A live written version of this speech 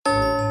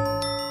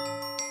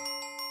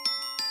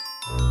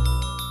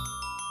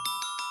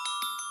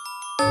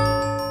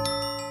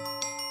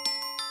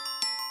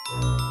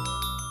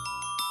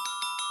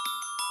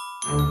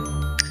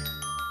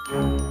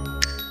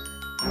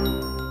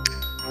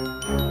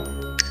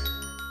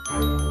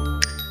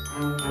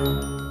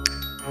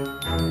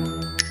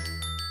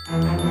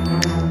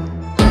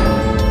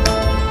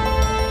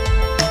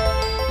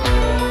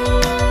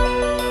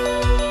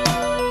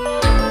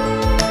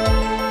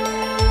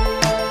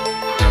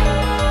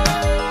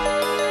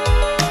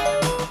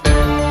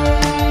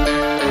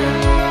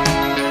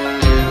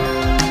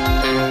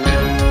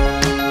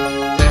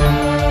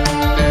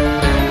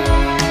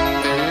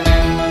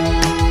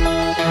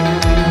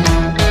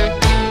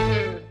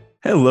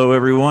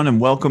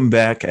welcome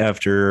back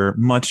after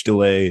much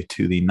delay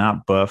to the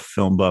Not Buff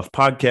Film Buff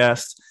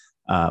podcast.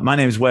 My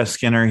name is Wes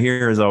Skinner.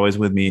 Here, as always,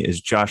 with me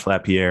is Josh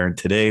Lapierre, and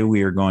today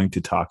we are going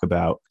to talk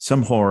about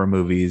some horror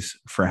movies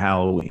for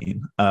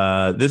Halloween.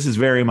 This is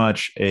very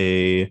much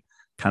a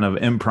kind of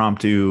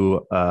impromptu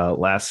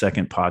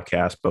last-second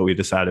podcast, but we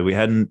decided we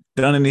hadn't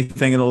done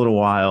anything in a little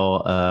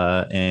while,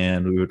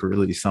 and we would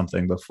release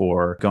something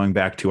before going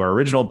back to our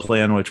original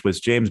plan, which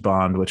was James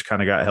Bond, which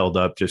kind of got held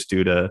up just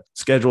due to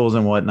schedules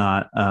and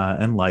whatnot,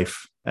 and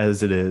life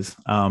as it is.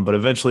 But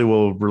eventually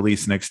we'll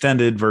release an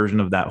extended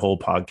version of that whole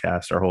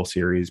podcast, our whole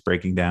series,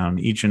 breaking down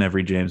each and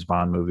every James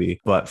Bond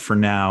movie. But for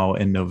now,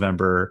 in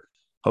November,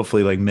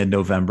 hopefully like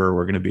mid-November,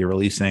 we're going to be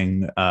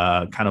releasing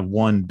kind of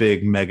one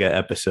big mega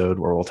episode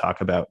where we'll talk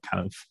about,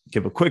 kind of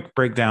give a quick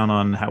breakdown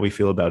on how we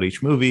feel about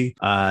each movie,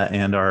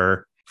 and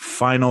our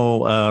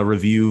final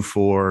review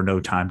for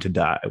No Time to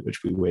Die,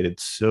 which we waited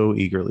so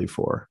eagerly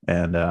for.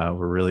 And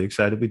we're really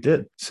excited we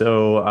did.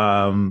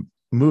 So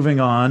moving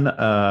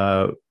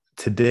on,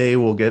 today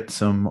we'll get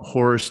some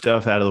horror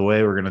stuff out of the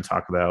way. We're going to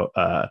talk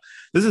about,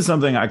 this is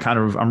something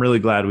I'm really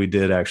glad we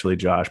did actually,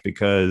 Josh,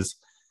 because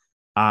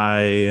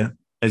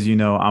as you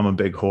know, I'm a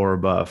big horror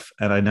buff,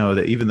 and I know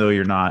that even though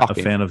you're not a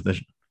fan of the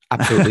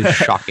absolutely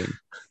shocking,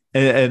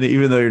 and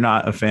even though you're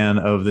not a fan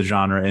of the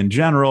genre in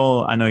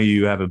general, I know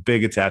you have a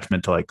big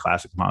attachment to like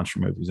classic monster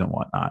movies and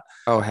whatnot.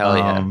 Oh, hell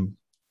yeah.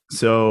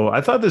 So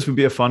I thought this would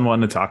be a fun one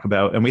to talk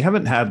about, and we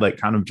haven't had like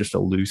kind of just a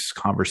loose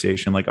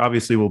conversation. Like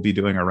obviously we'll be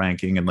doing a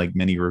ranking and like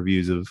mini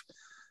reviews of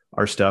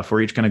our stuff.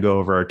 We're each going to go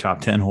over our top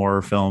 10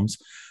 horror films.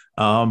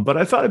 But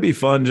I thought it'd be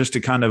fun just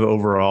to kind of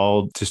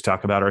overall just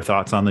talk about our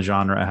thoughts on the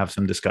genre, have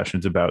some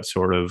discussions about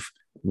sort of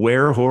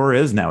where horror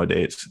is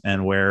nowadays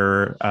and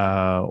where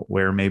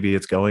maybe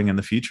it's going in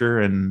the future,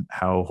 and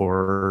how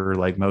horror,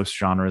 like most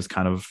genres,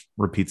 kind of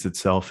repeats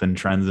itself in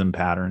trends and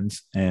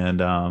patterns. And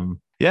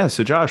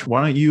so Josh,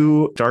 why don't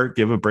you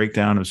give a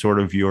breakdown of sort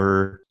of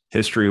your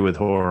history with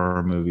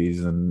horror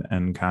movies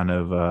and kind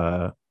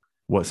of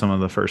what some of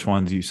the first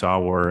ones you saw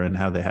were and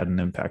how they had an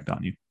impact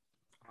on you.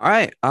 All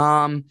right.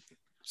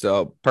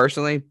 So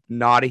personally,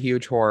 not a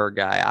huge horror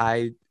guy.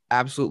 I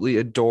absolutely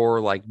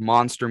adore like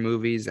monster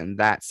movies and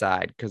that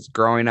side, because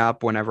growing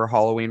up, whenever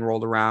Halloween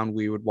rolled around,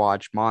 we would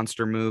watch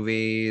monster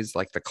movies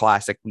like the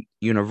classic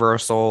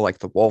Universal, like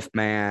the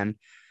Wolfman.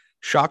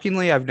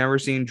 Shockingly, I've never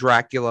seen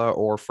Dracula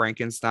or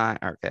Frankenstein.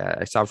 Okay,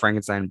 I saw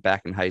Frankenstein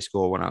back in high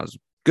school when I was a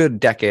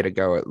good decade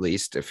ago, at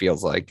least it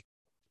feels like.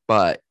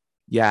 But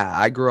yeah,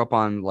 I grew up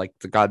on like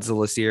the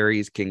Godzilla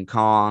series, King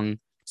Kong.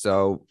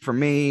 So for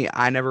me,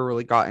 I never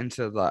really got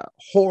into the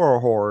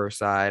horror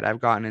side. I've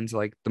gotten into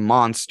like the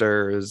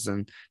monsters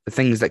and the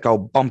things that go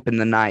bump in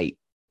the night.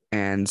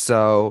 And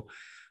so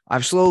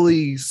I've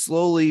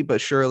slowly but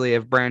surely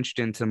have branched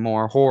into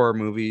more horror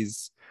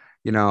movies,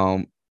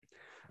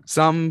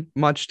 some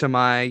much to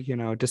my,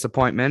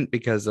 disappointment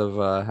because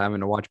of having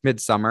to watch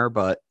Midsommar,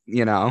 but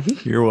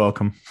You're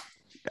welcome.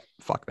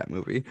 Fuck that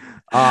movie.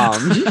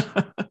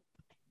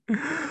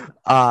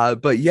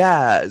 But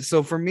yeah,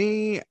 so for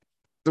me,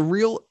 the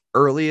real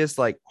earliest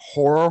like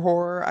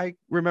horror I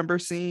remember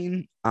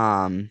seeing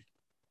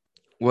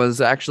was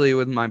actually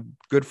with my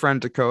good friend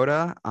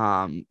Dakota.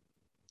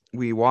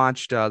 We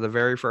watched the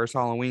very first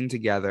Halloween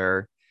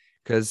together,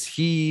 because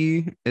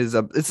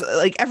it's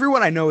like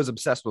everyone I know is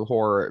obsessed with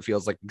horror, it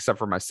feels like, except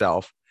for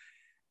myself.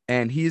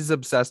 And he's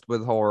obsessed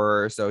with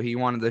horror, so he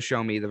wanted to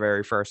show me the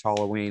very first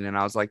Halloween, and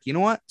I was like, you know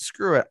what?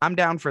 Screw it. I'm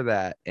down for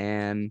that.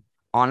 And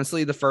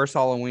honestly, the first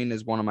Halloween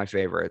is one of my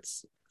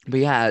favorites. But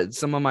yeah,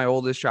 some of my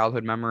oldest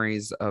childhood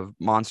memories of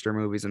monster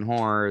movies and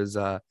horror is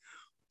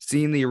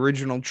seeing the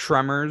original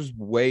Tremors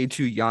way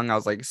too young. I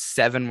was like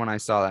 7 when I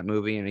saw that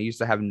movie, and I used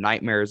to have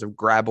nightmares of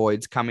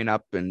graboids coming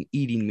up and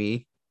eating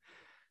me.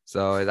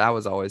 So that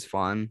was always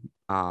fun.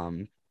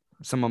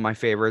 Some of my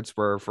favorites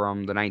were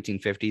from the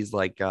 1950s,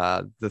 like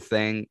The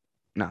Thing.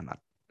 No, not.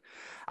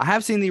 I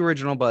have seen the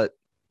original, but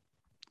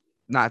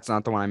that's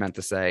not the one I meant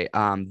to say.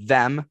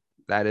 Them.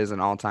 That is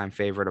an all-time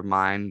favorite of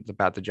mine. It's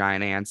about the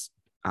giant ants.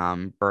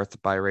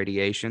 Birthed by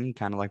radiation,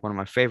 kind of like one of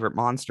my favorite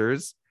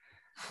monsters.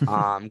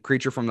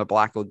 Creature from the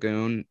Black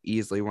Lagoon,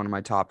 easily one of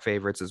my top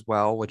favorites as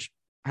well, which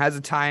has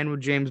a tie-in with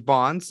James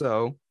Bond,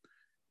 so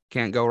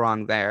can't go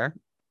wrong there.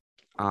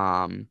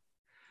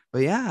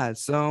 But yeah,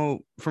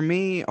 so for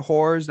me,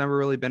 horror's never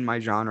really been my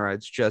genre.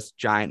 It's just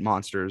giant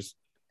monsters,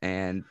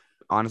 and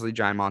honestly,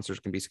 giant monsters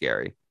can be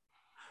scary.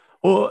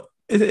 Well,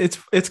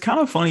 it's kind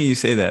of funny you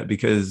say that,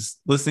 because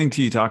listening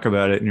to you talk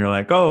about it and you're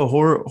like, oh,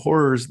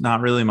 horror's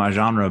not really my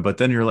genre, but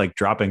then you're like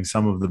dropping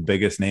some of the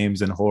biggest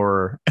names in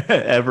horror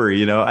ever.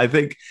 I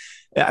think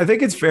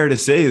it's fair to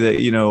say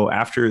that,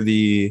 after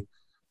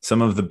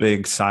some of the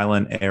big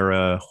silent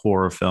era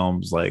horror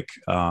films like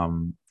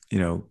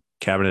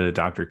Cabinet of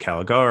Dr.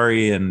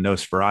 Caligari and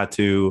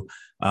Nosferatu,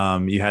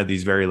 you had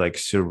these very like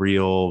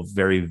surreal,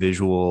 very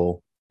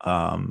visual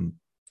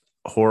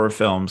horror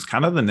films.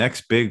 Kind of the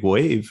next big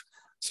wave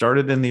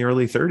started in the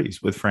early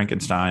 30s with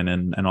Frankenstein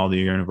and all the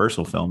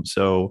Universal films.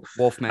 So,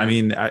 Wolfman. I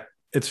mean,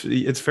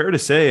 it's fair to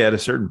say at a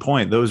certain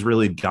point, those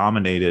really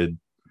dominated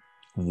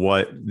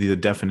what the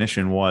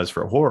definition was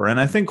for horror. And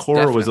I think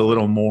horror was a Definitely.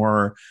 little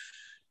more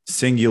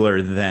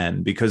singular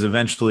then, because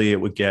eventually it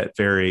would get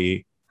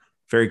very,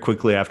 very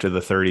quickly after the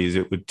 30s,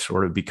 it would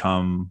sort of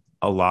become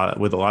a lot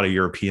with a lot of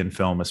European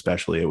film,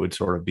 especially, it would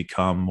sort of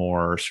become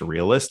more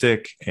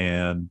surrealistic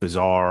and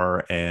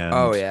bizarre Oh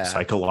and yeah.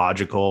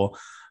 psychological.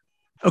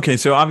 Okay,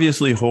 so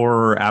obviously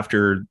horror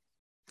after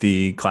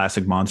the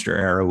classic monster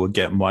era would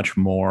get much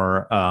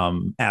more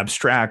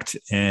abstract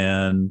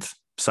and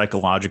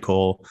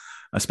psychological,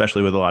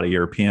 especially with a lot of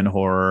European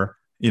horror,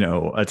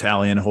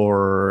 Italian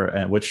horror,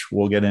 and which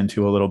we'll get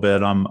into a little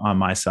bit on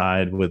my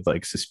side with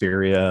like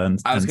Suspiria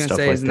I was and gonna stuff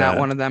say, like isn't that that.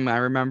 one of them? I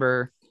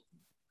remember.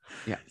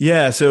 Yeah.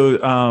 Yeah, so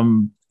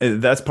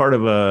that's part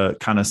of a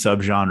kind of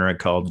subgenre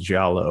called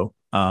giallo,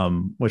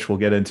 which we'll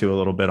get into a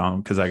little bit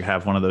on because I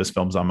have one of those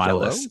films on my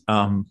Jello. list.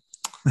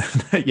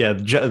 Yeah,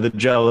 the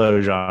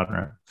giallo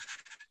genre,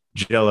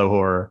 giallo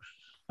horror.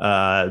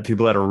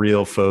 People had a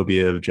real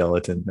phobia of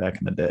gelatin back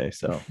in the day,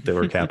 so they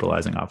were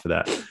capitalizing off of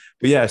that.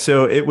 But yeah,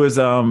 so it was,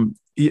 I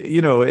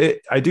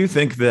do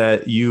think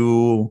that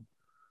you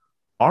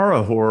are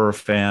a horror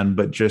fan,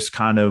 but just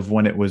kind of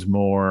when it was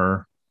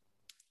more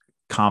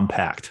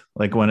compact,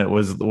 like when it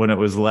was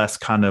less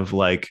kind of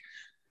like,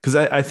 because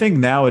I think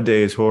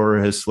nowadays horror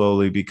has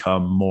slowly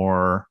become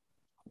more,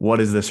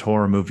 what is this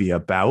horror movie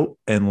about,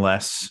 and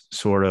less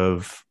sort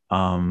of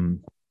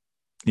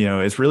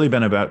it's really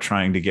been about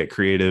trying to get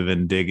creative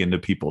and dig into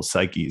people's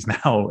psyches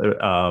now,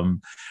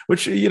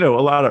 which a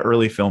lot of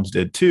early films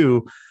did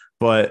too,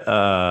 but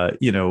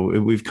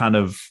we've kind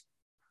of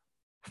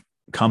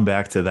come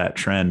back to that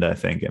trend, I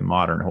think, in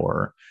modern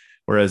horror.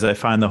 Whereas I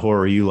find the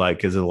horror you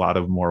like is a lot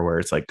of more where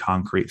it's like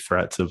concrete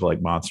threats of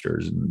like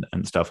monsters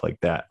and stuff like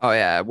that. Oh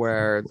yeah,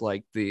 where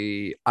like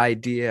the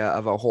idea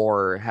of a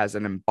horror has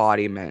an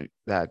embodiment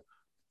that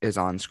is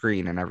on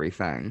screen and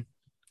everything.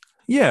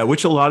 Yeah,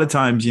 which a lot of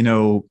times,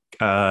 even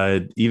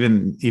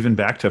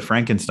back to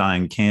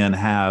Frankenstein can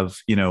have,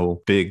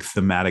 big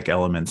thematic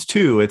elements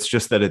too. It's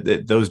just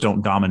that those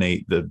don't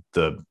dominate the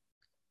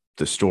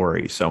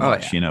story so Oh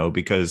much, yeah.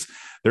 because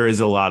there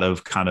is a lot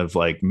of kind of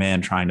like man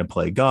trying to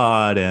play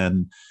God,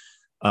 and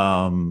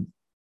um,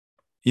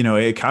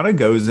 it kind of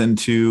goes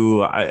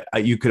into,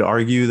 you could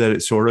argue that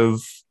it sort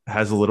of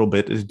has a little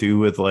bit to do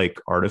with like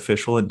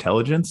artificial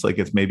intelligence. Like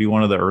it's maybe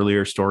one of the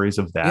earlier stories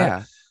of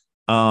that.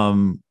 Yeah.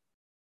 Um,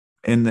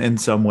 in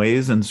some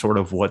ways, and sort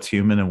of what's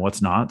human and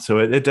what's not. So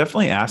it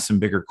definitely asks some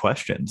bigger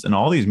questions, and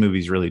all these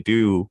movies really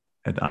do,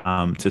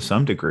 to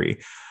some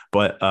degree.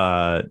 But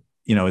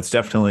it's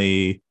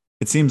definitely,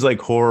 it seems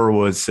like horror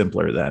was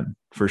simpler then,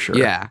 for sure,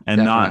 Yeah,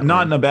 and not in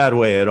definitely. a bad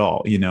way at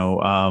all.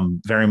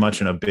 Very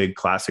much in a big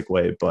classic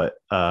way, but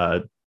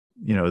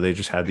they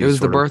just had It these was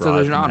the sort of birth of the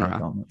broad thematic genre.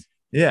 elements.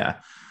 Yeah.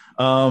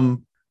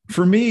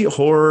 For me,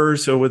 horror.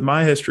 So with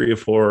my history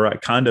of horror,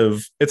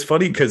 it's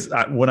funny because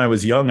when I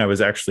was young, I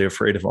was actually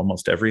afraid of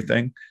almost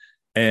everything.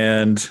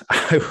 And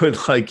I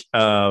would like,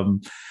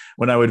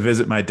 when I would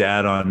visit my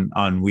dad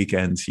on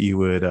weekends, he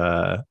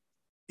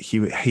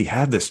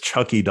had this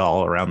Chucky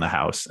doll around the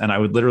house, and I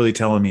would literally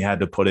tell him he had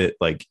to put it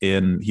like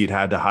he'd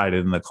had to hide it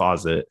in the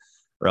closet,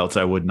 or else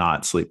I would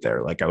not sleep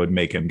there. Like I would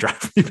make him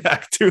drive me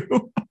back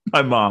to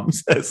my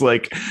mom's as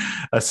like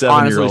a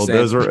 7 year Honestly,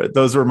 old. same.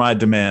 Those were my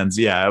demands.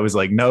 Yeah, I was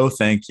like, no,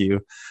 thank you.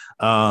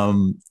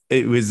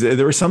 There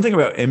was something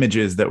about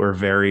images that were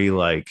very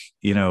like,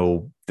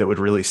 that would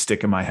really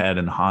stick in my head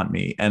and haunt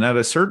me. And at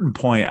a certain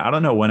point, I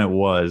don't know when it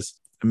was,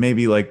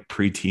 maybe like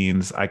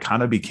preteens, I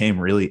kind of became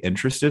really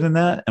interested in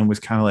that and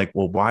was kind of like,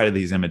 well, why do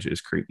these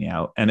images creep me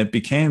out? And it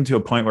became to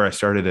a point where I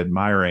started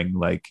admiring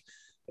like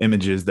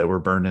images that were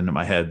burned into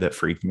my head that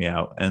freaked me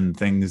out, and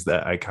things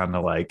that I kind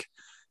of like,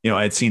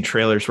 I'd seen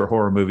trailers for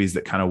horror movies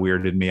that kind of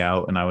weirded me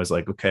out. And I was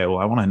like, okay, well,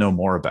 I want to know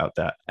more about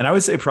that. And I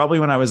would say probably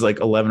when I was like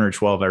 11 or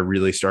 12, I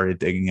really started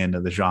digging into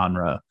the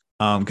genre.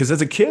 Because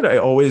as a kid,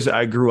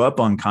 I grew up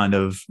on kind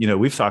of,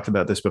 we've talked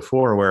about this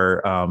before,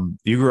 where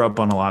you grew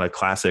up on a lot of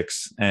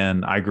classics,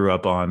 and I grew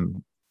up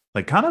on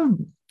like kind of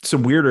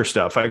some weirder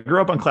stuff. I grew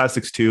up on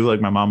classics too.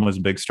 Like my mom was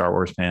a big Star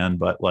Wars fan,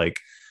 but like,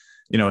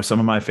 some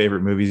of my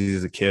favorite movies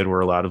as a kid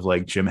were a lot of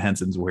like Jim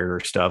Henson's weirder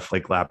stuff,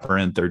 like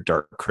Labyrinth or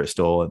Dark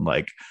Crystal. And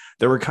like,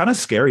 there were kind of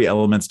scary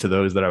elements to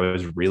those that I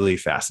was really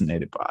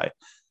fascinated by.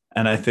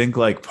 And I think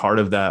like part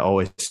of that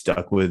always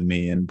stuck with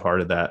me. And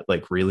part of that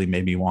like really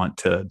made me want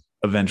to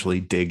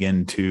eventually dig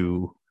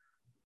into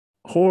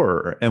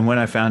horror. And when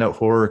I found out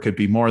horror could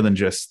be more than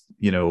just,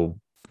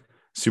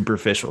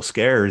 superficial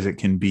scares, it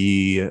can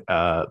be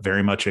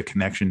very much a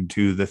connection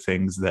to the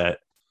things that,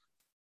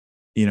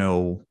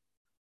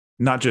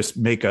 not just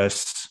make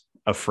us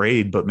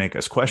afraid, but make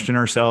us question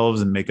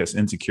ourselves and make us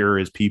insecure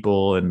as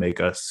people and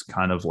make us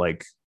kind of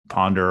like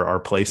ponder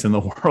our place in the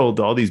world,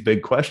 all these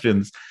big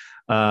questions.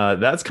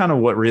 That's kind of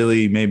what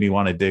really made me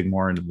want to dig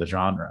more into the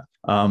genre.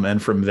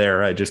 And from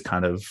there, I just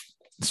kind of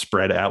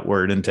spread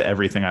outward into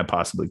everything I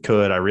possibly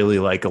could. I really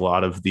like a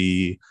lot of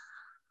the,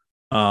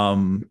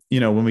 when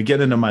we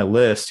get into my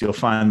list, you'll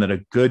find that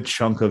a good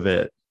chunk of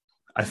it,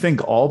 I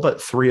think all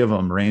but three of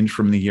them range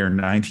from the year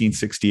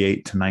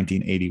 1968 to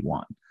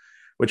 1981.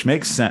 which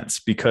makes sense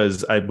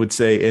because I would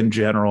say in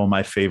general,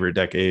 my favorite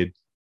decade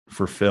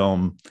for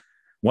film,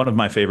 one of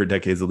my favorite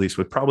decades at least,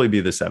 would probably be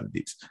the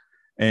 70s.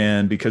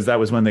 And because that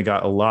was when they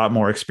got a lot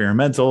more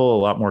experimental, a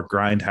lot more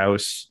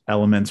grindhouse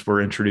elements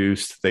were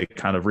introduced. They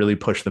kind of really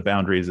pushed the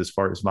boundaries as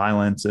far as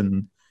violence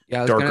and Yeah,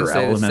 I was gonna darker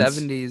say the elements.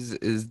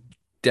 70s is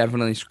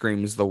definitely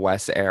screams the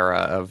Wes era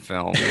of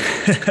film.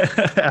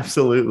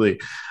 Absolutely.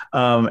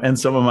 And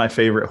some of my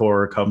favorite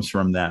horror comes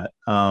from that.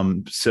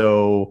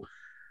 So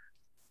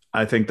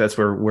I think that's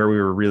where we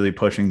were really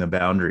pushing the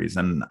boundaries.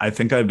 And I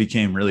think I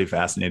became really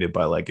fascinated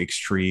by like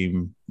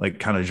extreme, like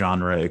kind of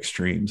genre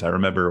extremes. I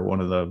remember one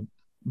of the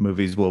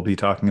movies we'll be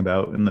talking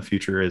about in the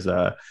future is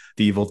The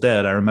Evil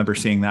Dead. I remember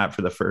seeing that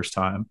for the first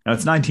time. Now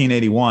it's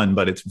 1981,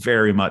 but it's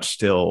very much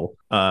still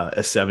a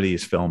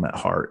 70s film at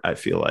heart, I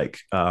feel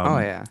like. Oh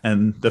yeah.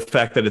 And the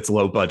fact that it's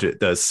low budget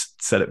does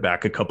set it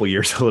back a couple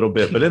years a little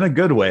bit, but in a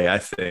good way, I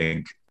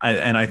think.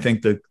 I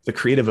think the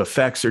creative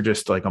effects are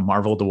just like a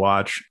marvel to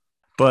watch.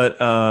 But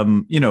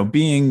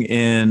being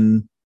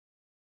in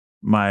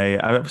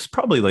I was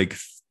probably like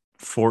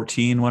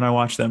 14 when I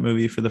watched that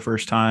movie for the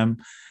first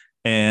time,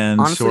 and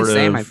Honestly,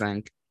 same, I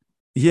think.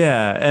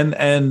 yeah,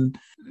 and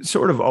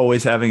sort of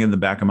always having in the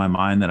back of my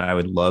mind that I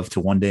would love to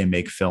one day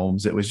make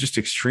films. It was just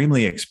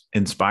extremely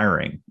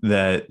inspiring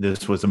that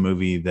this was a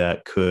movie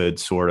that could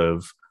sort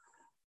of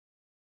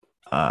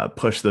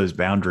push those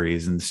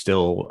boundaries and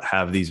still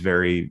have these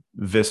very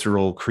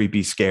visceral,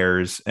 creepy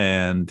scares.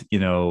 And,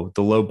 the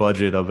low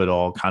budget of it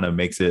all kind of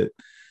makes it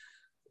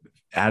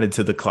added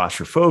to the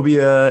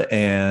claustrophobia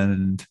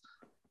and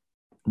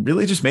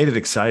really just made it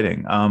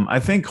exciting. I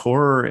think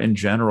horror in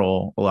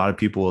general, a lot of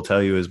people will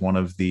tell you, is one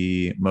of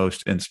the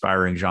most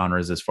inspiring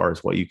genres as far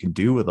as what you can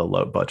do with a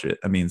low budget.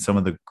 I mean, some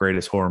of the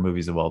greatest horror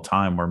movies of all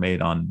time were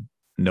made on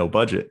no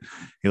budget.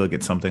 You look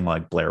at something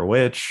like Blair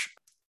Witch,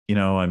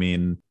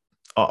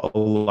 a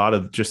lot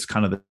of just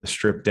kind of the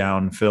stripped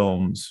down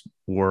films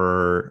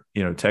were,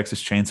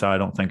 Texas Chainsaw, I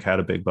don't think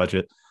had a big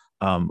budget.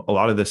 A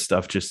lot of this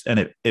stuff just,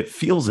 and it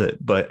feels it,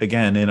 but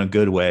again, in a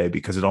good way,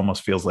 because it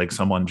almost feels like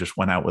someone just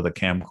went out with a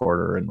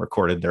camcorder and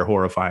recorded their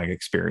horrifying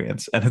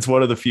experience. And it's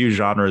one of the few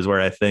genres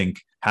where I think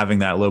having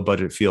that low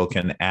budget feel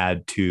can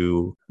add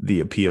to the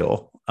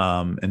appeal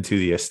and to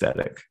the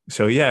aesthetic.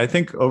 So yeah, I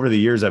think over the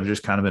years, I've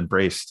just kind of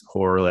embraced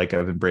horror. Like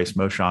I've embraced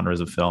most genres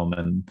of film.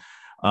 And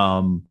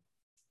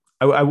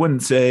I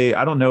wouldn't say,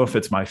 I don't know if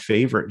it's my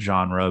favorite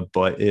genre,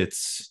 but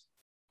it's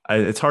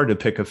hard to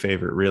pick a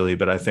favorite really.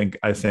 But I think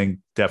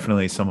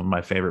definitely some of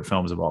my favorite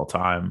films of all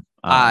time,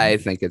 I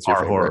think it's your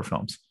are favorite. horror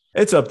films.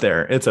 It's up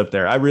there.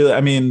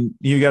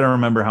 You got to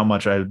remember how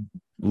much I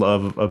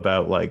love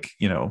about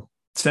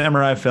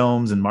samurai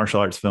films and martial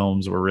arts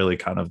films were really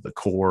kind of the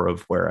core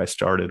of where I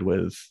started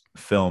with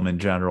film in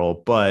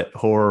general. But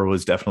horror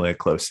was definitely a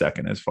close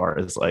second as far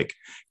as like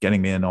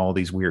getting me in all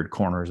these weird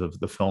corners of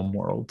the film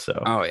world. So,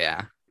 oh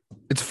yeah.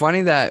 It's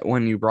funny that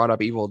when you brought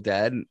up Evil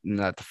Dead and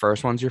that the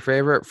first one's your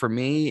favorite, for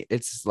me,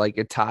 it's like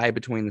a tie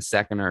between the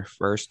second or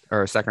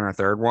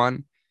third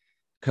one.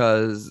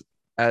 Because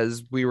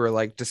as we were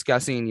like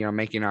discussing,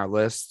 making our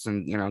lists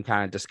and,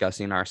 kind of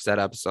discussing our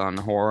setups on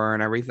horror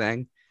and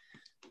everything,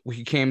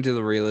 we came to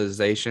the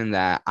realization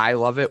that I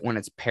love it when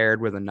it's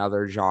paired with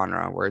another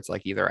genre where it's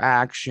like either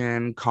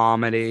action,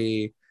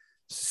 comedy,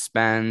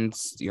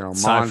 suspense,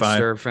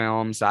 monster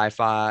film,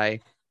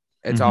 sci-fi.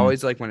 It's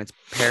always like when it's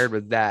paired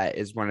with that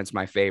is when it's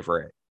my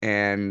favorite.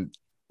 And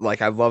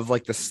like I love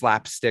like the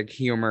slapstick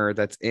humor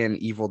that's in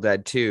Evil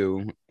Dead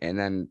 2 and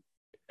then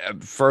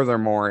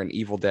furthermore in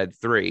Evil Dead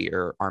 3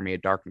 or Army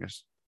of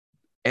Darkness.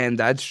 And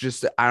that's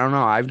just, I don't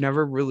know, I've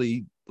never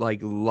really like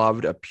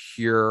loved a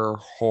pure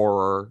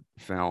horror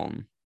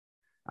film.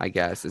 I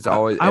guess it's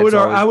always I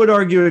would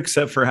argue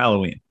except for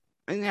Halloween.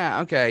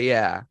 Yeah, okay,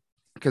 yeah.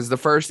 Because the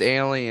first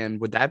Alien,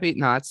 would that be?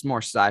 No, it's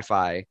more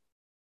sci-fi,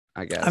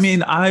 I guess. I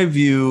mean, I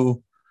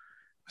view,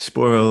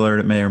 spoiler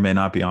alert, it may or may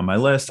not be on my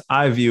list,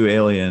 I view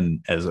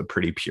Alien as a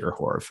pretty pure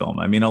horror film.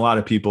 I mean, a lot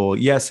of people,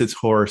 yes, it's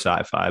horror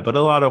sci-fi, but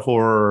a lot of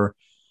horror,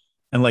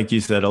 and like you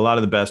said, a lot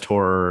of the best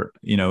horror,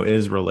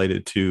 is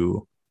related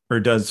to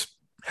or does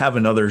have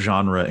another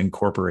genre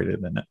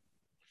incorporated in it.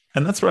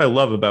 And that's what I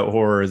love about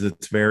horror is I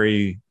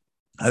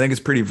think it's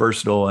pretty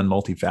versatile and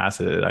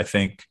multifaceted. I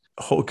think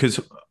because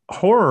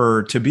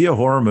horror, to be a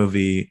horror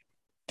movie,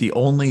 the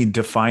only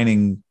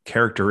defining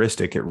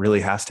characteristic it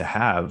really has to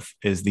have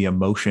is the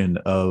emotion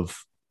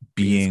of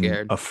being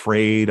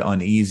afraid,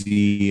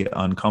 uneasy,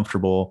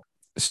 uncomfortable.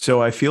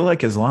 So I feel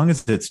like as long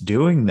as it's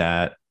doing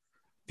that,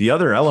 the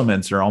other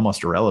elements are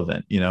almost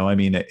irrelevant. I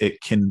mean,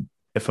 it can,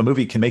 if a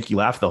movie can make you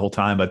laugh the whole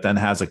time, but then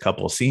has a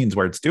couple of scenes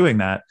where it's doing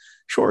that,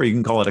 sure, you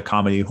can call it a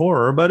comedy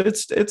horror, but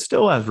it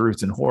still has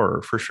roots in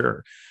horror for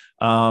sure.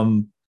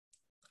 Films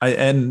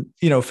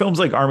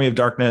like Army of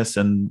Darkness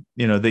and,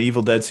 the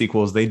Evil Dead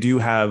sequels, they do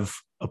have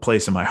a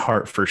place in my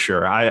heart for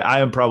sure. I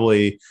am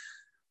probably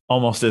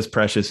almost as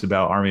precious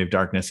about Army of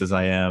Darkness as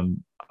I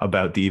am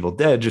about The Evil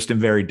Dead, just in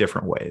very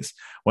different ways.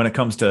 When it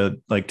comes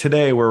to like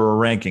today, where we're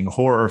ranking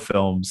horror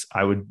films,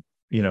 I would,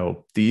 The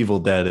Evil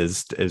Dead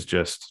is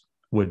just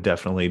would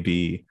definitely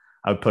be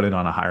I would put it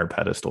on a higher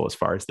pedestal as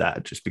far as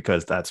that, just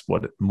because that's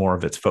what more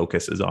of its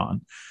focus is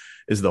on,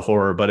 is the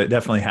horror. But it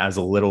definitely has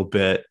a little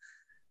bit,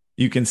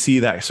 you can see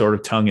that sort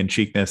of tongue in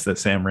cheekness that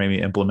Sam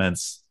Raimi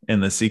implements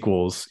in the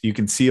sequels. You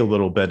can see a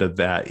little bit of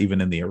that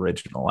even in the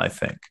original, I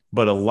think.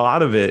 But a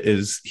lot of it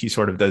is he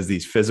sort of does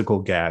these physical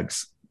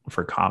gags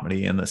for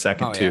comedy in the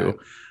second two.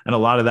 And a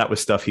lot of that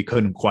was stuff he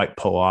couldn't quite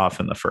pull off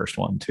in the first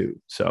one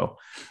too. So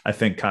I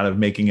think kind of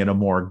making it a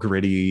more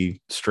gritty,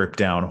 stripped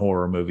down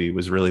horror movie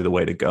was really the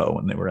way to go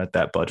when they were at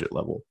that budget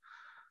level.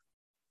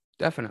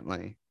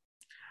 Definitely.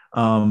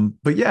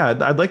 But yeah,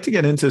 I'd like to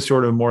get into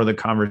sort of more of the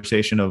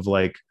conversation of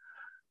like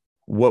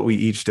what we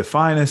each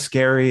define as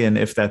scary, and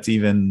if that's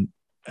even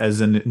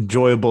as an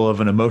enjoyable of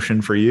an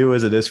emotion for you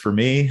as it is for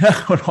me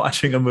when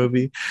watching a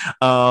movie.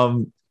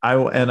 I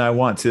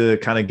want to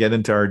kind of get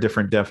into our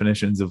different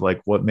definitions of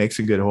like what makes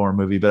a good horror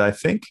movie. But I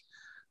think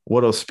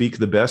what'll speak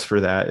the best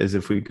for that is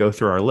if we go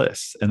through our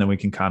lists, and then we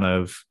can kind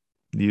of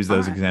use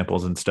those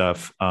examples and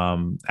stuff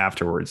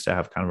afterwards to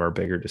have kind of our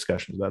bigger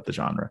discussions about the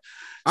genre.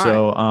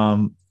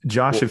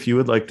 Josh, if you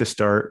would like to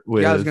start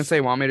with. Yeah, I was going to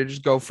say, want me to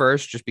just go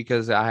first just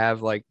because I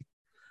have like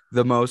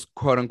the most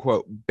quote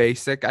unquote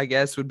basic, I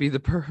guess, would be the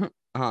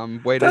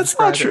way to That's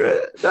not true.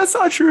 That's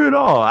not true at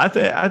all. I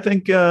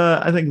think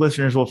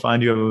listeners will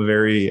find you have a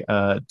very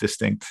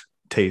distinct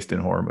taste in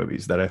horror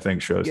movies that I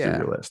think shows through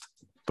your list.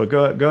 But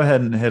go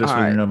ahead and hit us with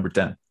your number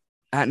 10.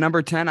 At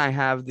number 10, I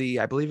have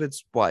I believe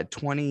it's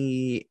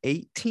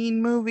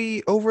 2018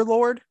 movie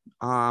Overlord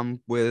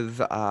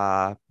with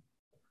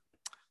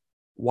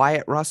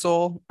Wyatt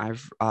Russell.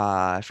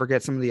 I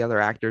forget some of the other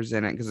actors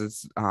in it because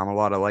it's a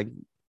lot of like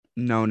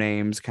no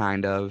names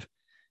kind of.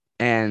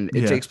 And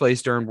it takes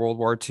place during World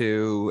War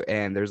II,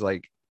 and there's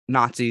like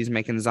Nazis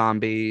making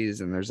zombies,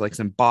 and there's like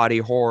some body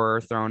horror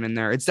thrown in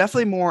there. It's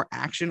definitely more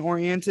action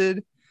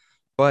oriented,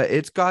 but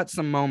it's got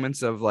some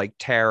moments of like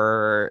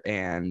terror.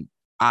 And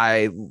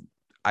I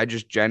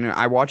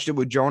watched it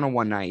with Jonah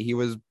one night. He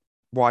was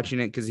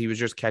watching it because he was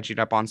just catching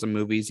up on some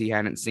movies he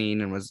hadn't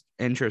seen and was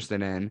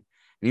interested in. And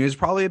he was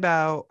probably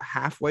about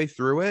halfway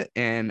through it,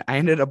 and I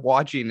ended up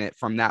watching it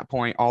from that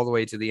point all the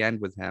way to the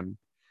end with him.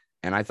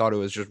 And I thought it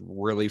was just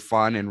really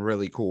fun and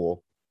really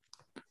cool.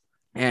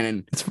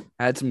 And it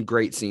had some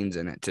great scenes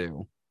in it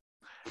too.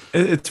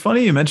 It's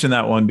funny you mentioned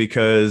that one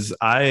because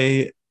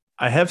I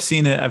have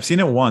seen it. I've seen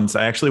it once.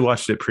 I actually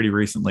watched it pretty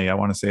recently. I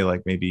want to say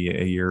like maybe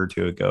a year or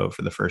two ago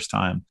for the first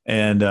time.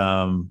 And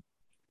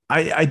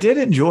I did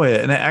enjoy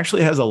it. And it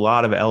actually has a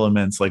lot of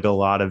elements, like a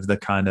lot of the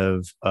kind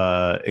of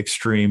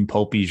extreme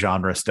pulpy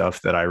genre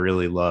stuff that I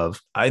really love.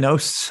 I know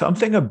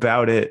something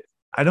about it.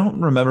 I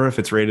don't remember if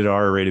it's rated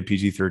R or rated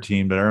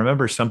PG-13, but I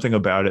remember something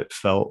about it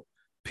felt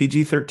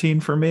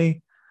PG-13 for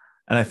me.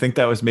 And I think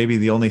that was maybe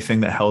the only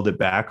thing that held it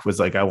back was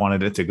like I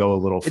wanted it to go a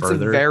little further.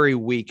 It's a very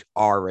weak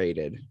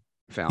R-rated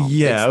film.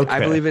 Yeah, okay.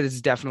 I believe it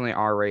is definitely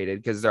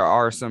R-rated because there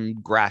are some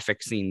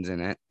graphic scenes in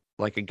it.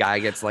 Like a guy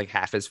gets like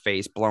half his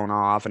face blown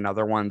off,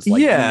 another one's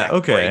like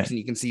breaks, and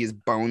you can see his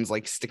bones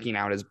like sticking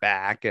out his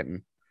back.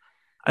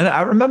 And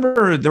I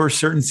remember there were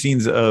certain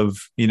scenes of,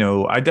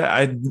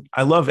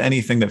 I love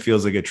anything that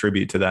feels like a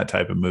tribute to that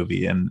type of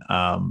movie. And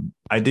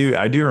I do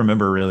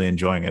remember really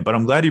enjoying it, but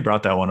I'm glad you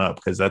brought that one up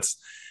because that's,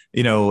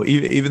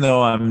 even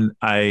though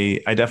I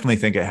definitely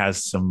think it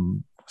has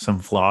some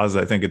flaws,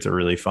 I think it's a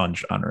really fun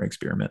genre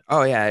experiment.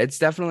 Oh yeah. It's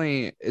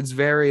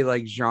very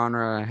like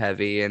genre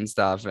heavy and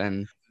stuff.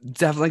 And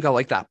definitely got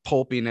like that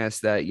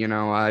pulpiness that,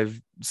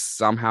 I've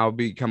somehow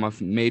become a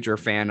major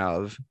fan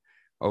of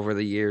over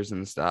the years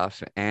and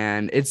stuff.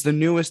 And it's the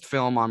newest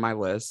film on my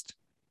list.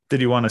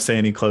 Did you want to say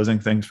any closing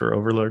things for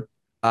Overlord?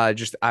 I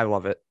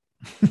love it.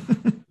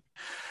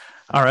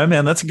 All right,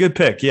 man, that's a good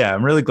pick. Yeah,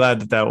 I'm really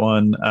glad that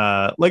one,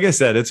 like I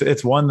said,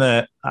 it's one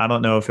that I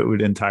don't know if it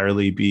would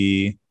entirely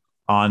be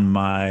on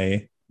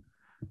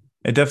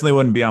it definitely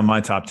wouldn't be on my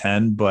top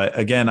 10, but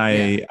again,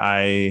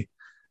 I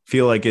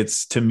feel like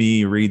it's, to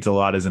me, reads a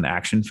lot as an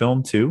action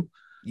film too.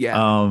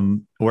 Yeah.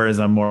 Whereas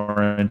I'm more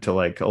into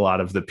like a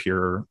lot of the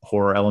pure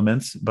horror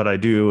elements, but I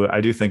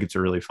do think it's a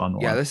really fun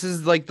one. Yeah, this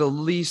is like the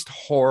least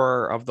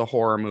horror of the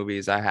horror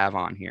movies I have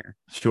on here.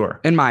 Sure.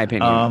 In my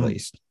opinion, at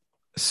least.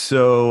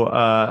 So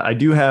I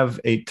do have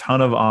a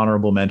ton of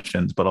honorable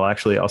mentions, but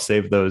I'll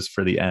save those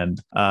for the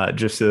end,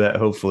 just so that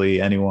hopefully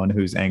anyone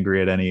who's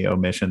angry at any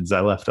omissions I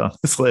left on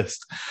this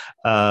list,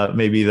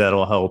 maybe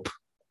that'll help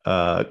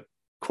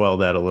quell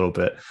that a little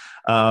bit.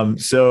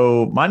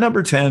 So my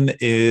number 10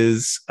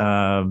 is,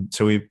 so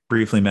we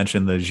briefly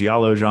mentioned the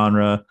giallo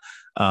genre,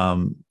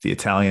 the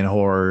Italian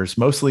horrors,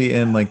 mostly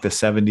in like the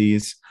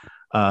 70s.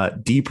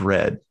 Deep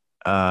Red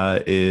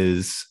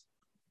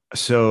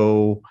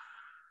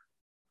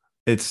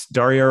it's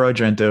Dario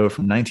Argento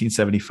from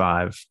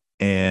 1975.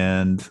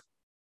 And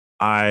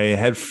I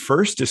had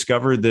first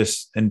discovered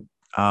this, and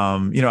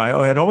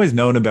I had always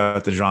known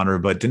about the genre,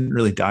 but didn't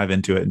really dive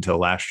into it until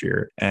last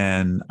year.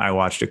 And I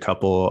watched a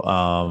couple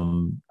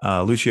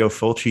Lucio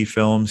Fulci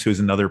films, who's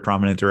another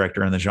prominent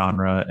director in the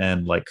genre,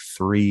 and like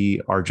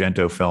 3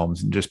 Argento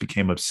films, and just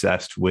became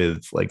obsessed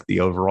with like the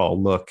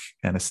overall look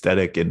and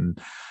aesthetic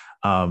and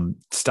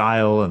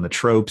style and the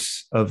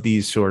tropes of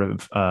these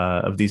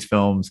of these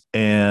films.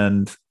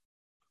 And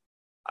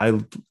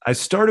I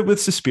started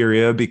with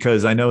Suspiria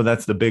because I know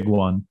that's the big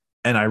one,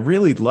 and I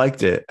really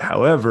liked it.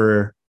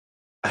 However,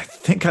 I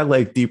think I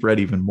like Deep Red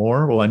even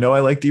more. Well, I know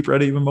I like Deep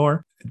Red even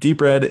more.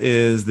 Deep Red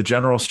is the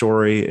general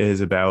story is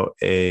about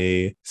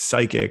a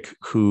psychic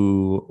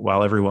who,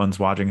 while everyone's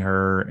watching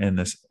her in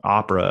this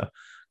opera,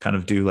 kind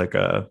of do like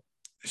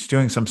she's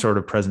doing some sort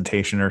of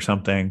presentation or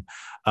something.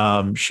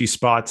 She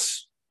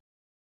spots,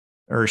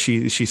 or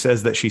she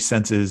says that she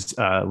senses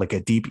like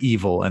a deep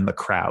evil in the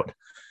crowd.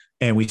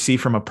 And we see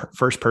from a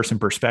first person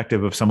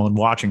perspective of someone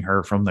watching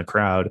her from the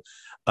crowd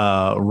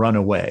run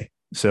away.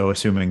 So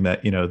assuming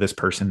that, this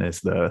person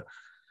is the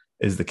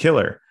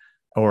killer,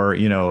 or,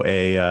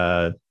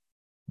 the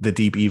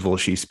deep evil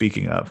she's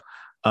speaking of.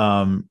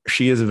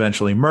 She is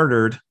eventually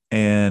murdered,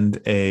 and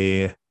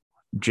a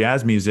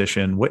jazz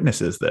musician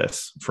witnesses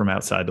this from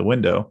outside the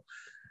window.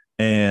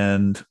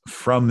 And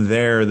from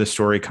there, the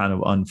story kind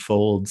of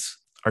unfolds.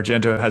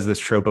 Argento has this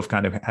trope of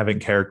kind of having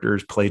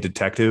characters play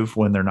detective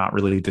when they're not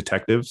really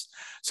detectives.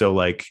 So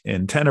like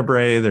in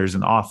Tenebrae, there's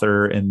an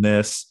author. In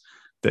this,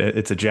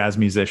 it's a jazz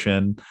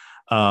musician.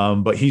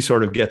 But he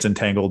sort of gets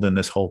entangled in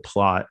this whole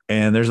plot.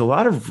 And there's a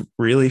lot of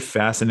really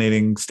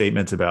fascinating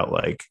statements about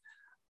like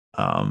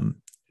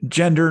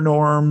gender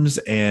norms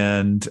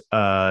and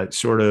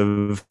sort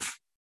of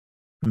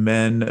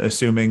men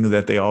assuming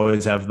that they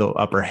always have the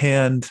upper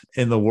hand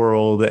in the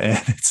world.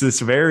 And it's this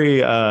very,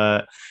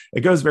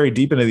 it goes very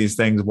deep into these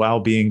things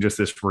while being just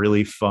this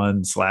really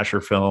fun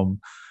slasher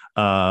film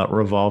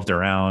revolved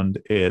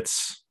around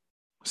its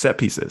set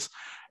pieces.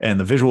 And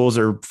the visuals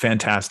are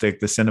fantastic.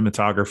 The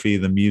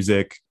cinematography, the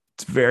music,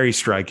 it's very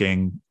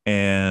striking.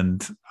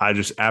 And I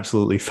just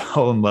absolutely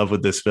fell in love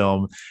with this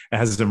film. It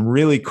has some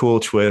really cool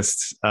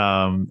twists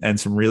and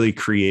some really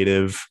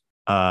creative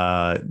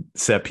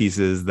set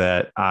pieces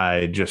that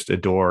I just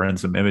adore, and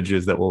some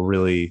images that will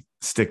really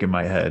stick in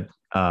my head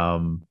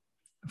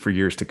for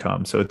years to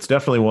come. So it's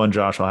definitely one,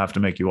 Josh, I'll have to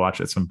make you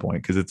watch at some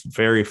point because it's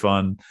very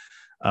fun,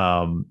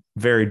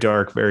 very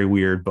dark, very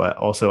weird, but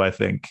also I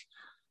think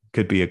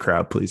could be a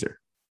crowd pleaser.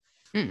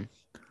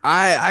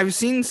 I've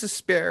seen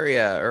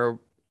Suspiria, or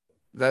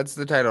that's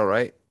the title,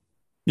 right?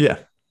 Yeah.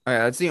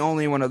 That's the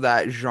only one of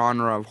that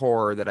genre of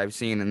horror that I've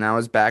seen, and that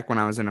was back when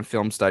I was in a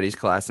film studies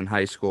class in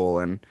high school,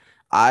 and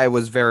I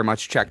was very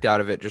much checked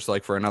out of it, just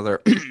like for another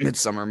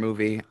Midsommar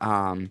movie.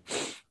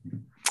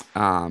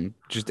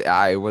 Just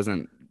I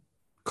wasn't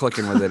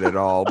clicking with it at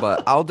all,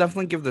 but I'll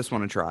definitely give this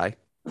one a try.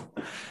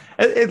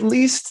 At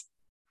least,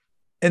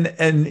 and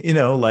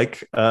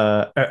like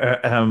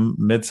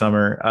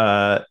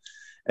Midsommar.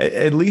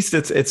 At least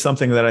it's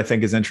something that I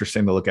think is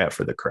interesting to look at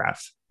for the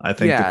craft. I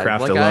think the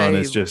craft alone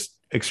is just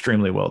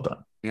extremely well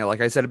done. Yeah,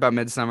 like I said about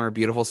Midsommar,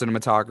 beautiful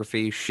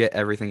cinematography, shit,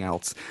 everything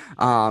else.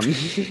 All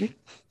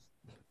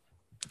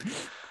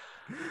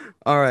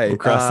right. We'll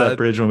cross that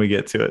bridge when we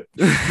get to it.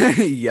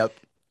 Yep.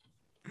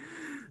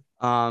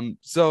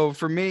 So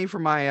for me, for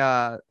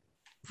my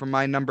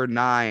number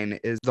 9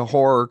 is the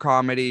horror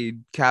comedy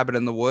Cabin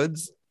in the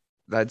Woods.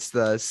 That's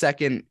the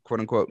second, quote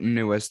unquote,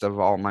 newest of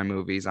all my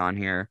movies on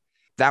here.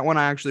 That one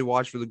I actually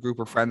watched with a group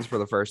of friends for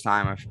the first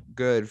time a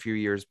good few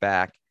years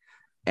back,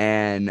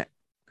 and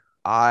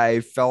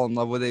I fell in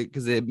love with it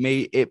because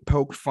it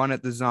poked fun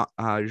at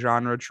the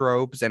genre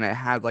tropes, and it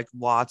had like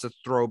lots of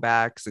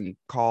throwbacks and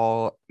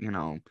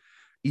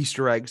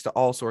Easter eggs to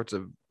all sorts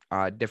of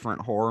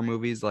different horror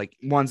movies, like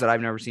ones that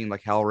I've never seen,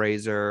 like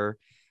Hellraiser.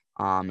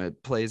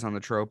 It plays on the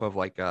trope of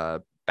like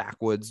a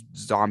backwoods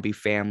zombie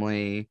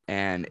family,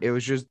 and it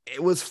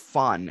was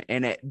fun,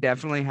 and it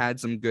definitely had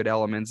some good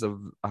elements of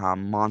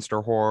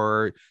monster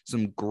horror,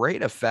 some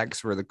great effects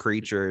for the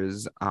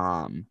creatures.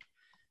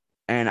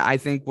 And I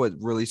think what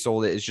really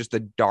sold it is just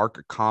the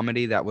dark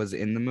comedy that was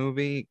in the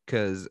movie,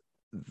 because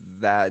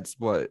that's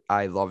what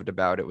I loved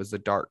about it, was the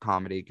dark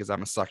comedy, because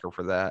I'm a sucker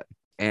for that.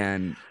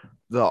 And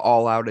the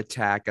all-out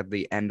attack at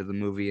the end of the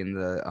movie in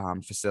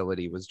the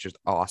facility was just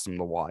awesome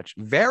to watch.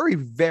 Very,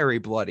 very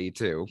bloody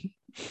too.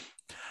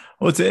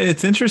 Well,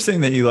 it's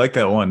interesting that you like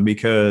that one,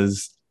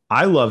 because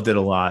I loved it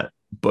a lot,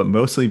 but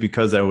mostly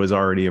because I was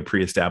already a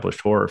pre-established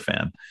horror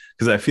fan.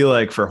 Because I feel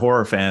like for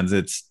horror fans,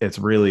 it's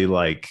really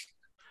like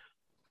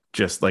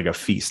just like a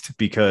feast,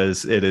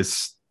 because it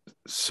is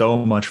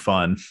so much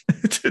fun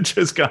to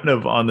just kind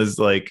of on this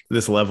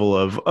level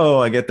of, oh,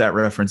 I get that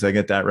reference.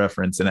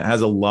 And it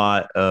has a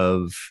lot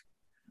of,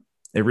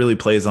 it really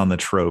plays on the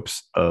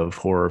tropes of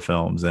horror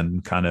films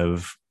and kind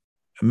of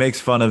makes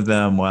fun of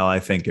them while I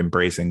think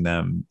embracing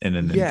them in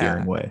an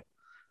endearing way.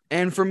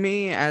 And for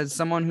me, as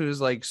someone who's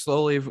like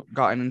slowly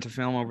gotten into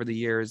film over the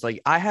years,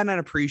 like I had an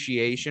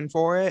appreciation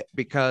for it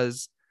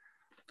because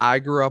I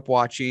grew up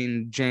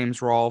watching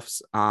James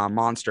Rolfe's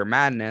Monster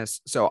Madness.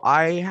 So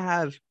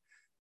I've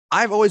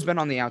always been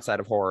on the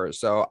outside of horror.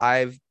 So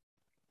I've,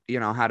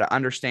 had an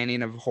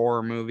understanding of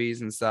horror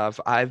movies and stuff.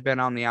 I've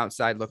been on the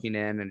outside looking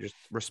in and just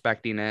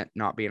respecting it,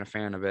 not being a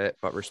fan of it,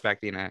 but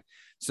respecting it.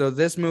 So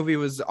this movie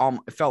was,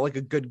 it felt like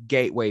a good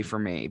gateway for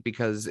me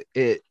because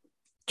it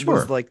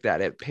was Sure. like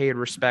that. It paid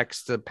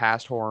respects to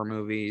past horror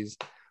movies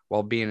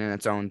while being in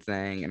its own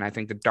thing. And I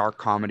think the dark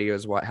comedy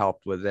was what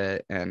helped with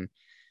it. And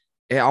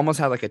it almost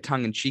had like a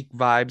tongue-in-cheek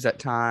vibes at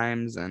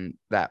times and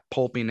that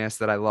pulpiness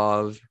that I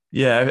love.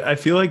 Yeah, I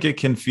feel like it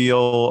can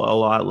feel a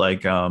lot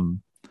like you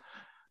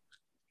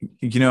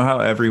know how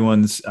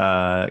everyone's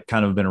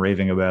kind of been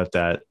raving about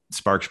that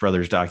Sparks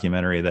Brothers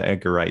documentary that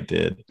Edgar Wright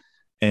did,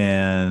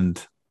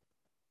 and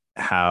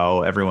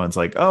how everyone's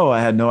like, "Oh, I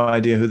had no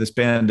idea who this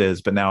band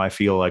is, but now I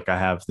feel like I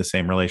have the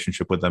same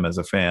relationship with them as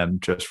a fan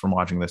just from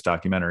watching this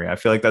documentary." I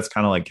feel like that's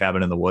kind of like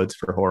Cabin in the Woods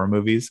for horror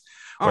movies,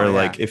 Oh where yeah.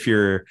 like if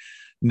you're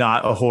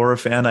not a horror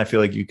fan, I feel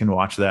like you can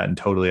watch that and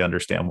totally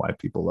understand why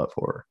people love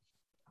horror.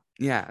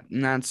 Yeah,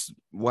 and that's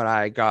what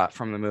I got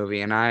from the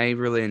movie, and I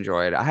really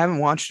enjoyed it. I haven't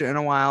watched it in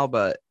a while,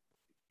 but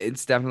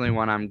it's definitely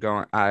one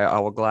I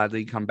will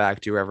gladly come back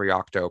to every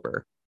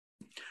October.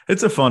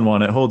 It's a fun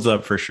one. It holds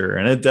up for sure,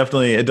 and it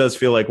does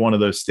feel like one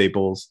of those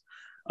staples,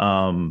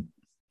 um,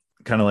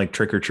 kind of like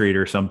Trick or Treat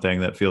or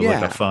something that feels like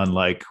a Yeah, fun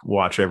like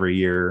watch every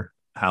year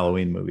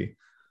Halloween movie.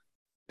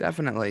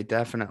 definitely,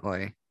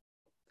 definitely.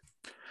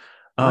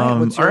 All right,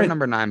 what's All your right.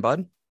 number 9,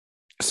 bud?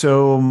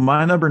 So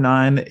my number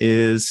 9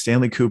 is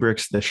Stanley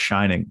Kubrick's The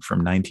Shining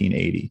from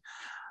 1980.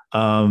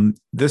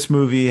 This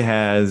movie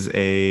has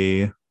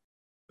a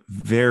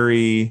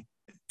very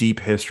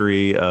deep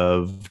history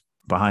of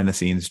behind the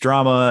scenes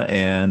drama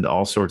and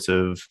all sorts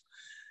of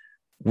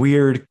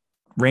weird,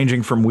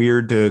 ranging from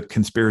weird to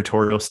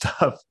conspiratorial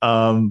stuff.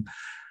 I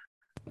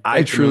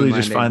Like the moon truly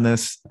just landing. find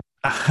this.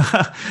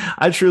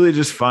 I truly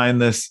just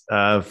find this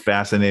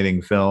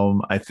fascinating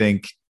film. I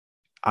think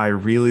I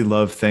really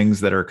love things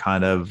that are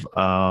kind of.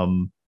 I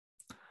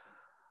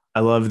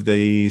love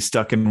the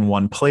stuck in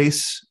one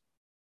place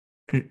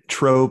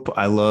trope.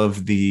 I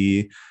love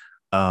the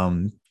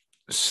um,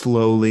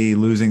 slowly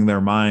losing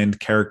their mind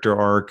character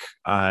arc.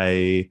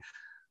 I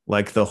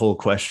like the whole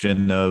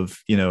question of,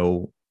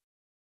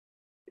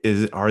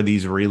 are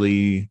these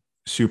really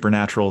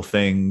supernatural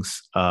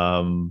things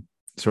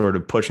sort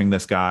of pushing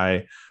this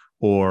guy,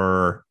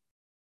 or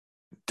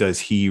does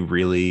he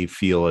really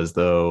feel as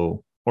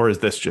though, or is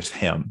this just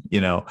him?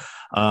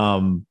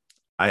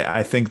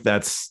 I think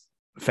that's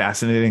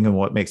fascinating and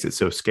what makes it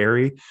so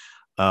scary.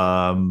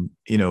 um,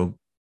 you know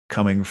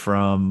Coming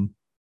from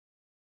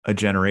a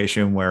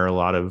generation where a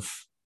lot of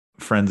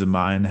friends of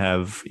mine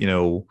have,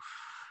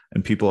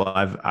 and people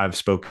I've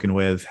spoken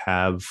with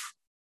have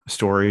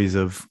stories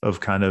of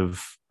kind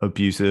of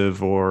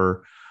abusive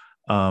or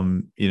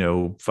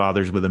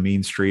fathers with a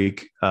mean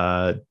streak.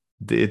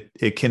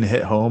 It can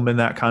hit home in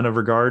that kind of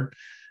regard.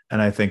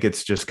 And I think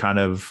it's just kind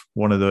of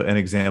an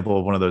example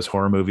of one of those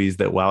horror movies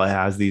that, while it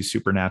has these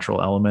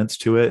supernatural elements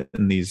to it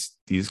and these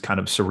kind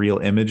of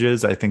surreal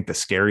images, I think the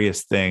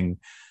scariest thing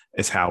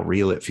is how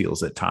real it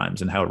feels at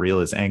times and how real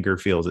his anger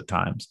feels at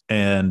times.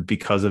 And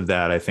because of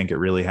that, I think it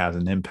really has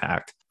an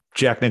impact.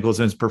 Jack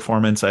Nicholson's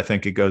performance, I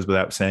think it goes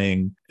without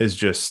saying, is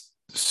just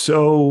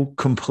so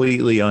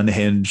completely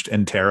unhinged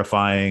and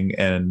terrifying.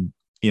 And,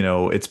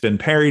 it's been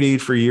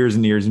parodied for years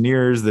and years and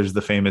years. There's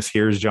the famous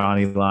 "Here's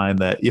Johnny" line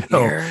that,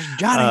 Here's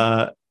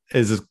Johnny.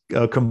 is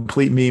a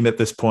complete meme at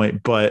this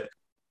point. But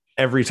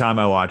every time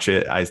I watch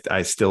it,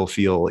 I still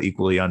feel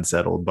equally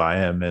unsettled by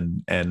him.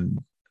 And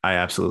I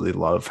absolutely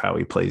love how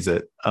he plays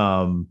it.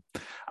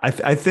 I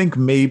think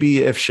maybe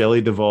if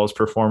Shelley Duvall's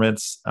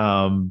performance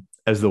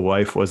as the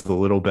wife was a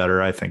little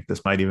better, I think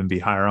this might even be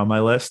higher on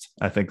my list.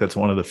 I think that's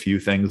one of the few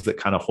things that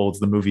kind of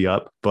holds the movie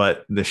up.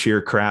 But the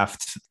sheer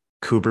craft,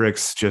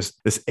 Kubrick's just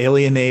this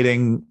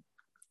alienating,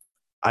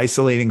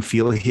 isolating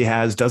feel he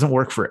has doesn't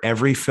work for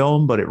every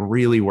film, but it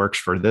really works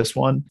for this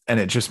one. And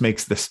it just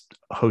makes this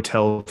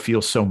hotel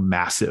feel so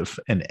massive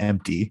and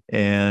empty.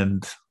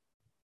 And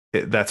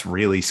that's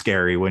really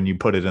scary when you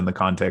put it in the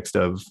context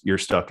of you're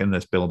stuck in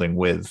this building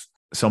with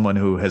someone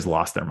who has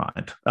lost their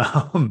mind.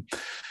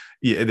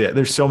 Yeah,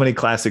 there's so many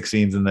classic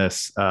scenes in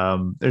this.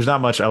 There's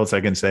not much else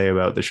I can say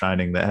about The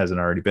Shining that hasn't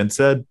already been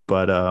said,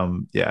 but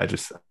yeah, I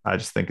just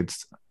think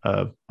it's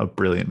a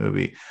brilliant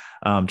movie.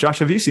 Josh,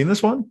 have you seen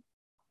this one?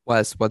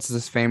 Wes, what's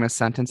this famous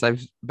sentence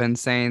I've been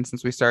saying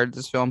since we started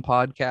this film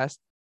podcast?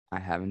 I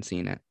haven't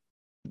seen it.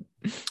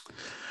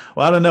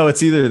 Well, I don't know.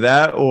 It's either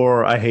that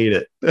or I hate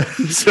it.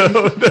 So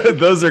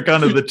those are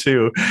kind of the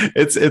two.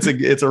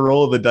 It's a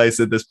roll of the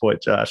dice at this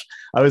point, Josh.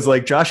 I was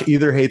like, Josh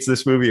either hates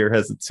this movie or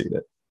hasn't seen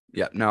it.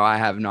 Yeah, no, I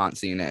have not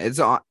seen it. It's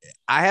on.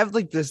 I have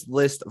like this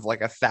list of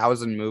like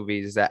 1,000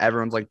 movies that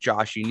everyone's like,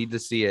 Josh, you need to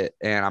see it,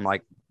 and I'm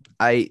like,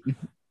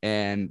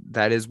 and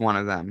that is one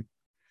of them.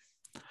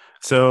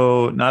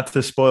 So, not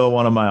to spoil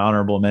one of my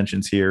honorable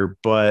mentions here,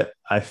 but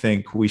I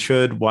think we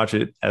should watch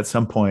it at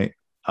some point.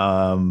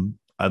 I'd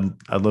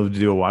love to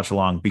do a watch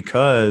along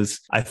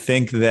because I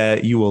think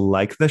that you will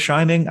like The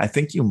Shining. I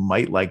think you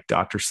might like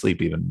Doctor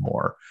Sleep even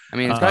more, I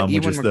mean, it's got which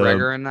Ewan is the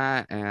McGregor in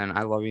that, and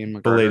I love Ewan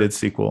McGregor. belated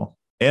sequel.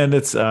 And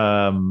it's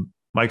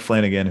Mike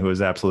Flanagan, who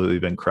has absolutely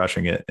been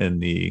crushing it in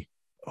the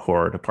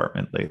horror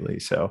department lately.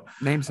 So,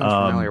 Name sounds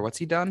familiar. What's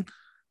he done?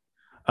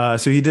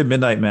 so he did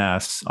Midnight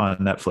Mass on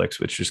Netflix,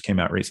 which just came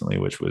out recently,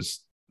 which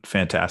was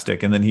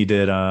fantastic. And then he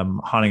did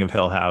Haunting of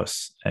Hill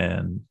House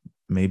and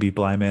maybe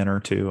Bly Manor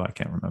too. I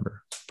can't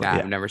remember. But Yeah, yeah.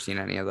 I've never seen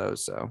any of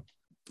those. So,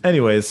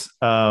 Anyways,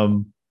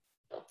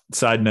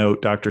 side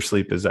note, Doctor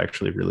Sleep is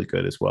actually really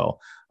good as well.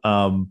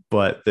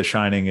 But The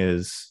Shining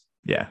is,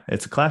 yeah,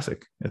 it's a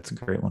classic. It's a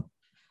great one.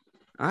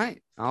 all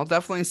right, I'll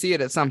definitely see it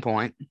at some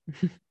point.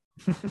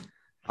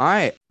 All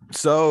right.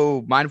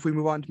 So, mind if we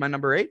move on to my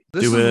number 8?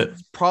 This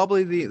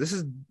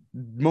is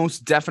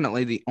most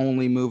definitely the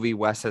only movie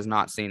Wes has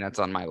not seen that's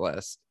on my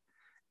list.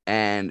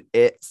 And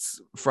it's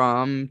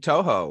from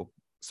Toho.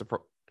 So,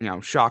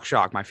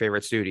 shock, my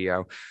favorite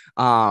studio.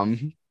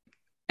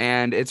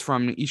 And it's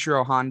from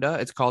Ishiro Honda.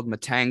 It's called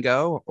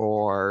Matango,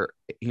 or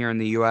here in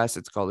the US,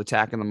 it's called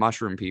Attack of the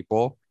Mushroom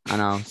People. I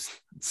know,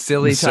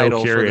 silly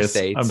title for the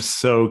States. I'm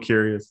so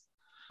curious.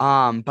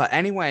 But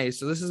anyway,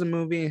 so this is a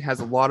movie. It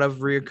has a lot of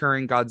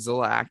reoccurring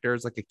Godzilla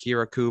actors like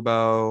Akira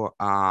Kubo,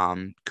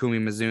 Kumi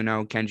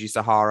Mizuno, Kenji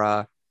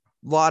Sahara.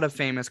 A lot of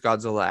famous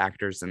Godzilla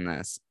actors in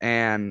this.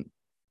 And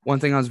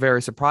one thing I was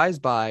very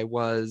surprised by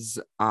was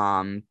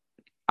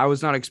I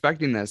was not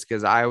expecting this,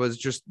 because I was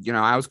just,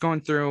 I was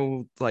going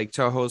through like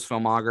Toho's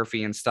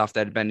filmography and stuff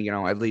that had been,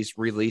 at least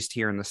released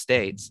here in the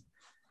States.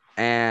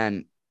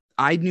 And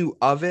I knew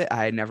of it.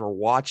 I had never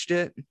watched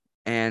it.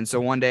 And so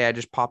one day I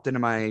just popped into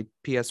my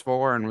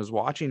PS4 and was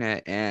watching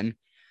it. And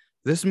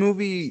this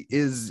movie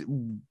is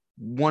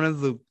one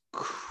of the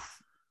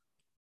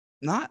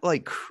not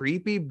like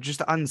creepy,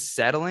 just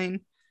unsettling,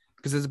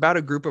 because it's about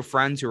a group of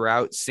friends who are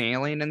out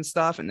sailing and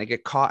stuff, and they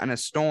get caught in a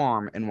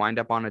storm and wind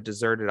up on a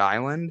deserted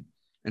island.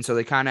 And so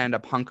they kind of end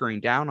up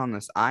hunkering down on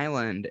this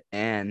island,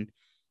 and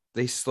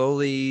they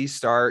slowly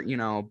start,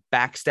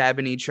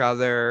 backstabbing each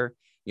other.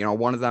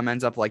 One of them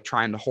ends up like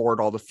trying to hoard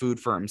all the food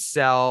for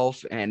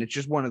himself. And it's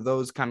just one of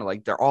those kind of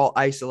like, they're all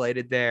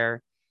isolated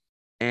there.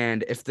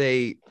 And if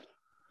they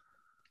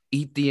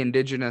eat the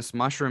indigenous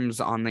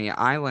mushrooms on the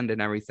island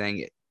and everything,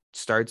 it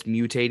starts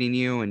mutating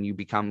you, and you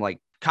become like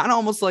kind of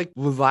almost like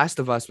with Last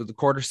of Us with the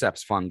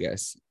cordyceps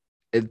fungus.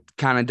 It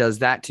kind of does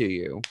that to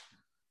you.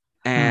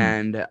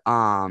 And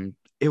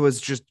it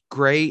was just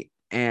great.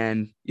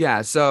 And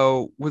yeah,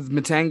 so with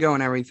Matango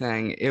and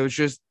everything, it was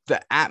just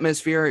the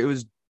atmosphere. It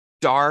was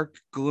dark,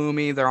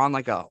 gloomy. They're on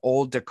like a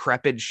old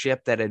decrepit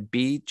ship that had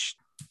beached,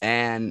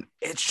 and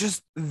it's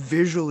just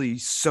visually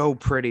so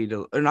pretty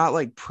or not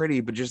like pretty,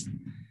 but just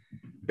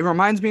it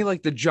reminds me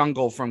like the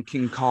jungle from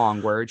King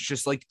Kong, where it's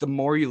just like the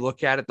more you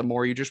look at it, the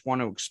more you just want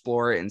to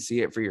explore it and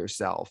see it for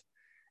yourself.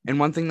 And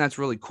one thing that's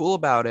really cool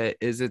about it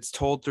is it's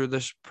told through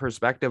this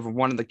perspective of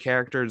one of the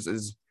characters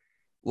is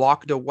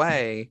locked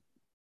away,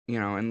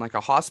 in like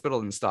a hospital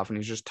and stuff, and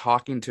he's just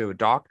talking to a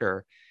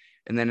doctor.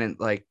 And then it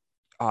like,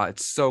 oh,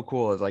 it's so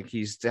cool. It's like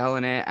he's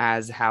telling it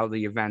as how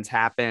the events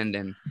happened.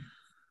 And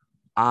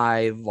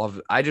I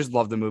just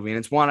love the movie. And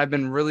it's one I've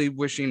been really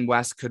wishing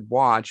Wes could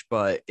watch,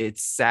 but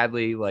it's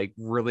sadly like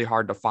really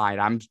hard to find.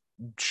 I'm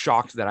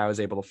shocked that I was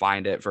able to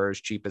find it for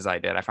as cheap as I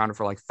did. I found it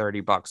for like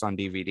 $30 on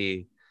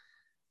DVD.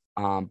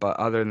 But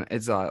other than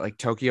it's like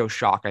Tokyo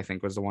Shock, I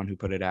think was the one who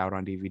put it out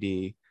on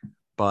DVD.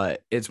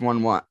 But it's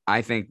one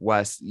I think,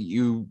 Wes,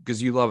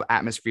 because you love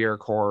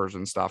atmospheric horrors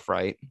and stuff,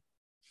 right?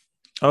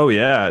 Oh,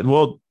 yeah.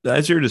 Well,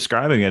 as you're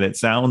describing it, it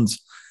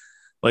sounds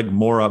like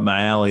more up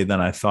my alley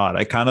than I thought.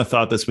 I kind of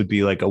thought this would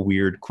be like a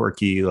weird,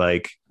 quirky,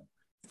 like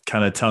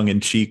kind of tongue in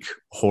cheek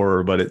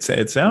horror, but it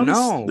sounds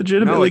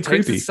legitimately it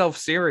creepy. Takes itself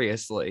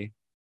seriously.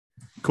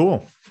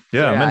 Cool.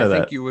 Yeah, I'm into that. I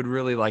think you would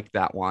really like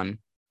that one.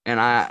 And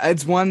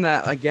it's one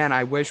that, again,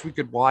 I wish we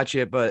could watch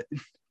it, but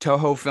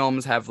Toho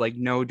films have like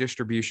no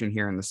distribution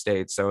here in the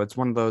States. So it's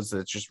one of those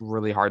that's just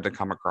really hard to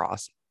come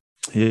across.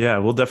 Yeah,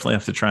 we'll definitely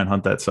have to try and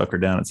hunt that sucker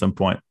down at some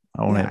point.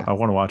 I want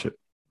to watch it.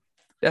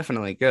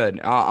 Definitely.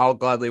 Good. I'll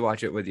gladly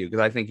watch it with you,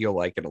 because I think you'll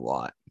like it a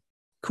lot.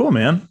 Cool,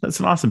 man. That's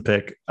an awesome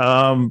pick.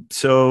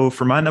 So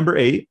for my number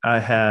 8, I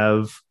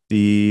have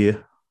the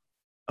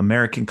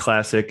American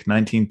classic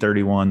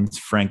 1931's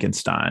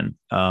Frankenstein,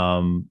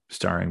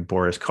 starring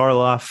Boris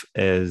Karloff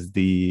as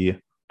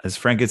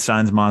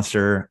Frankenstein's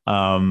monster.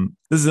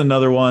 This is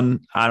another one.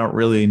 I don't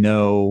really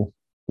know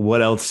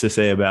what else to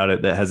say about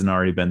it that hasn't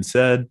already been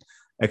said,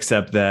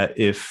 except that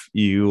if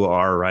you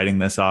are writing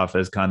this off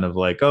as kind of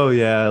like, oh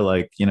yeah,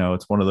 like,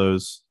 it's one of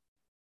those,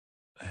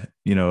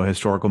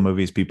 historical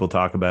movies people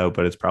talk about,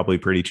 but it's probably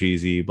pretty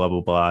cheesy, blah,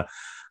 blah,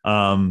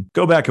 blah.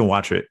 Go back and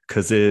watch it,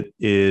 because it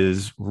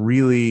is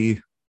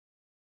really,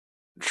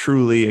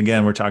 truly,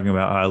 again, we're talking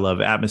about how I love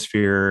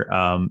atmosphere.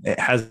 It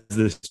has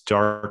this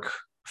dark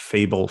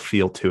fable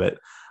feel to it,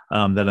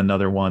 that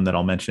another one that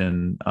I'll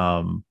mention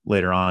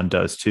later on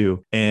does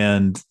too.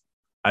 And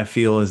I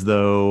feel as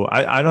though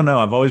I don't know.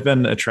 I've always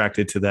been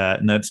attracted to that.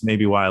 And that's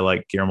maybe why I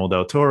like Guillermo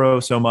del Toro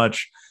so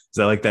much, is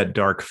I like that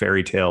dark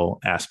fairy tale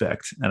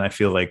aspect. And I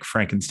feel like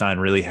Frankenstein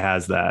really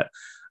has that.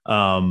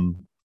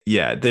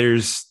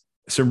 There's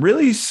some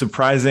really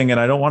surprising, and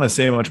I don't want to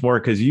say much more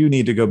because you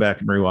need to go back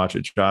and rewatch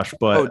it, Josh.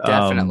 But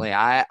definitely.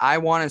 I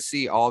want to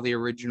see all the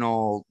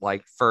original,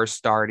 like first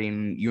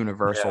starting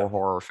Universal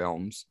horror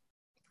films.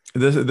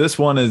 This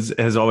one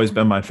has always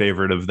been my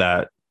favorite of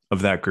that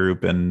of that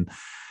group, and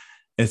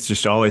it's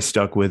just always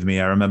stuck with me.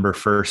 I remember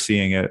first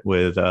seeing it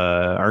with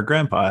our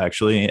grandpa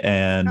actually,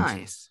 and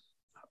Nice.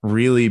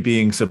 really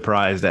being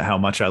surprised at how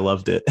much I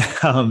loved it,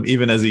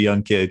 even as a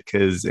young kid,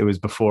 because it was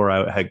before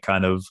I had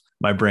kind of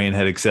my brain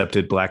had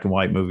accepted black and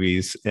white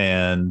movies.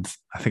 And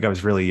I think I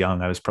was really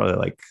young. I was probably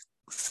like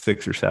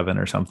 6 or 7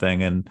 or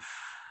something. And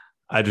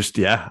I was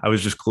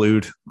just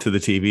glued to the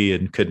TV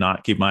and could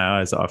not keep my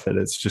eyes off it.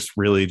 It's just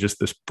really just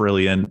this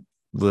brilliant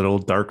little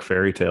dark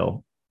fairy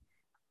tale.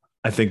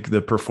 I think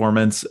the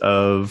performance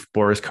of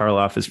Boris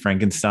Karloff as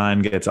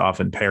Frankenstein gets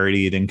often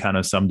parodied and kind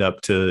of summed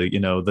up to,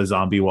 the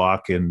zombie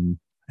walk and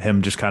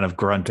him just kind of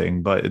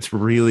grunting, but it's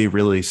really,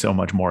 really so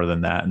much more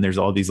than that. And there's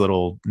all these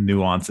little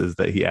nuances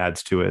that he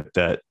adds to it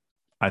that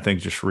I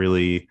think just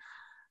really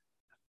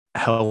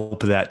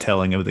help that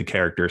telling of the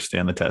character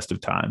stand the test of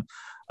time.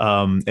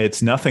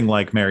 It's nothing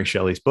like Mary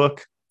Shelley's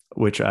book,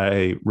 which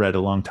I read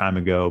a long time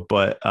ago,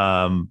 but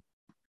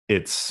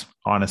it's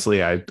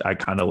honestly, I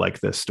kind of like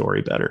this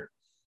story better.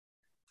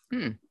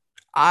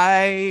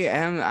 I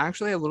am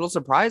actually a little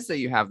surprised that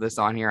you have this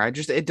on here.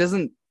 It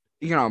doesn't,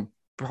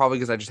 probably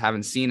because I just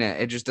haven't seen it.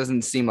 It just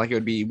doesn't seem like it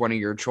would be one of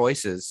your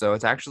choices. So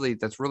that's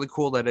really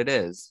cool that it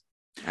is.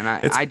 And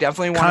I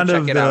definitely want to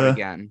check it out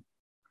again.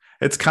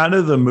 It's kind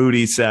of the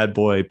moody, sad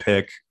boy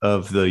pick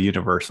of the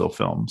Universal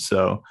film.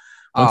 So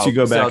once you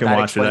go back and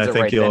watch it, I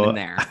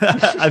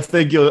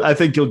think I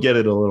think you'll get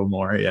it a little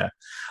more. Yeah.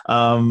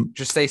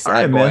 Just say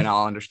sad boy and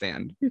I'll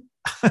understand.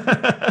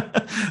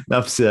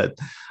 Enough said.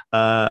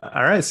 All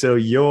right. So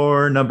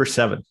your number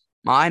 7.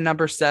 My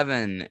number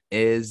 7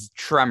 is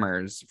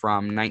Tremors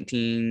from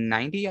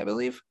 1990, I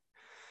believe.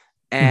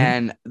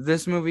 And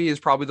this movie is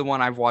probably the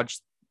one I've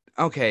watched.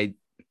 Okay.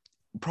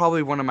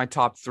 Probably one of my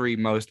top 3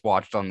 most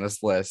watched on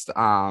this list.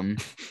 I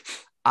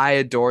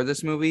adore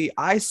this movie.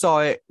 I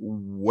saw it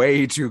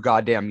way too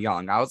goddamn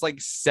young. I was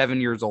like 7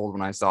 years old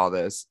when I saw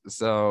this.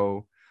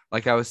 So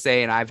like I was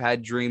saying, I've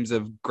had dreams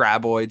of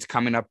graboids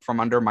coming up from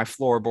under my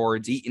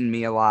floorboards, eating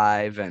me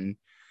alive. And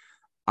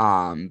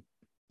I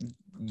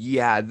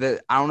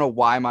don't know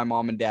why my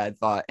mom and dad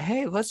thought,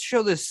 hey, let's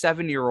show this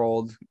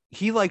 7-year-old.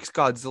 He likes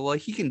Godzilla.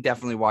 He can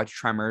definitely watch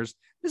Tremors.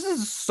 This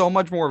is so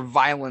much more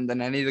violent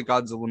than any of the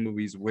Godzilla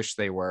movies wish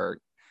they were.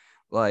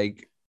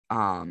 Like,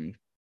 and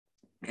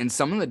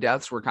some of the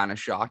deaths were kind of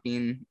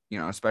shocking,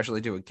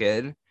 especially to a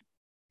kid.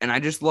 And I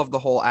just love the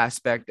whole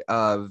aspect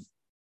of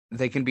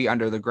they can be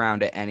under the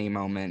ground at any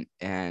moment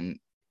and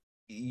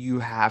you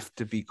have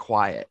to be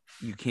quiet.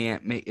 You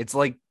can't it's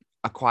like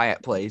a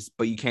quiet place,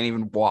 but you can't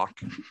even walk.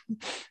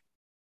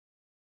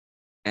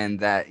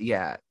 And I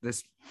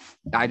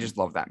just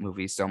love that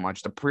movie so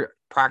much. The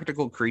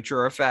practical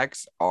creature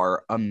effects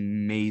are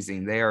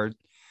amazing.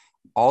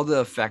 All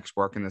the effects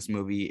work in this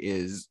movie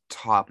is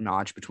top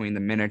notch between the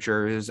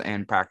miniatures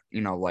and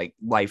like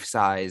life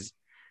size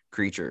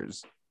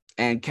creatures.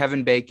 And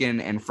Kevin Bacon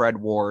and Fred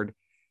Ward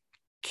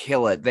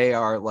kill it. They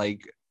are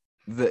like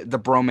the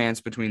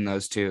bromance between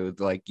those two.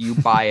 Like you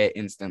buy it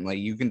instantly.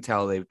 You can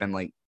tell they've been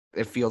like,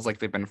 it feels like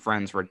they've been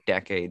friends for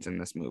decades in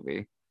this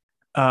movie.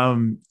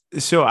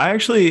 So I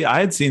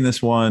had seen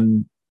this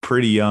one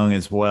pretty young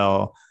as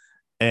well.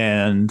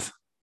 And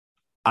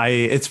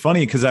it's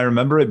funny because I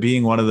remember it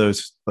being one of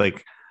those,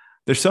 like,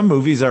 there's some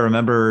movies I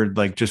remember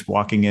like just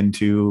walking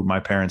into my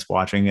parents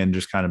watching and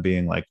just kind of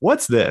being like,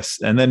 what's this?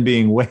 And then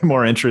being way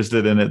more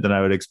interested in it than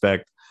I would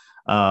expect.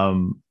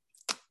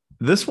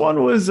 This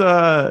one was,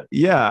 I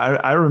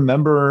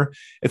remember.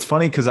 It's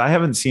funny because I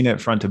haven't seen it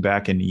front to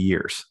back in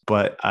years,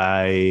 but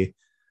the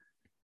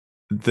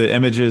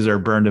images are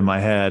burned in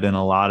my head, and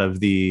a lot of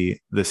the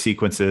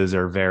sequences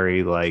are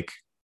very like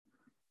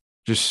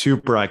just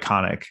super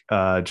iconic,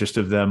 just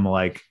of them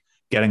like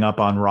getting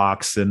up on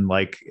rocks and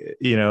like,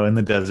 in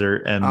the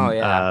desert. And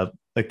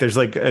like there's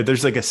like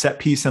a set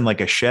piece in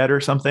like a shed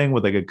or something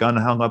with like a gun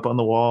hung up on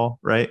the wall,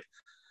 right?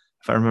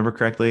 If I remember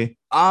correctly.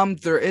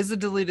 There is a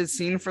deleted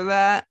scene for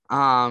that.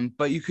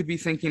 But you could be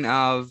thinking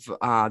of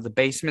the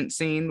basement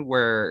scene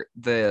where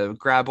the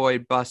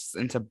graboid busts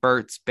into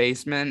Bert's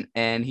basement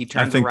and he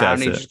turns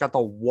around and he's just got the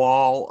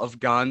wall of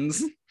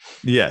guns.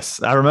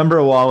 Yes, I remember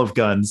a wall of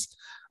guns.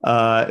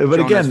 But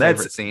Jonah's again,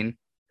 scene.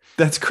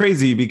 That's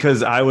crazy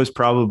because I was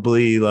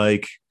probably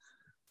like,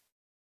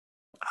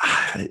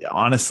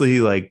 honestly,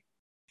 like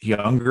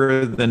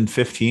younger than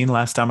 15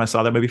 last time I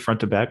saw that movie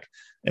front to back.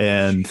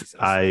 And Jesus.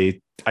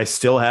 I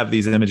still have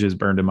these images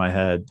burned in my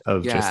head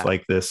of just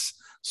like this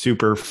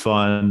super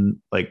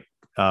fun, like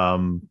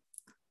kind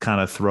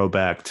of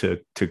throwback to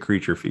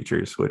creature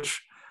features,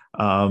 which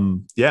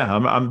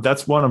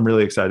that's one I'm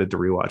really excited to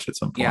rewatch at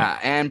some point. Yeah,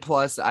 and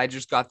plus I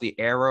just got the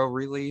Arrow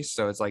release,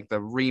 so it's like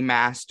the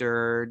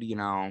remastered,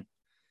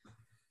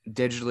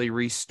 digitally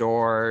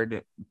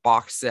restored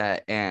box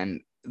set,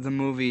 and the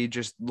movie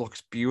just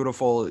looks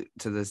beautiful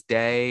to this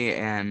day.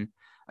 And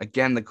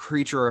again, the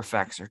creature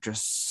effects are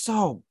just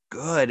so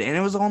good, and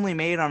it was only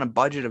made on a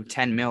budget of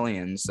 10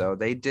 million, so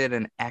they did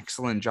an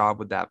excellent job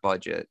with that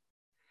budget.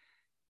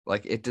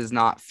 Like, it does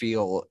not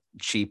feel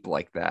cheap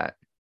like that.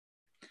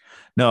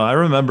 No, I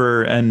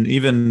remember, and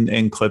even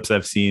in clips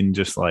I've seen,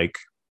 just like,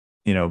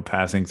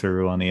 passing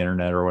through on the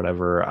internet or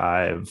whatever,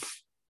 I've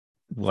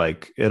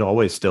like it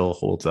always still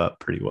holds up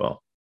pretty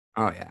well.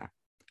 Oh yeah.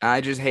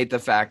 I just hate the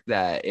fact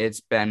that it's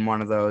been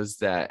one of those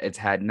that it's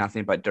had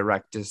nothing but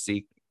direct to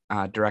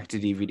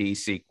DVD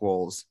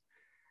sequels.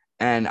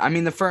 And I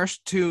mean, the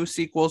first two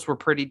sequels were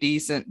pretty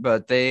decent,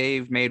 but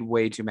they've made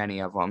way too many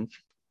of them.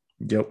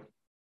 Yep.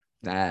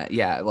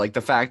 Yeah, like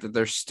the fact that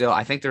there's still,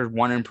 I think there's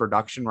one in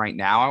production right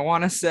now, I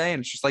want to say.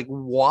 And it's just like,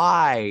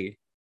 why?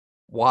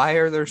 Why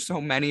are there so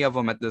many of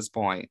them at this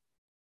point?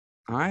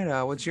 All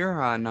right. What's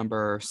your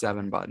number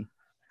 7, bud?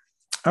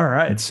 All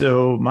right.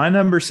 So my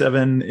number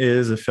 7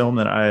 is a film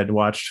that I had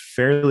watched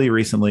fairly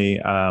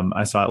recently.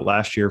 I saw it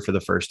last year for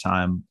the first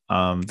time.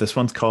 This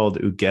one's called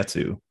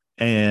Ugetsu,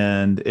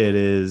 and it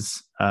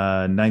is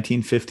a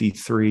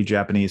 1953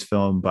 Japanese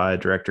film by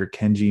director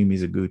Kenji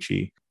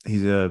Mizoguchi.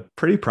 He's a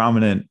pretty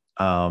prominent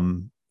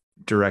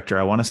director.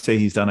 I want to say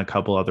he's done a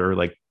couple other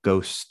like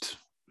ghost,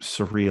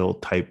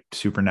 surreal type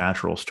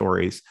supernatural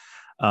stories.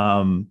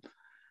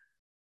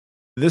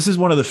 This is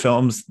one of the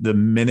films, the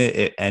minute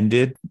it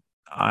ended,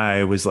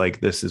 I was like,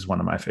 this is one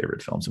of my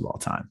favorite films of all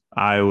time.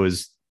 I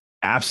was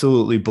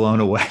absolutely blown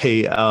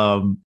away.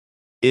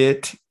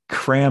 It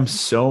crams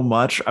so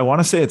much. I want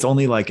to say it's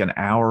only like an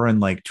hour and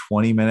like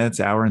 20 minutes,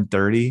 hour and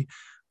 30,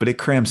 but it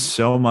crams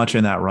so much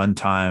in that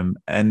runtime,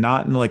 and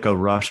not in like a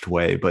rushed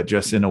way, but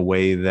just in a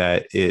way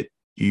that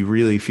you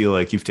really feel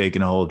like you've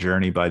taken a whole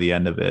journey by the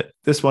end of it.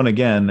 This one,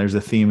 again, there's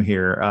a theme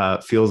here,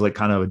 feels like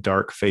kind of a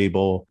dark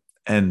fable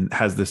and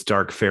has this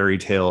dark fairy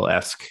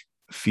tale-esque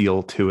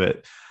feel to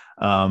it.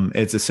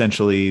 It's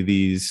essentially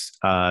these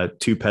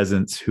two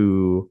peasants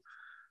who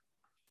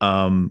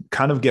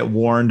kind of get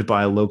warned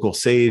by a local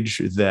sage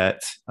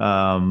that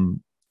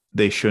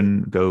they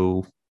shouldn't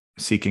go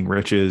seeking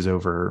riches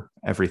over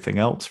everything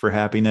else for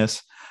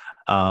happiness.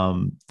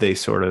 They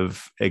sort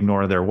of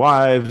ignore their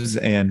wives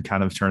and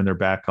kind of turn their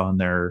back on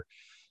their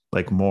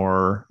like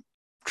more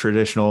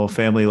traditional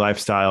family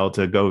lifestyle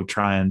to go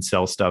try and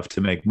sell stuff to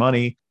make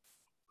money.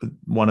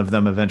 One of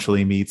them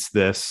eventually meets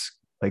this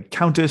like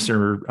countess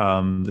or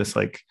this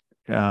like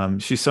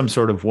she's some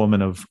sort of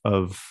woman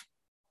of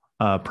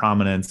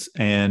prominence,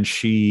 and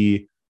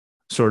she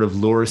sort of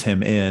lures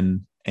him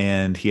in,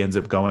 and he ends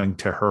up going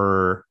to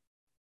her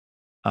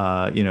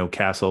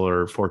castle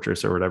or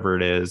fortress or whatever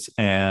it is,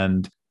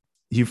 and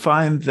you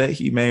find that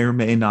he may or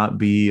may not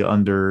be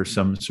under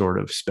some sort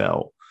of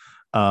spell.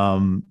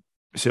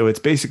 So it's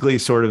basically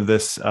sort of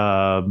this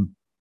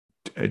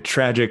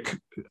tragic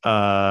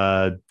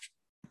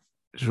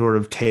sort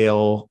of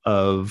tale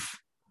of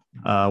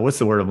what's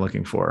the word I'm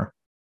looking for?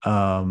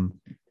 I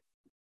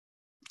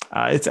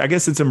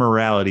guess it's a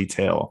morality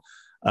tale.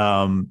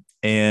 And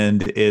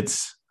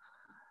it's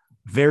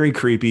very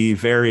creepy,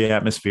 very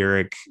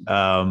atmospheric.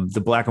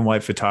 The black and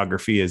white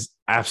photography is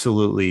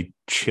absolutely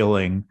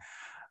chilling.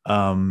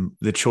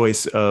 The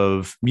choice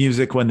of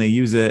music when they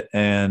use it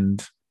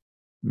and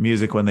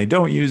music when they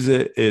don't use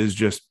it is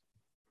just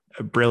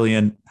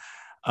brilliant.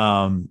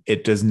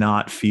 It does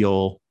not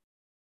feel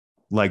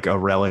like a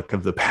relic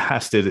of the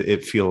past.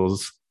 It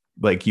feels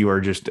like you are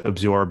just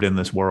absorbed in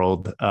this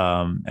world.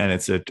 And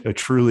it's a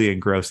truly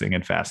engrossing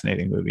and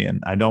fascinating movie.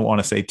 And I don't want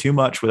to say too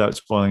much without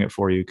spoiling it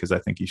for you, because I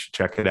think you should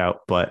check it out.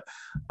 But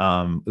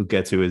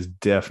Ugetsu is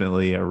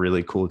definitely a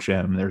really cool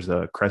gem. There's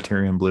a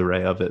Criterion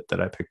Blu-ray of it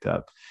that I picked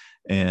up,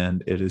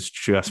 and it is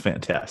just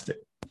fantastic.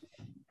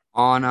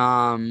 On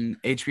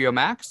HBO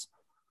Max?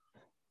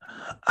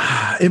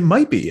 It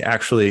might be,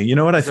 actually. You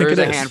know what? I think there's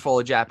it is a handful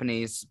of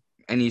Japanese,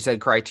 and you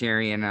said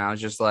Criterion, and I was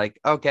just like,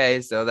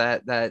 okay, so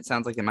that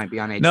sounds like it might be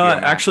on HBO No,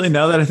 Max. actually,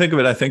 now that I think of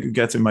it, I think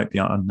Ugetsu might be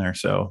on there.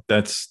 So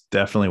that's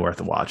definitely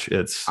worth a watch.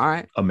 It's all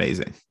right,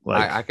 amazing.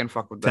 Like I can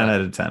fuck with 10 that.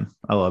 out of 10.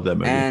 I love that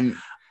movie. And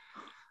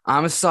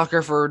I'm a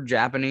sucker for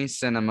Japanese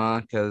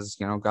cinema because,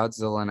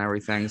 Godzilla and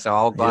everything. So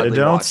I'll gladly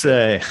don't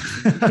say.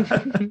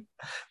 it.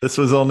 This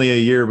was only a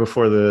year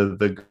before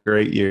the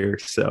great year.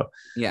 So,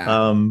 yeah.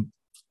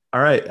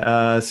 All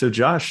right. So,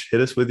 Josh, hit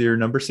us with your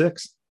number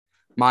 6.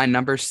 My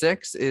number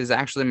 6 is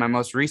actually my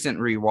most recent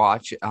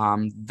rewatch,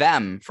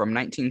 Them from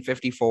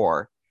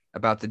 1954,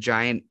 about the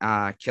giant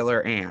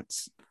killer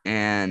ants.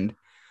 And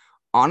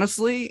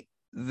honestly,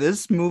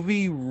 this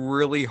movie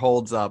really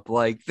holds up.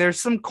 Like, there's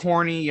some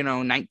corny,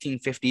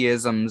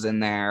 1950isms in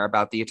there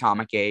about the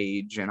atomic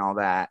age and all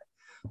that.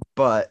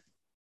 But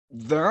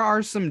there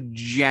are some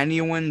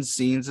genuine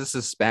scenes of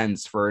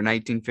suspense for a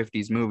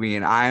 1950s movie.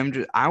 And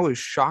I was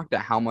shocked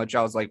at how much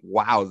I was like,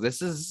 wow,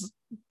 this is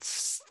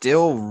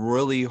still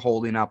really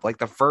holding up. Like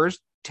the first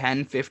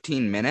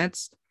 10-15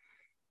 minutes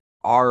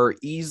are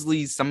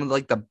easily some of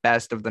like the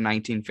best of the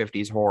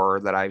 1950s horror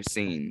that I've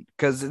seen,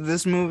 because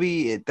this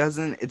movie,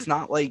 it's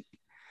not like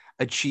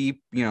a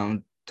cheap,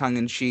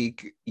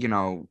 tongue-in-cheek,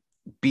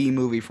 B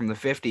movie from the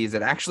 50s.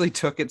 It actually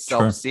took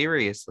itself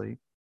seriously.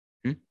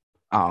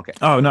 Oh, okay.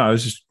 Oh, no, I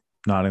was just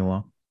nodding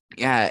along.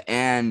 Yeah,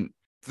 and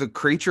the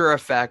creature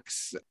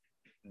effects,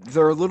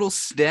 they're a little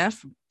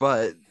stiff,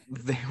 but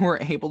they were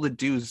able to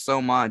do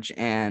so much.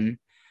 And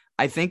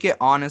I think it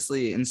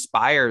honestly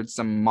inspired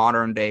some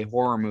modern day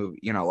horror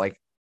movie,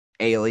 like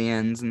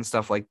Aliens and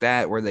stuff like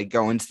that, where they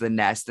go into the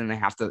nest and they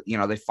have to,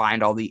 they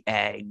find all the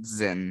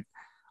eggs and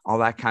all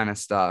that kind of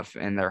stuff,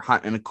 and they're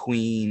hunting a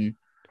queen.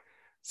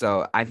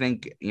 So I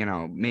think,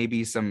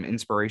 maybe some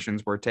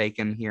inspirations were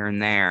taken here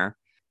and there.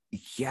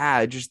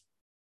 Yeah, just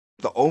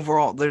the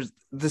overall, there's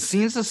the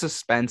scenes of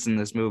suspense in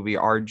this movie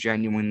are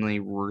genuinely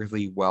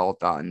really well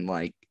done.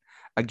 Like,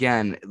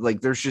 again, like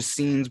there's just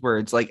scenes where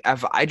it's like,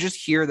 if I just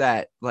hear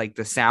that, like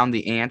the sound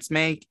the ants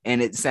make,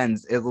 and it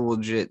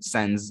legit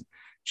sends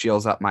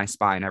chills up my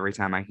spine every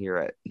time I hear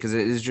it, because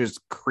it is just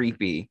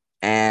creepy.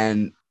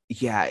 And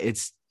yeah,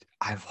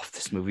 I love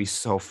this movie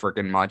so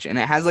freaking much. And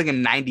it has like a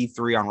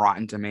 93 on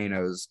Rotten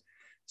Tomatoes.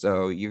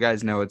 So you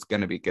guys know it's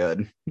going to be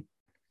good.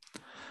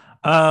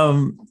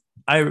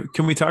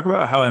 Can we talk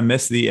about how I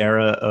miss the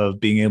era of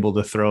being able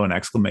to throw an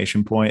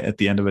exclamation point at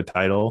the end of a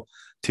title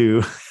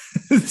to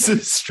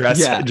stress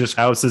just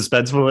how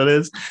suspenseful it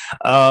is?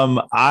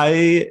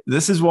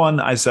 This is one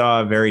I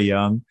saw very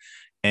young,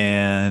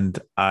 and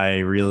I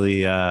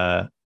really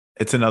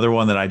it's another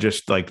one that I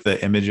just like,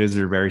 the images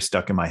are very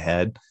stuck in my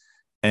head,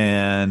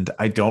 and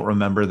I don't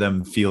remember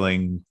them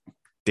feeling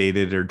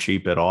dated or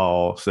cheap at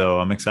all. So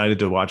I'm excited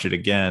to watch it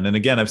again. And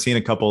again, I've seen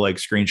a couple like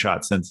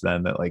screenshots since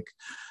then that like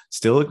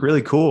still look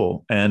really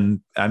cool.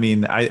 And I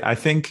mean, I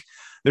think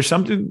there's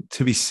something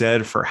to be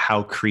said for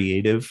how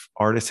creative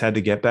artists had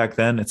to get back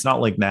then. It's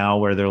not like now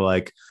where they're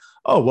like,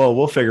 oh, well,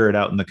 we'll figure it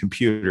out in the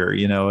computer.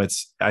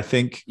 I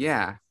think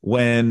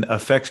when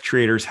effects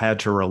creators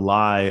had to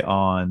rely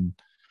on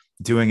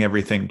doing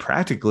everything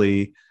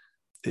practically,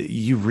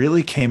 you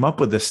really came up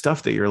with this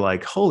stuff that you're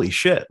like, holy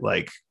shit,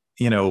 like,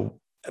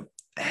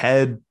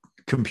 had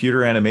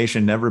computer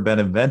animation never been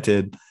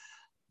invented,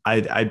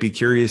 I'd be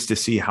curious to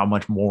see how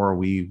much more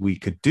we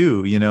could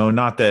do.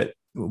 Not that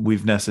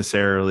we've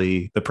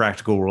necessarily, the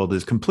practical world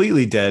is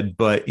completely dead,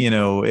 but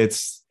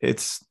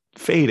it's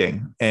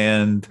fading,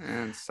 and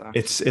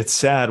it's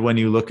sad when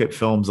you look at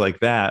films like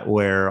that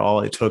where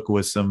all it took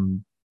was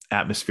some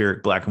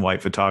atmospheric black and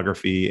white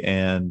photography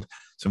and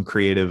some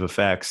creative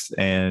effects,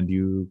 and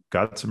you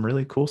got some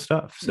really cool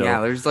stuff. So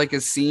yeah, there's like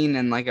a scene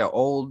in like an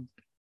old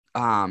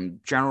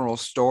general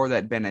store that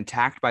had been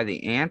attacked by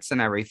the ants and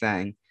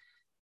everything,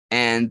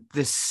 and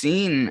the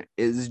scene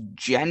is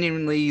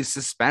genuinely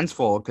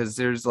suspenseful, because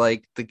there's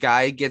like the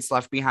guy gets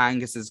left behind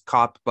because his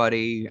cop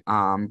buddy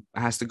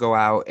has to go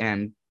out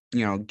and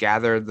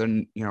gather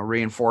the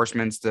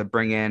reinforcements to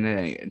bring in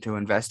and to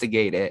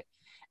investigate it,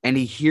 and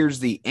he hears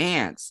the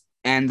ants,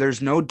 and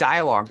there's no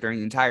dialogue during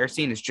the entire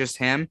scene. It's just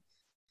him.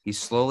 He's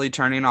slowly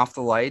turning off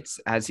the lights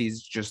as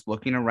he's just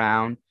looking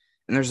around.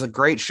 And there's a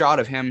great shot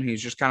of him.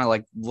 He's just kind of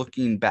like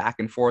looking back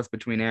and forth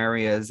between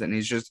areas. And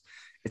it's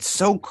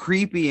so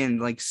creepy and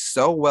like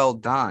so well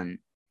done.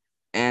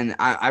 And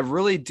I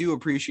really do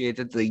appreciate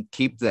that they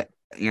keep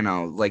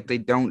like they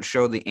don't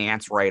show the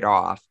ants right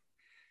off.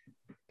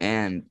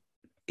 And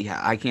yeah,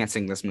 I can't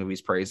sing this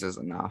movie's praises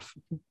enough.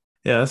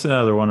 Yeah, that's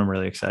another one I'm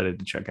really excited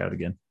to check out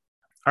again.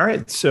 All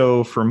right.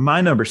 So for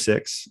my number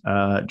 6,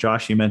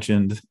 Josh, you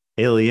mentioned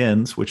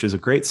Aliens, which is a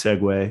great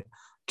segue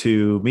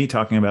to me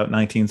talking about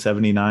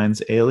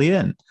 1979's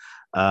Alien,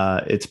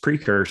 its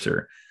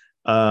precursor,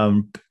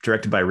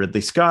 directed by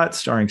Ridley Scott,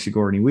 starring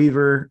Sigourney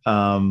Weaver.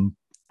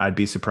 I'd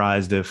be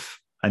surprised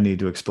if I need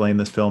to explain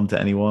this film to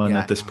anyone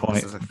at this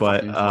point,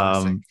 but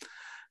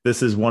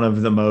this is one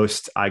of the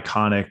most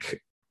iconic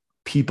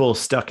people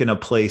stuck in a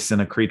place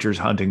and a creature's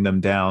hunting them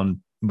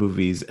down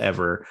movies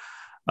ever.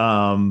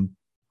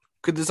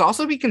 Could this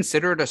also be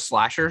considered a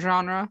slasher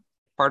genre?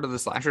 Part of the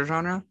slasher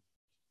genre?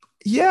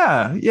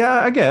 Yeah,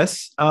 I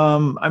guess.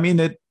 I mean,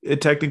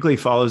 it technically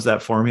follows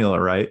that formula,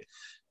 right?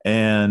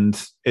 And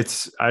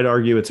I'd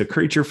argue it's a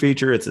creature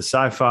feature, it's a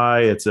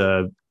sci-fi, it's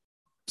a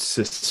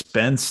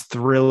suspense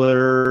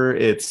thriller,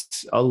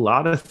 it's a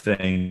lot of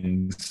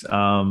things.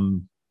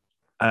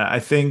 I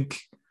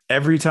think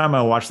every time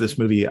I watch this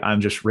movie,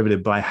 I'm just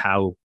riveted by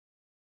how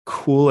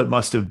cool it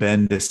must have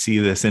been to see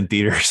this in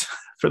theaters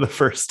for the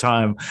first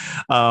time.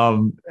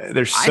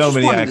 There's so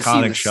many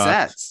iconic shots.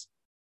 Sets.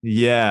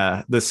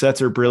 Yeah, the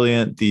sets are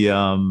brilliant. What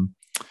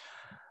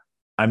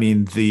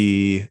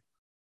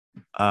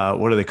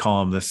do they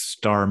call him? The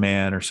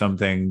Starman or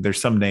something.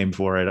 There's some name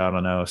for it. I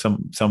don't know.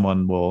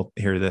 Someone will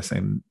hear this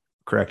and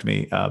correct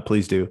me.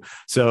 Please do.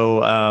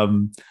 So,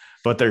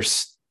 but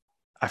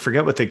I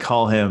forget what they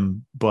call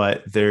him,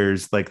 but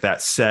there's like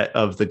that set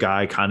of the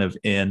guy kind of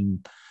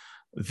in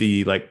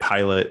the like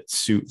pilot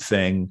suit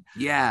thing.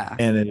 Yeah.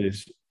 And it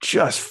is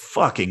just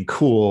fucking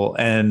cool.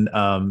 And,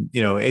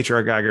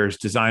 H.R. Geiger's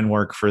design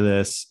work for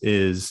this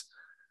is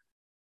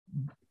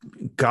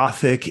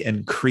gothic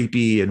and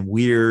creepy and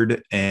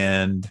weird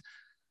and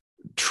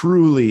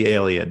truly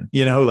alien.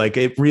 Like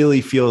it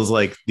really feels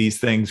like these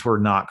things were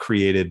not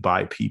created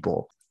by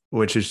people,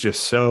 which is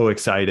just so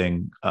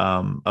exciting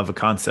of a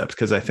concept.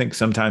 Because I think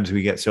sometimes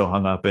we get so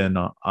hung up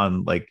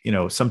on like,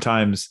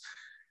 sometimes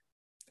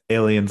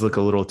aliens look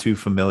a little too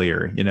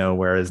familiar,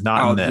 whereas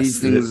not in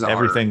this.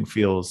 Everything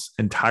feels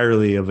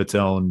entirely of its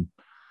own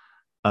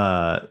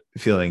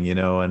feeling,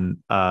 and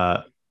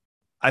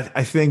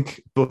I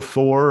think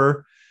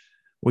before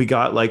we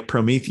got like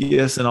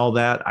Prometheus and all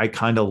that, I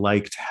kind of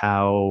liked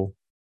how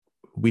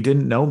we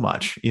didn't know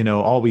much.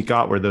 All we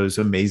got were those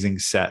amazing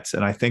sets,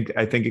 and I think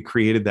it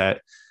created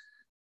that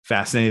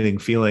fascinating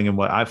feeling. And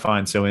what I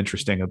find so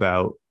interesting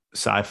about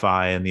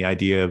sci-fi and the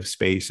idea of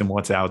space and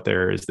what's out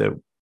there is that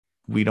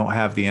we don't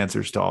have the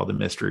answers to all the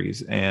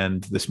mysteries,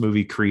 and this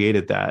movie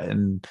created that,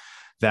 and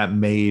that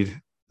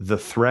made the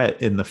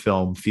threat in the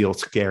film feel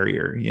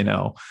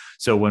scarier.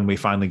 So when we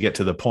finally get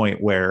to the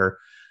point where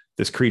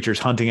this creature's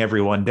hunting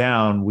everyone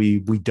down, we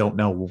don't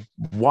know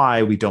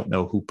why, we don't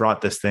know who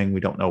brought this thing,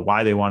 we don't know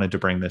why they wanted to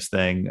bring this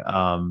thing.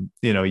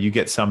 You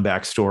get some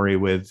backstory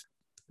with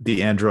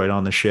the android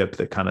on the ship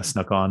that kind of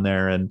snuck on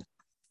there,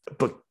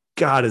 but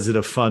God, is it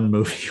a fun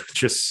movie with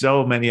just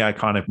so many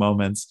iconic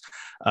moments.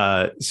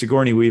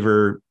 Sigourney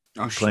Weaver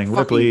playing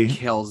Ripley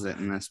kills it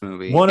in this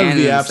movie. One of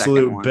the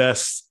absolute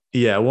best.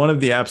 Yeah, one of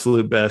the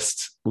absolute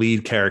best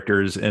lead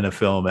characters in a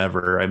film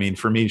ever. I mean,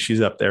 for me, she's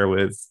up there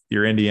with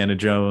your Indiana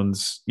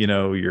Jones,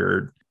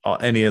 your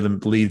any of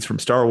the leads from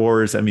Star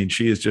Wars. I mean,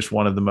 she is just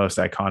one of the most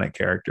iconic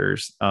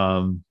characters.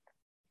 And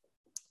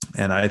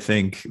I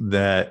think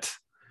that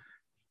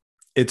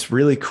it's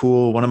really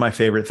cool. One of my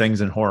favorite things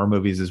in horror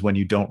movies is when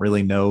you don't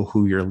really know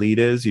who your lead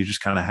is. You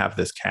just kind of have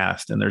this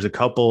cast, and there's a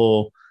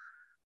couple,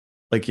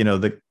 like,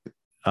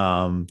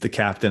 the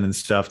captain and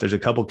stuff. There's a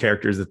couple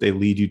characters that they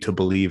lead you to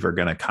believe are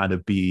going to kind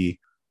of be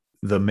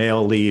the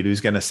male lead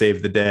who's going to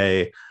save the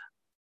day.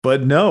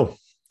 But no,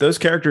 those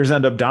characters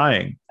end up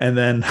dying. And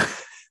then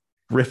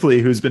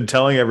Ripley, who's been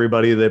telling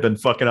everybody they've been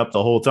fucking up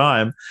the whole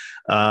time,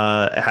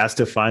 has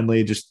to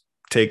finally just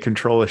take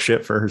control of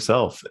shit for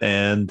herself.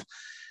 And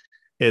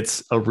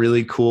it's a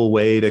really cool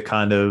way to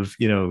kind of,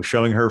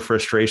 showing her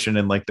frustration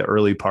in like the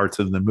early parts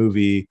of the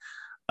movie,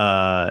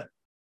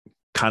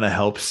 kind of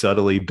helps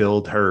subtly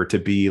build her to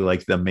be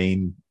like the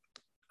main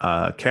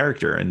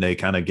character, and they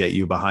kind of get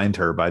you behind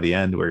her by the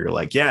end, where you're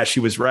like, yeah, she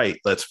was right,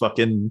 let's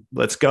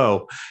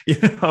go.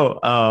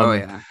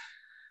 Oh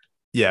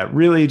yeah,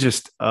 really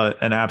just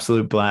an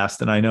absolute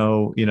blast. And I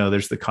know,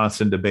 there's the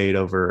constant debate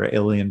over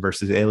Alien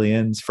versus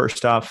Aliens.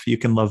 First off, you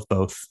can love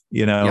both,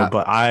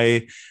 but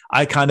I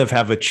kind of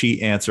have a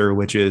cheat answer,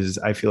 which is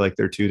I feel like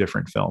they're two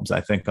different films. I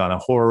think on a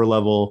horror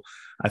level,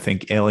 I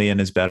think Alien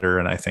is better,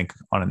 and I think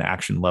on an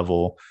action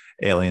level,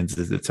 Aliens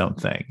is its own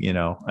thing, and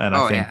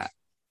I think,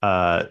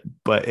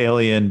 but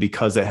Alien,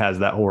 because it has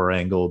that horror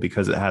angle,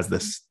 because it has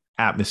this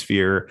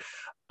atmosphere,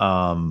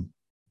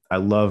 I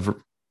love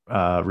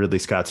Ridley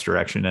Scott's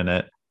direction in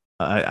it.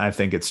 I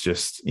think it's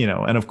just,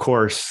 and of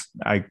course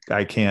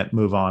I can't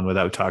move on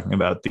without talking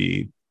about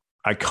the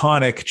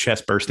iconic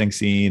chest bursting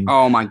scene.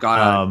 Oh my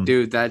God,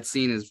 dude, that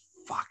scene is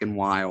fucking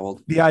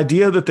wild. The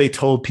idea that they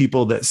told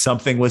people that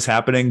something was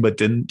happening, but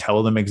didn't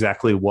tell them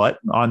exactly what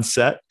on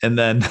set. And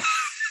then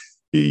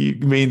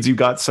it means you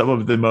got some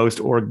of the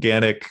most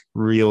organic,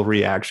 real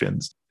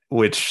reactions,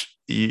 which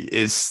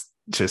is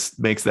just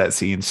makes that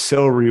scene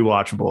so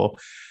rewatchable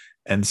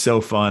and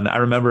so fun. I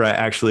remember I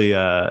actually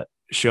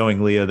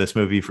showing Leah this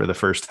movie for the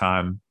first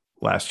time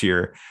last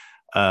year.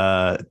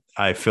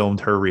 I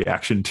filmed her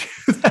reaction to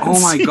that. Oh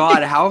my scene.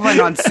 God, how have I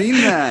not seen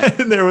that?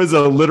 And there was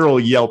a literal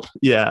yelp.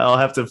 Yeah, I'll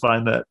have to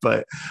find that.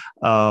 But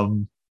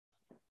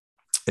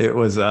it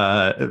was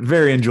a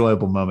very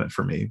enjoyable moment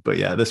for me. But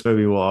yeah, this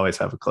movie will always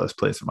have a close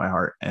place in my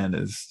heart and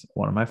is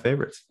one of my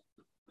favorites.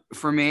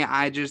 For me,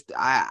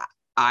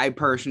 I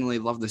personally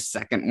love the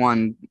second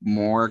one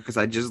more, because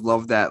I just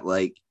love that,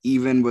 like,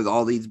 even with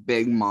all these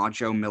big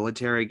macho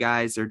military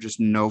guys, they're just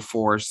no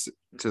force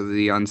to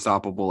the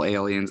unstoppable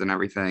aliens and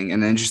everything.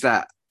 And then just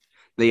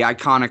the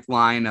iconic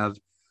line of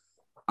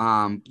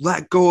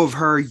let go of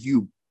her,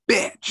 you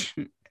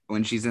bitch,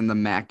 when she's in the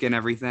mech and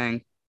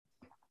everything.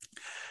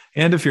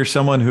 And if you're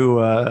someone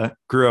who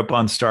grew up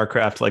on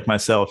StarCraft like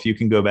myself, you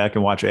can go back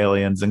and watch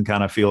Aliens and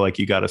kind of feel like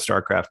you got a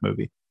StarCraft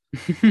movie.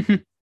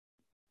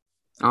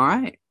 All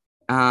right.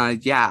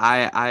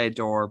 I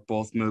adore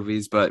both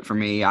movies, but for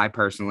me, I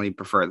personally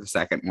prefer the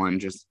second one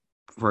just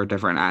for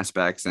different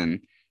aspects.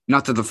 And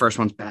not that the first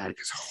one's bad,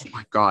 because, oh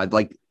my God,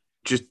 like,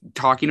 just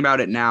talking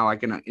about it now, I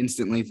can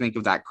instantly think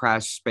of that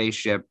crashed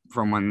spaceship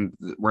from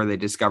where they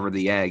discovered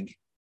the egg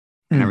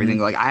and everything.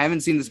 Like, I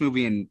haven't seen this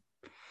movie in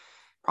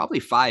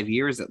probably 5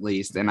 years at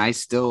least, and I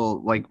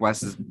still, like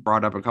Wes has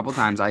brought up a couple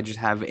times, I just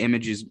have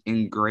images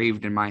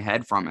engraved in my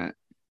head from it.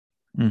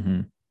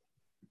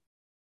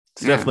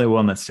 It's definitely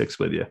one that sticks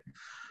with you.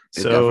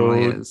 It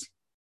definitely is.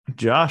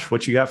 Josh,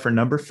 what you got for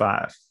number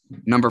 5?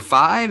 Number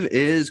 5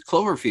 is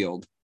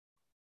Cloverfield.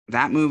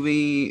 That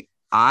movie,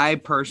 I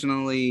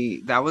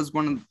personally, I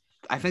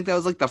think that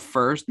was like the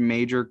first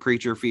major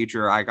creature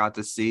feature I got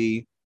to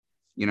see,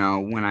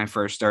 when I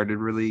first started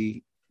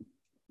really,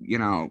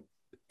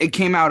 it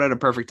came out at a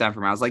perfect time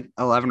for me. I was like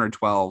 11 or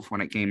 12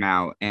 when it came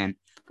out, and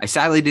I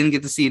sadly didn't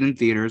get to see it in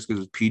theaters because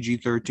it was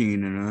PG-13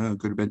 and it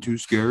could have been too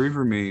scary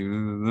for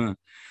me.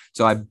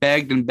 So I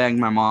begged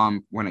my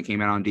mom when it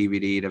came out on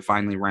DVD to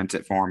finally rent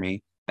it for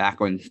me back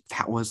when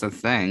that was a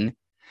thing.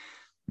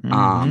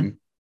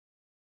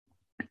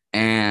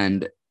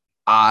 And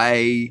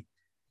I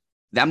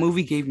that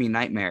movie gave me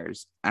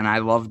nightmares, and I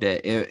loved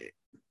it.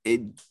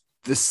 It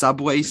the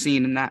subway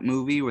scene in that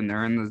movie when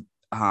they're in the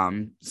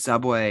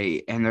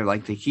subway and they're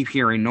like they keep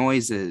hearing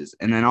noises,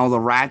 and then all the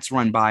rats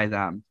run by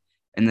them,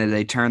 and then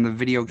they turn the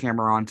video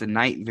camera on to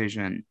night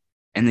vision,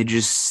 and they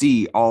just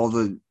see all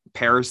the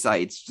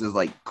parasites just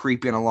like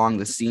creeping along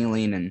the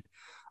ceiling, and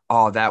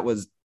that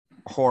was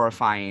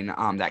horrifying.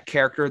 That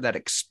character that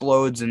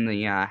explodes in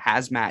the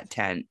hazmat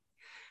tent,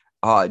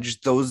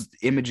 just those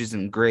images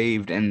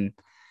engraved. And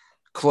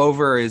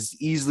Clover is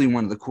easily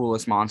one of the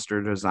coolest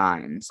monster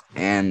designs,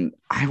 and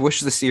I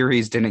wish the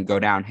series didn't go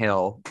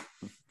downhill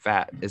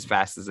as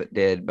fast as it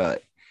did,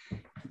 but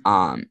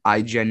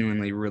I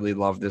genuinely really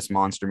love this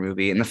monster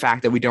movie, and the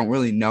fact that we don't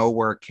really know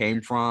where it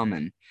came from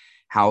and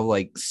how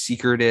like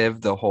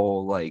secretive the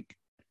whole like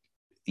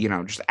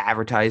just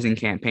advertising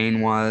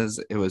campaign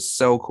was. It was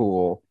so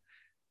cool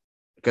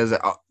because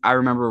I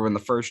remember when the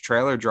first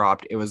trailer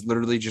dropped, it was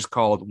literally just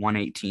called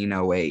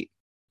 11808,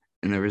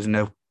 and there was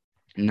no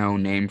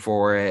name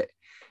for it.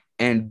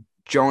 And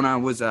Jonah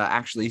was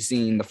actually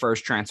seeing the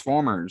first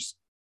Transformers,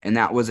 and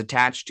that was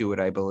attached to it,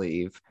 I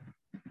believe.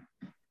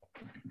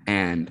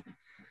 And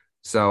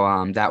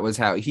so that was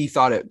how he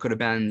thought it could have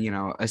been,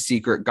 a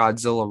secret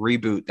Godzilla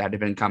reboot that had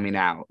been coming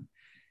out.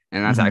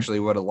 And that's actually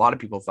what a lot of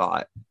people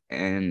thought.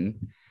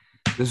 And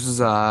this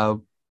was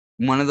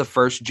one of the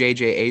first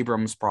J.J.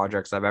 Abrams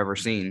projects I've ever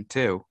seen,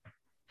 too.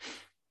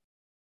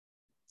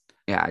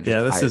 Yeah.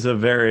 This is a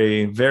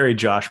very, very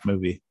Josh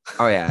movie.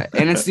 Oh, yeah.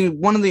 And it's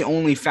one of the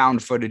only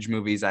found footage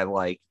movies I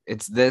like.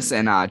 It's this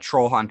and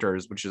Troll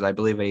Hunters, which is, I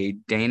believe, a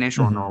Danish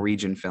or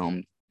Norwegian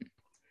film.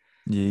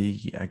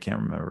 Yeah, I can't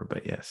remember,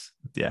 but yes.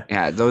 Yeah.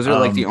 Yeah, those are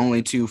like the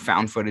only two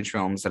found footage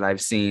films that I've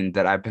seen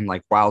that I've been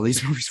like, wow,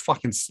 these movies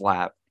fucking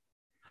slap.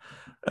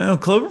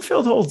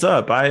 Cloverfield holds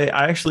up. I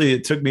actually,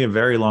 it took me a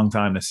very long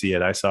time to see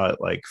it. I saw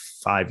it like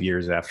 5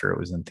 years after it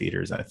was in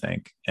theaters, I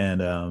think.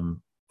 And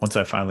once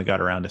I finally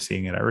got around to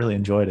seeing it, I really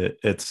enjoyed it.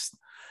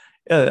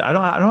 I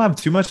don't have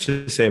too much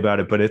to say about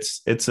it, but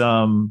it's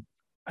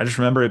I just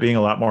remember it being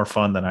a lot more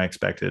fun than I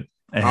expected.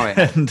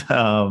 And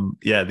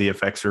the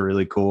effects are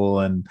really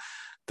cool, and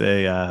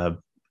they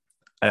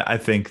I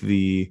think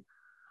the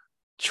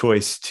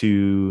choice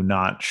to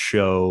not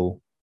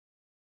show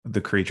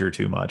the creature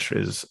too much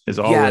is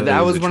all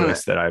that was one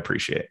choice that I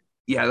appreciate.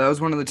 Yeah, that was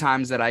one of the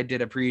times that I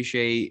did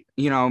appreciate.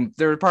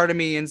 There's part of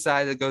me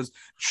inside that goes,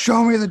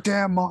 show me the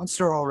damn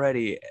monster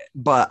already.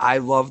 But I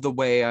love the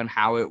way on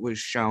how it was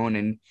shown,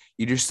 and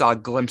you just saw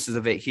glimpses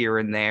of it here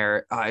and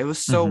there. It was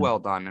so well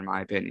done, in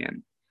my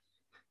opinion.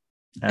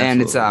 Absolutely,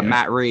 and it's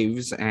Matt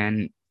Reeves,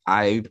 and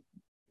I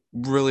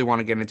really want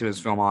to get into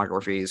his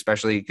filmography,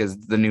 especially because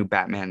the new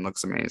Batman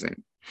looks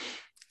amazing.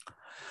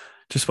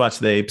 Just watch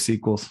the Ape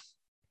sequels.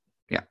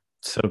 Yeah.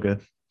 So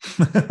good.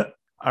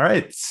 All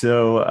right.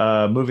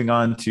 So moving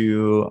on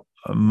to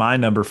my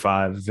number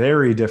 5,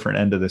 very different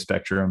end of the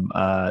spectrum,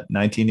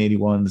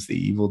 1981's The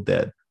Evil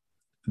Dead.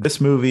 This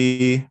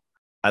movie,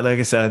 like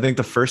I said, I think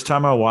the first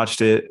time I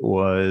watched it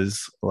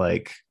was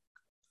like,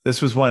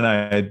 this was when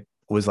I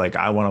was like,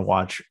 I want to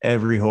watch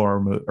every horror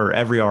movie or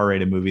every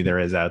R-rated movie there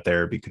is out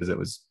there, because it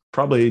was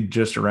probably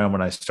just around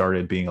when I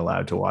started being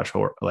allowed to watch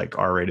like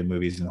R-rated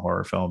movies and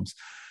horror films.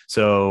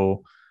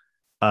 So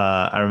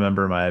I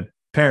remember my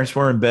parents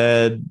were in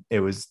bed. I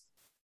was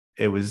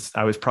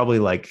probably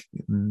like,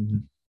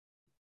 I'm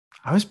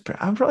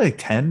probably like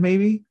 10,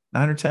 maybe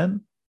 9 or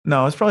 10.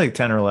 No, I was probably like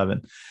 10 or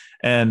 11.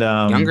 And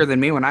younger than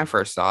me when I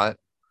first saw it.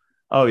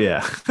 Oh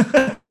yeah.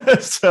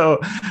 So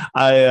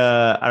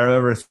I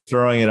remember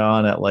throwing it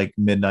on at like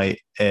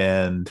midnight,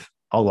 and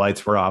all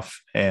lights were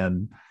off.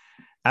 And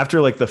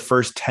after like the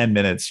first 10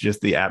 minutes,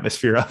 just the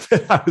atmosphere of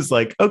it, I was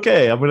like,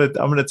 okay, I'm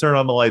gonna turn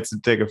on the lights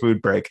and take a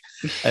food break.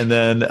 And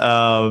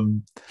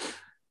then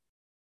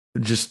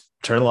just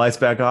turn the lights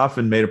back off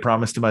and made a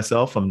promise to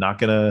myself, I'm not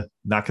gonna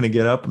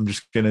get up. I'm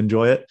just gonna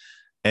enjoy it.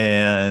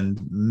 And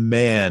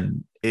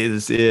man,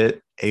 is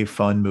it a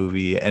fun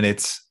movie. And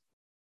it's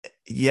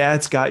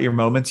got your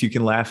moments you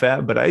can laugh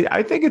at, but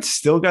I think it's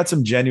still got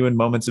some genuine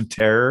moments of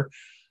terror.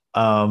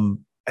 I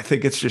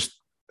think it's just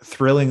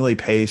thrillingly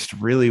paced.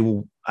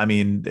 Really, I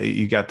mean,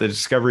 you got the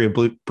discovery of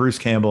Bruce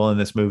Campbell in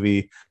this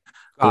movie.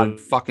 I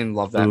fucking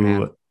love that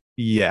man.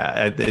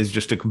 Yeah, it is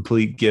just a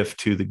complete gift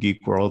to the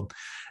geek world.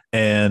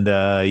 And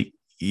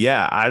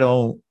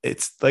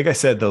it's like I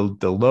said, the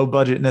low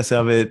budgetness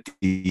of it,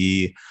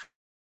 the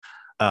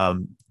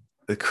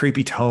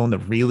creepy tone, the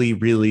really,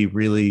 really,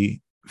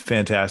 really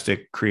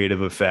fantastic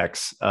creative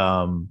effects.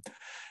 And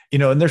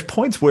there's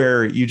points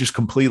where you just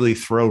completely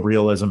throw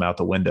realism out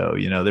the window.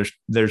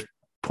 There's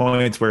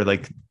points where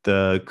like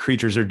the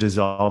creatures are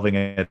dissolving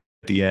at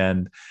the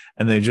end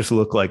and they just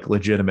look like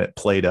legitimate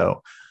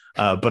Play-Doh.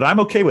 But I'm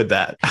okay with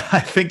that. I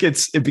think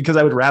it's because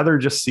I would rather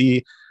just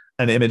see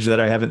an image that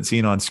I haven't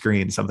seen on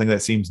screen, something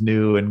that seems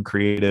new and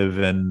creative.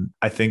 And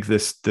I think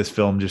this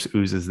film just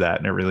oozes that.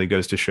 And it really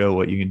goes to show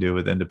what you can do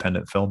with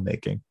independent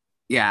filmmaking.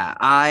 Yeah.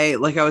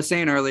 Like I was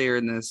saying earlier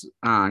in this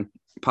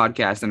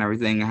podcast and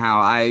everything, how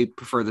I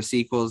prefer the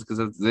sequels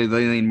because they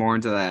lean more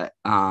into that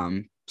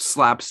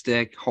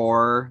slapstick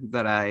horror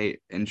that I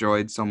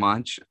enjoyed so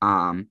much.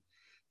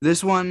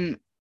 This one,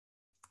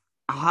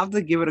 I'll have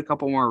to give it a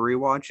couple more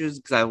rewatches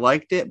because I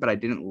liked it, but I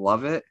didn't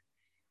love it.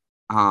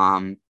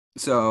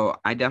 So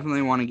I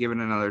definitely want to give it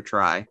another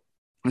try.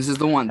 This is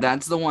the one.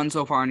 That's the one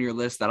so far on your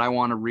list that I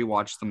want to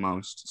rewatch the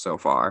most so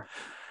far.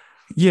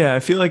 Yeah, I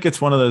feel like it's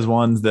one of those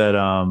ones that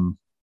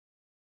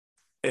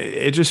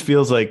it just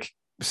feels like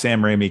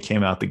Sam Raimi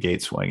came out the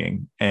gate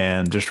swinging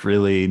and just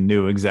really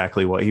knew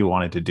exactly what he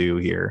wanted to do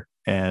here,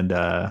 and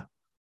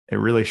it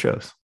really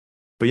shows.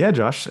 But yeah,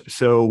 Josh.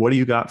 So what do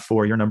you got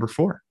for your number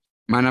 4?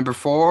 My number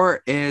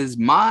 4 is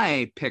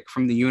my pick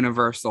from the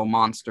Universal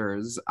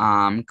Monsters,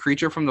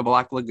 Creature from the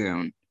Black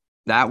Lagoon.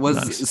 That was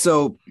Nice.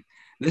 so.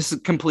 This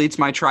completes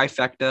my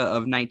trifecta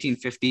of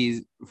 1950s,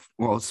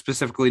 well,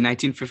 specifically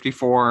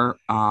 1954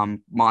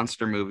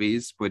 monster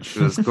movies, which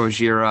was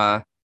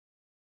Gojira,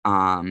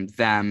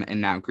 them,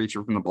 and now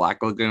Creature from the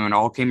Black Lagoon.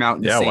 All came out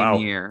in the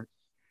same year,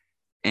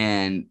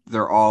 and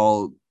they're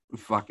all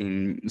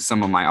fucking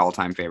some of my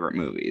all-time favorite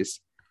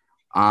movies.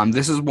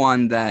 This is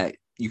one that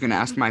you can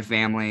ask my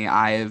family.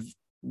 I have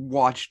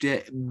watched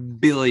it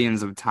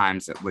billions of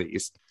times at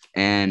least,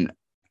 and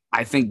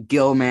I think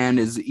Gilman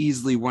is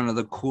easily one of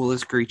the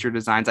coolest creature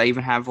designs. I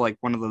even have like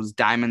one of those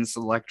Diamond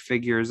Select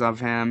figures of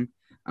him.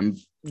 I'm,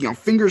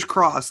 fingers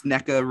crossed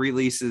NECA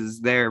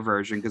releases their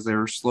version because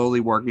they're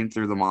slowly working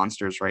through the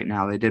monsters right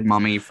now. They did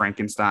Mummy,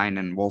 Frankenstein,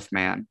 and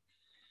Wolfman.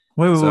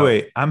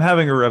 Wait. I'm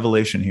having a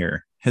revelation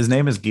here. His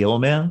name is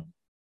Gilman?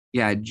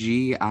 Yeah,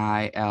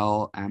 Gilman.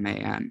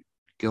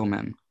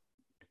 Gilman.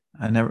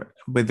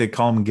 But they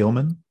call him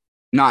Gilman?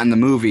 Not in the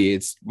movie.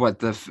 It's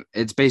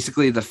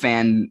basically the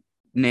fan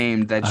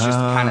name that's just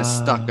kind of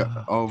stuck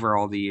over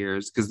all the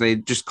years because they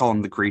just call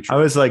him the creature. I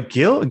was like,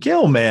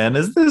 Gilman,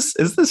 is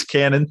this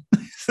canon?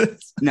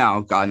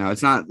 No, God, no,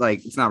 it's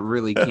not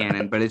really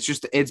canon, but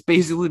it's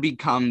basically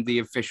become the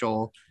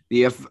unofficial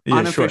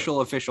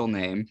official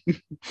name.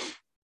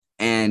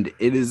 And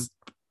it is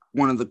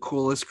one of the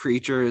coolest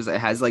creatures. It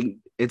has like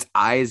its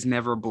eyes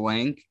never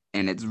blink,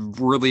 and it's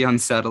really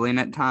unsettling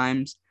at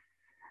times.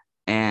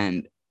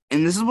 And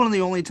this is one of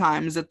the only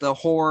times that the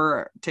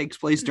horror takes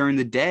place during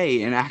the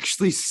day and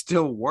actually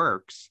still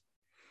works.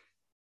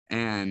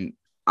 And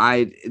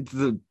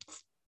the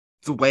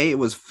way it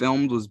was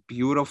filmed was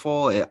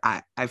beautiful.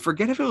 I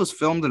forget if it was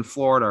filmed in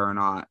Florida or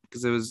not,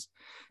 because it was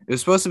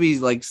supposed to be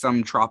like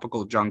some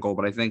tropical jungle,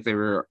 but I think they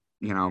were,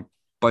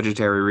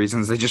 budgetary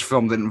reasons, they just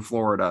filmed it in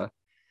Florida.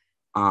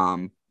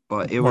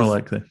 But it more was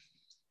likely.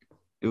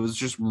 It was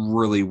just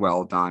really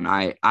well done.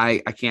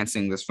 I can't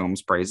sing this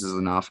film's praises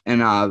enough.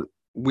 And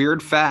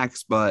weird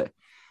facts, but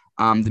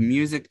the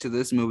music to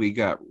this movie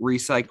got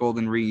recycled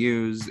and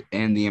reused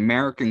in the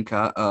American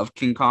cut of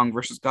King Kong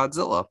versus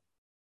Godzilla.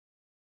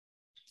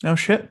 Oh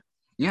shit.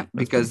 Yeah,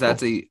 because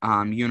that's a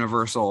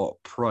Universal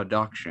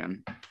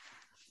production.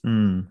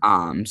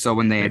 Mm. So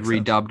when they had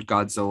Makes redubbed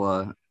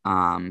Godzilla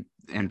and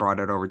brought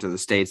it over to the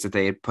States, that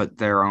they had put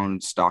their own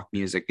stock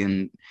music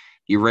and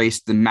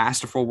erased the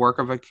masterful work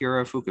of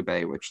Akira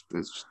Ifukube, which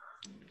is,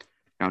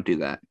 don't do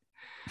that.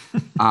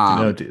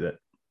 Don't do that.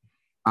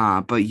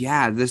 But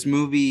yeah, this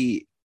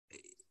movie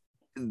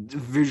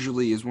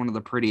visually is one of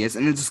the prettiest,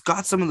 and it's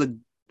got some of the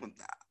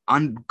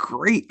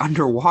great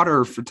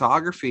underwater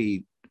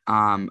photography.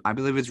 I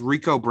believe it's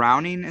Rico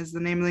Browning is the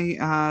name of the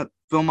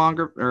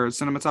filmographer or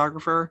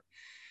cinematographer,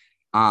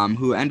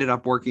 who ended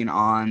up working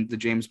on the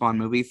James Bond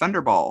movie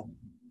Thunderball.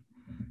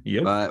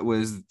 Yep. But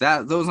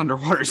those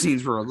underwater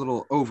scenes were a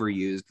little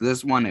overused.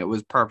 This one, it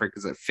was perfect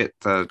because it fit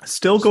the.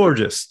 Still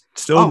gorgeous.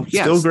 Still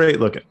great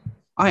looking.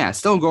 Oh yeah,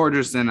 still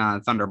gorgeous in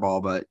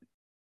Thunderball, but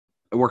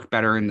it worked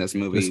better in this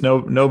movie.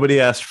 Nobody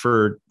asked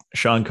for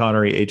Sean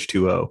Connery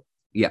H2O.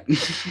 Yeah.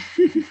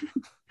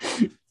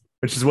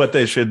 Which is what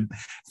they should,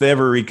 if they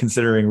ever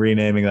reconsidering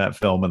renaming that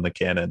film in the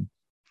canon.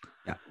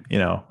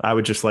 Yeah. I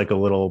would just like a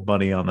little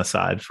money on the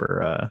side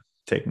for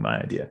taking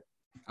my idea.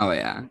 Oh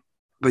yeah.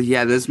 But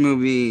yeah, this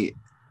movie,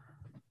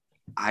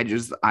 I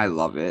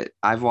love it.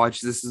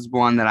 This is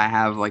one that I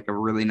have like a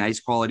really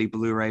nice quality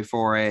Blu-ray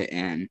for it,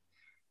 and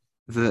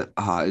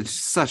it's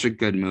such a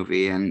good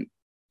movie, and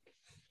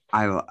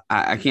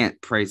I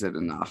can't praise it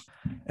enough.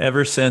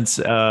 Ever since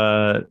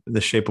The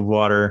Shape of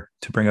Water,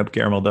 to bring up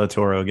Guillermo del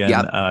Toro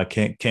again,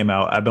 came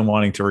out, I've been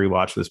wanting to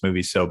rewatch this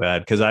movie so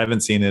bad because I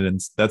haven't seen it,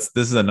 and this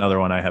is another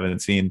one I haven't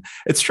seen.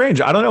 It's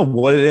strange. I don't know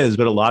what it is,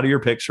 but a lot of your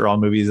picks are all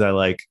movies I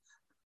like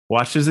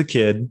watched as a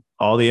kid.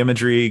 All the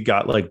imagery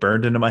got like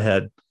burned into my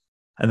head,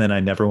 and then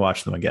I never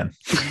watched them again.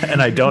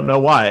 And I don't know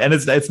why. And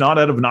it's not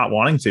out of not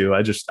wanting to.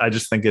 I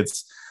just think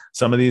it's,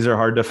 some of these are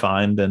hard to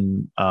find.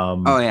 And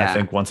I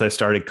think once I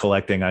started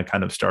collecting, I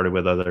kind of started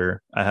with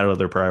I had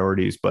other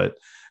priorities, but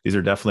these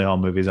are definitely all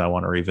movies I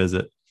want to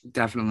revisit.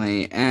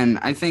 Definitely. And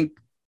I think,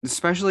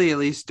 especially at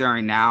least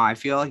during now, I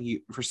feel like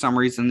for some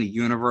reason, the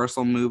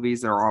Universal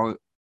movies are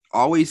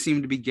always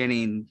seem to be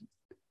getting,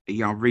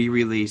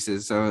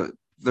 re-releases. So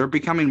they're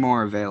becoming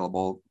more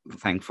available,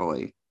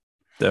 thankfully.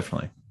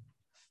 Definitely.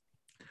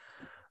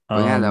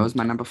 But yeah, that was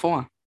my number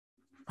 4.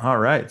 All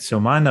right. So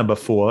my number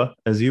 4,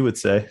 as you would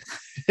say,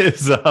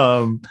 is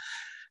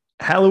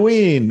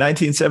Halloween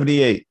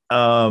 1978.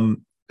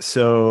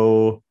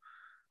 So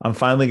I'm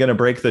finally going to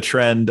break the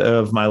trend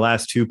of my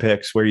last 2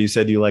 picks where you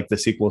said you like the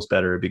sequels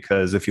better,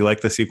 because if you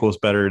like the sequels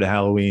better to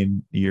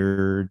Halloween,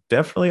 you're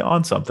definitely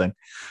on something.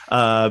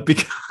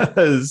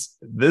 Because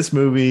this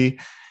movie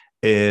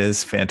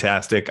is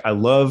fantastic. I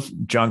love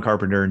John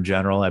Carpenter in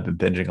general. I've been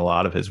binging a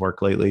lot of his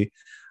work lately.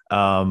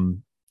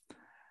 Um,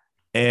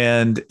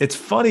 and it's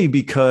funny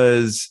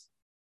because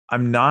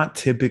I'm not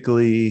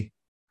typically,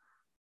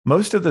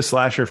 most of the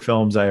slasher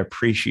films I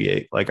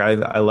appreciate. Like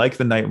I like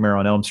the Nightmare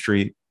on Elm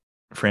Street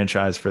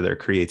franchise for their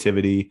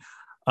creativity.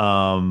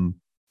 Um,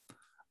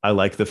 I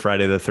like the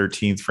Friday the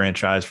 13th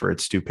franchise for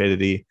its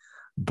stupidity.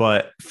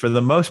 But for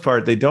the most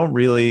part, they don't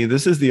really,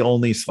 this is the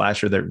only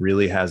slasher that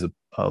really has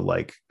a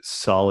like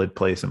solid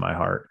place in my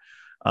heart.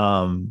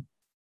 Um,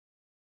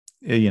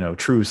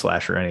 true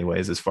slasher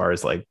anyways, as far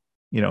as like,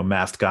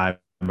 masked guy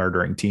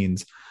murdering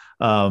teens.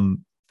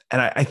 And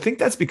I think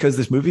that's because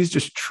this movie is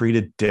just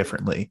treated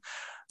differently.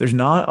 There's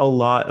not a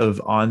lot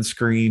of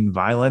on-screen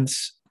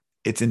violence.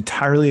 It's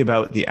entirely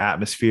about the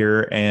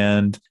atmosphere,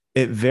 and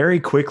it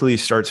very quickly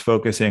starts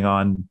focusing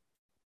on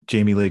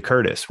Jamie Lee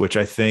Curtis, which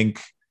I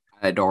think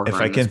I adore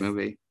her in this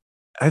movie.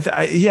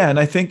 And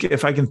I think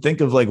if I can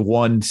think of like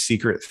one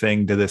secret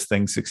thing to this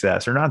thing's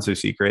success, or not so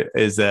secret,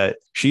 is that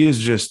she is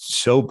just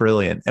so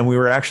brilliant. And we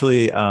were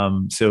actually,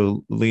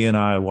 so Lee and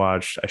I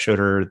showed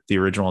her the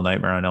original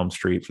Nightmare on Elm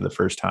Street for the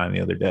first time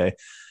the other day.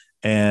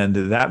 And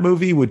that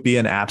movie would be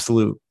an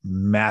absolute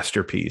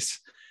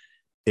masterpiece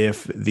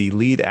if the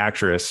lead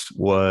actress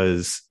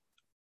was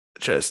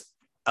just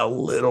a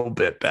little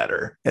bit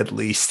better, at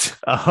least.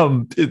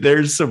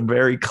 There's some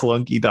very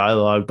clunky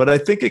dialogue, but I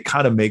think it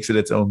kind of makes it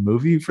its own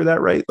movie for that,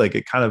 right? Like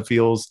it kind of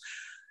feels,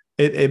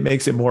 it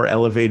makes it more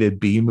elevated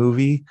B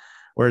movie.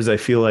 Whereas I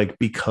feel like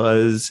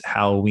because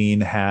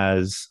Halloween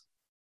has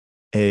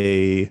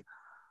a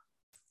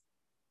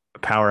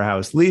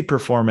powerhouse lead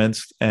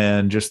performance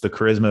and just the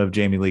charisma of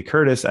Jamie Lee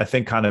Curtis, I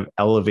think kind of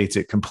elevates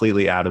it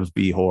completely out of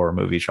B horror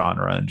movie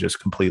genre and just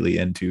completely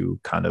into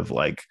kind of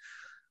like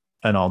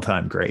an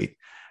all-time great.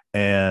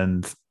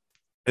 And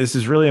this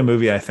is really a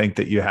movie I think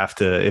that you have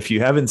to, if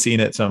you haven't seen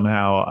it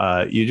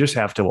somehow, you just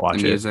have to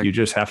watch it. You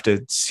just have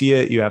to see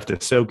it. You have to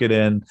soak it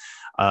in.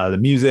 The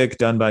music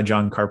done by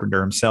John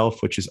Carpenter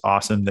himself, which is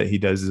awesome that he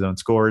does his own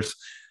scores,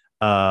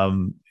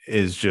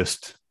 is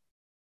just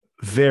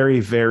very,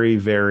 very,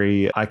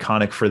 very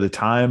iconic for the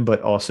time,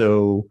 but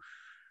also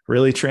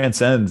really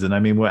transcends. And I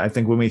mean, I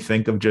think when we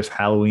think of just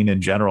Halloween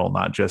in general,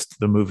 not just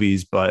the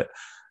movies, but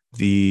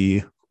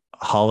the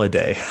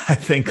holiday, I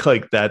think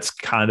like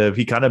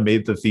he kind of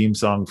made the theme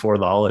song for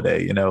the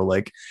holiday,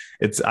 like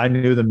I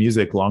knew the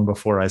music long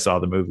before I saw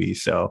the movie.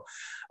 So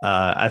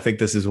I think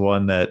this is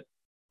one that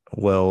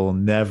will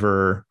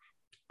never,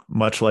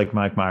 much like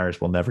Mike Myers,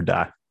 will never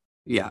die.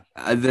 Yeah.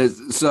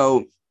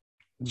 So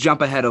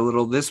jump ahead a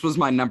little. This was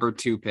my number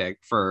 2 pick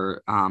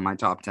for my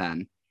top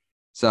 10.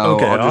 So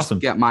okay, I'll awesome.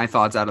 just get my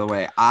thoughts out of the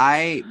way.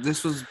 I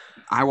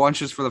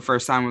watched this for the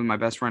first time with my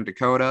best friend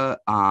Dakota.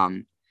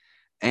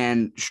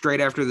 And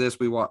straight after this,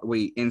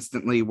 we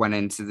instantly went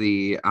into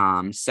the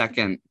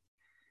second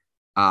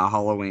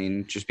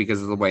Halloween, just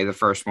because of the way the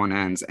first one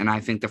ends. And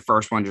I think the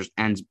first one just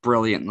ends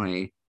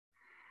brilliantly.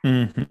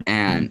 Mm-hmm.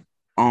 And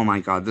oh my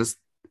God,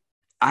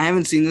 I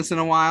haven't seen this in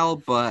a while,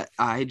 but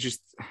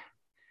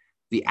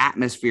the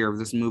atmosphere of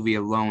this movie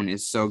alone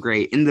is so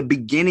great. In the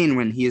beginning,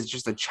 when he is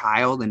just a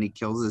child and he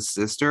kills his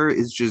sister,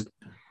 is just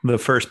the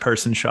first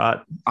person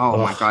shot. Oh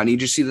my God. And you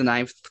just see the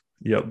knife.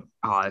 Yep.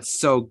 Oh, it's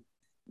so,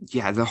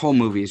 yeah, the whole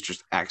movie is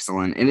just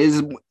excellent. It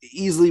is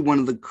easily one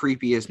of the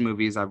creepiest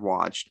movies I've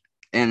watched.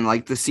 And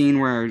like the scene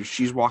where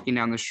she's walking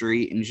down the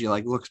street and she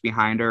like looks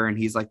behind her and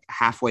he's like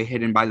halfway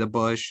hidden by the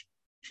bush.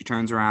 She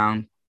turns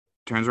around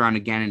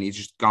again, and he's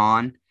just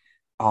gone.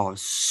 Oh,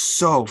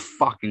 so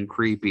fucking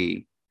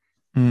creepy.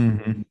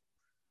 Mm-hmm.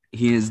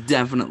 He is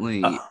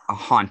definitely a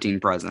haunting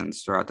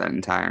presence throughout that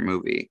entire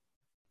movie.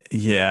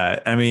 Yeah.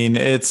 I mean,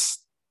 it's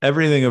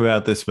everything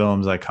about this film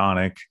is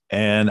iconic.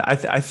 And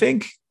I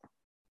think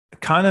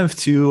kind of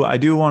too, I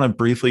do want to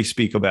briefly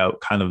speak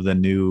about kind of the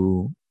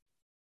new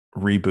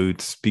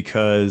reboots,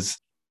 because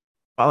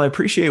while I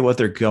appreciate what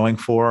they're going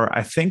for,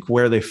 I think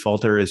where they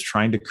falter is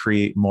trying to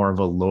create more of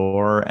a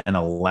lore and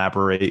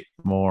elaborate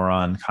more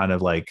on kind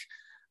of like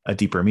a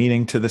deeper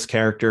meaning to this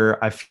character.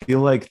 I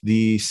feel like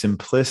the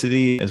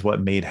simplicity is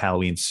what made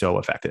Halloween so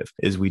effective,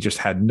 is we just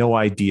had no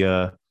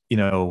idea, we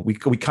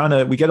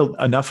get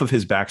enough of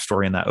his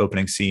backstory in that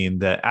opening scene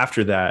that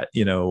after that,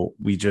 we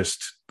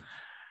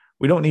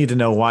don't need to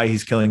know why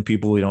he's killing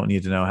people. We don't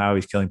need to know how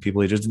he's killing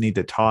people. He just need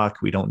to talk.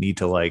 We don't need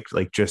to like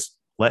just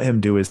let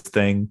him do his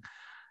thing,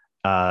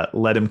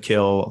 let him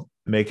kill,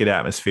 make it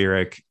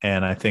atmospheric.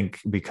 And I think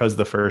because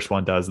the first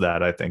one does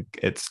that, I think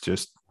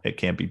it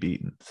can't be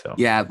beaten. So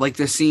yeah, like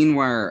the scene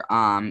where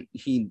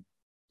he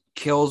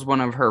kills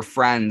one of her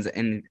friends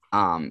and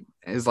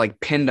is like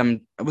pinned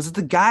him. Was it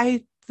the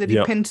guy that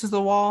he pinned to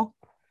the wall?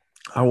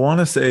 I want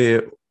to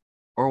say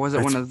Or was it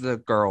it's, one of the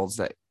girls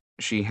that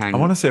she I want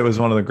hang? to say it was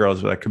one of the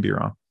girls, but I could be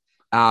wrong.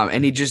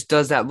 And he just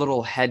does that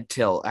little head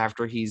tilt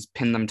after he's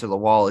pinned them to the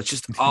wall. It's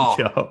just, oh,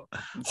 Yeah, so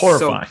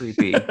horrifying.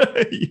 creepy.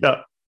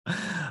 Yeah.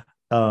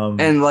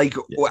 And like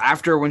Yeah.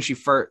 after when she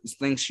first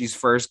thinks she's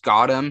first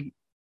got him,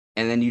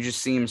 and then you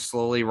just see him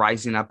slowly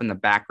rising up in the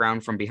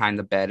background from behind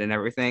the bed and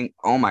everything.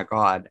 Oh my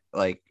God.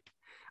 Like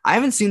I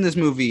haven't seen this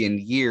movie in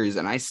years,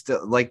 and I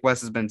still, like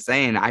Wes has been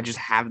saying, I just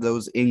have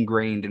those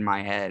ingrained in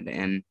my head.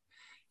 And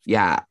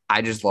yeah,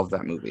 I just love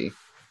that movie.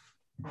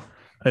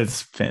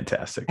 It's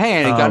fantastic. Hey,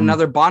 and it got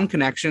another Bond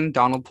connection.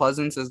 Donald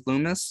Pleasance as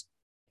Loomis.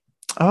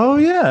 Oh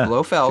yeah,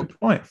 Blofeld. good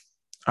point.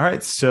 All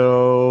right,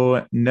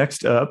 so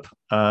next up,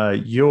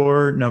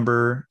 your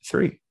number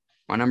 3.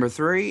 My number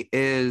 3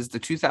 is the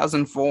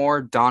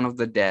 2004 Dawn of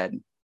the Dead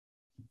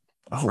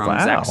Oh from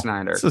Zack wow, this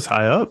Snyder. is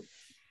high up.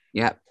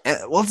 Yeah.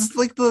 Well, it's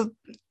like the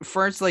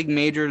first like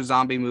major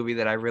zombie movie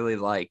that I really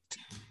liked.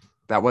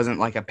 That wasn't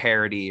like a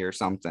parody or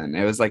something.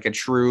 It was like a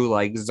true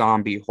like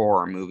zombie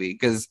horror movie,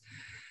 because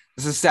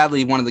this is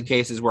sadly one of the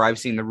cases where I've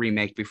seen the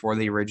remake before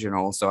the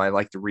original, so I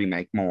like the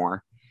remake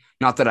more.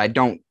 Not that I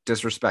don't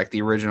disrespect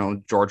the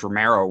original George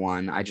Romero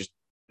one. I just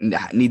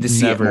need to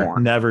see it more.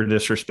 Never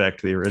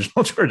disrespect the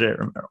original George A.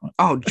 Romero one.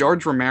 Oh,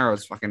 George Romero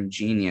is fucking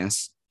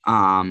genius.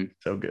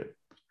 So good.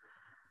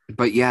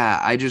 But yeah,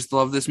 I just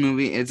love this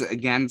movie. It's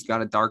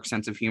got a dark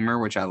sense of humor,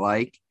 which I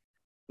like.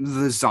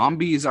 The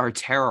zombies are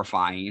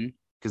terrifying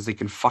because they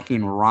can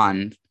fucking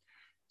run.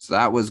 So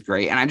that was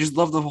great. And I just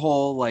love the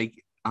whole like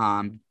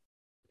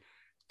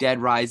Dead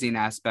Rising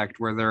aspect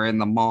where they're in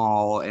the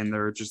mall and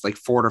they're just like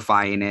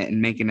fortifying it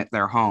and making it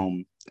their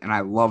home. And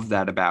I love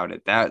that about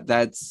it.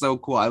 That's so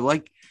cool. I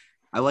like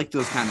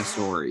those kind of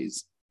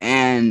stories.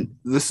 And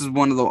this is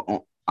one of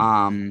the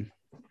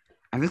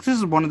I think this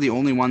is one of the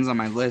only ones on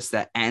my list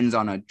that ends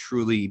on a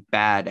truly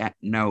bad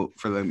note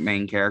for the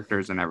main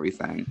characters and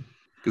everything.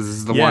 Because this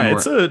is the one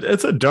where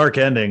it's a dark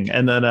ending,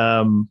 and then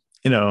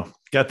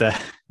got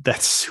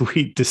that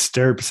sweet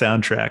Disturbed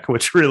soundtrack,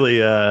 which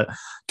really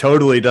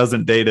totally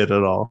doesn't date it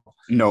at all.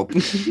 Nope.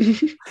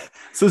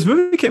 So this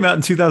movie came out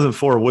in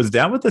 2004. Was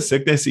Down with the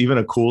Sickness even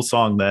a cool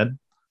song then?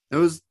 It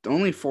was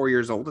only 4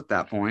 years old at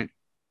that point.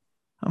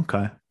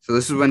 Okay. So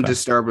this is when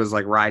Disturbed was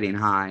like riding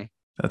high.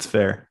 That's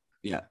fair.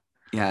 Yeah.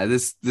 Yeah.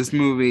 This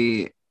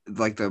movie,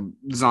 like the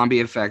zombie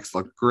effects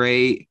look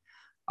great.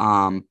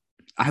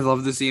 I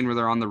love the scene where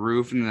they're on the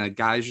roof and the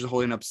guy's just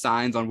holding up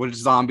signs on which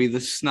zombie the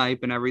snipe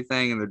and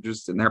everything, and they're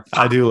just in there.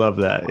 I do love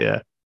that.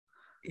 Yeah.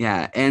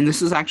 Yeah. And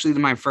this is actually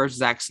my first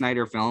Zack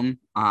Snyder film.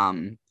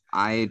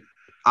 I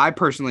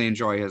personally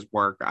enjoy his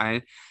work.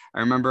 I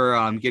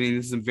remember getting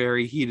into some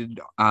very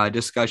heated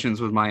discussions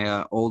with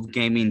my old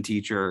gaming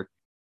teacher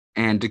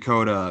and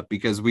Dakota,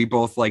 because we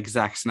both like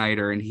Zack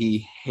Snyder and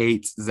he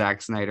hates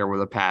Zack Snyder with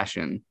a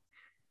passion.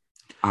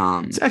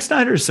 Zack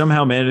Snyder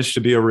somehow managed to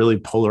be a really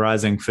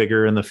polarizing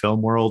figure in the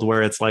film world,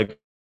 where it's like,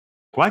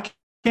 why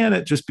can't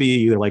it just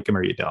be either like him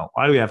or you don't?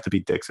 Why do we have to be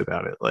dicks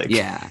about it? Like,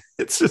 yeah,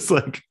 it's just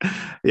like,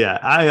 yeah,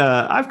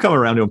 I've come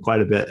around to him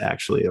quite a bit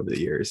actually over the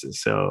years.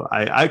 So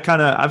I've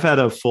had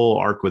a full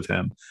arc with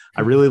him.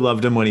 I really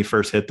loved him when he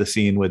first hit the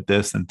scene with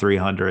this and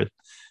 300.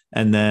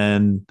 And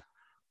then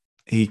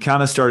he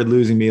kind of started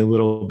losing me a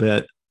little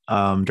bit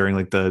during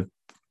like the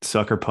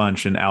Sucker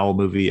Punch and Owl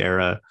movie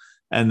era.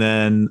 And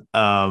then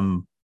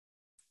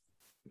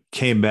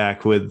came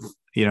back with,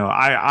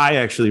 I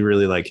actually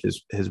really like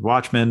his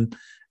Watchmen.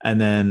 And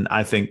then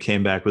I think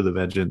came back with a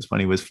vengeance when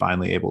he was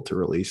finally able to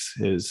release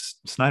his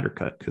Snyder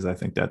Cut, because I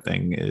think that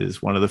thing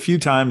is one of the few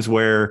times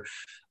where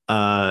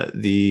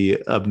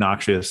the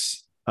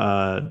obnoxious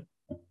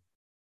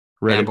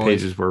Reddit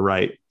pages were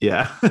right.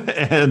 Yeah.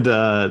 And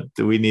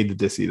we needed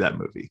to see that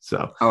movie.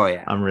 So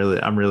yeah, I'm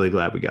really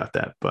glad we got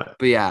that. But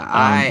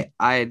yeah,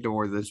 I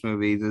adore this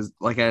movie. This,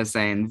 like I was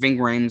saying, Ving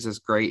Rhames is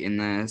great in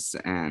this,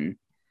 and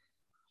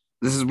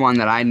this is one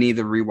that I need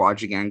to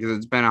rewatch again because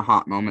it's been a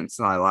hot moment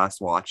since I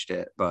last watched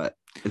it. But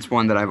it's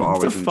one that I've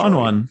always enjoyed. It's a fun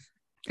one.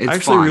 I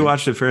actually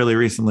rewatched it fairly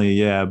recently.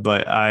 Yeah,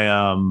 but I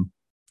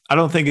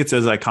don't think it's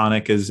as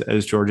iconic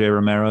as George A.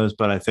 Romero's,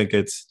 but I think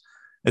it's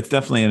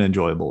definitely an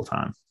enjoyable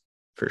time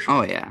for sure.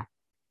 Oh yeah,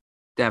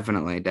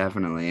 definitely.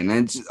 And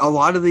it's a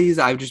lot of these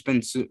I've just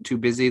been too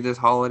busy this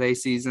holiday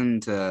season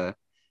to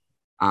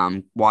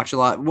watch a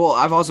lot. Well,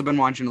 I've also been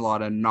watching a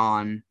lot of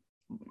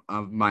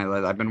I've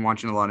been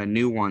watching a lot of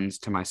new ones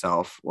to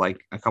myself, like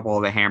a couple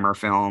of the Hammer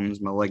films,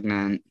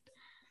 Malignant,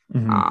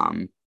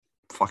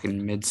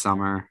 fucking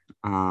Midsommar.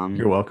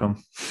 You're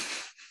welcome.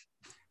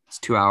 It's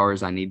 2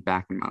 hours I need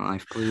back in my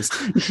life, please.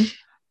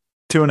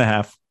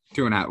 2.5.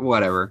 2.5,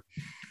 whatever.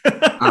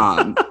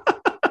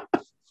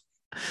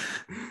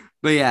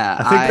 But yeah,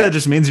 I think that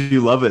just means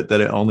you love it,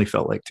 that it only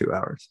felt like 2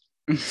 hours.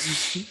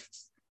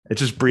 It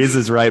just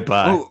breezes right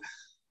by. Oh,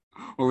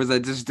 or was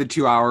that just the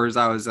 2 hours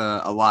I was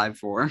alive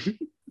for?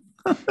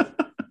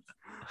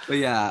 But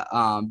yeah,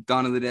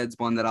 Dawn of the Dead's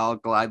one that I'll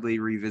gladly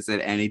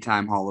revisit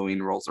anytime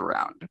Halloween rolls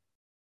around,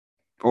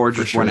 or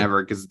just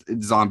whenever, because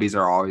zombies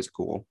are always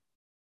cool.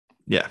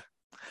 Yeah.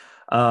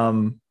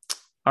 All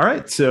All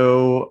right.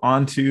 So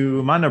on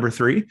to my number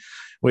three,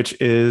 which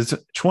is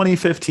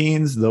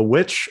 2015's The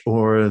Witch,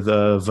 or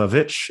The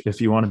Vavitch,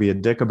 if you want to be a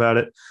dick about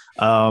it.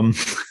 Um,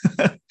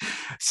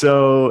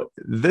 so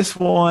this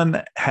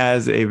one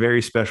has a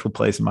very special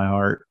place in my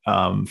heart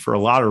for a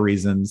lot of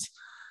reasons.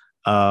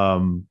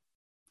 Um,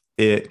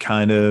 it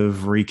kind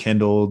of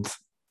rekindled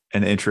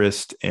an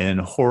interest in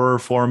horror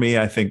for me.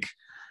 I think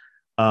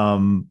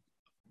um,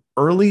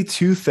 early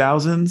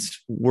 2000s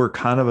were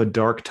kind of a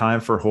dark time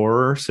for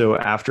horror. So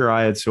after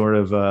I had sort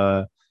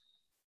of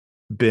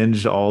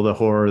binged all the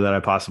horror that I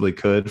possibly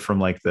could from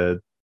like the,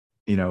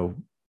 you know,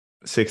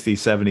 60s,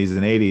 70s,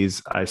 and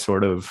 80s, I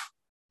sort of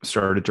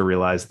started to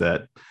realize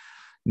that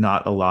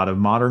not a lot of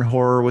modern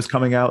horror was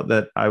coming out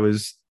that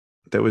was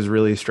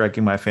really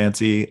striking my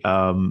fancy.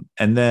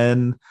 And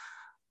then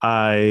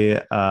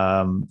I'm,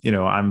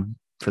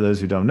 for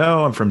those who don't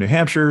know, I'm from New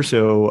Hampshire.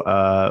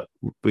 So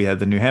we had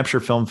the New Hampshire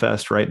Film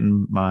Fest right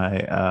in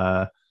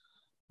my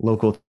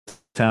local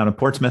town of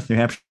Portsmouth, New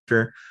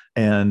Hampshire.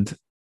 And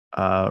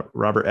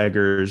Robert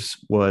Eggers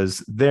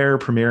was there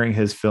premiering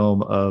his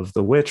film of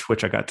The Witch,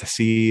 which I got to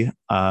see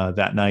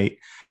that night.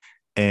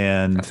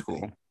 And That's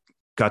cool.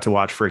 got to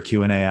watch for a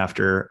Q&A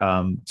after.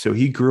 So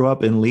he grew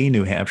up in Lee,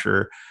 New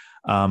Hampshire.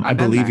 I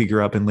believe he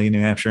grew up in Lee,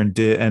 New Hampshire,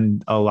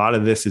 and a lot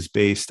of this is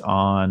based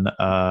on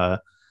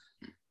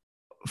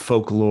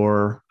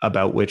folklore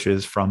about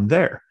witches from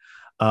there.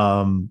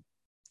 So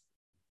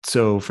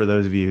for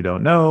those of you who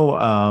don't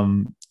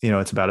know,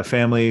 it's about a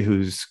family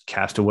who's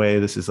cast away.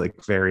 This is like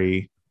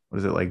what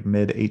is it, like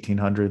mid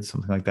 1800s,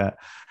 something like that,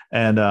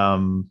 and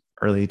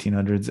early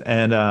 1800s,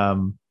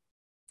 and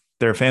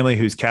they're a family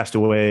who's cast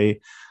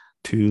away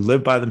to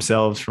live by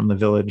themselves from the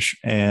village,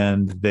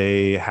 and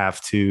they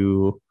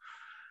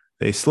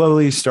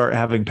slowly start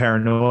having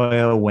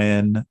paranoia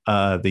when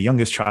the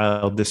youngest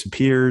child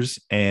disappears,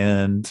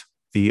 and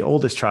the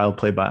oldest child,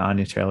 played by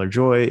Anya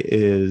Taylor-Joy,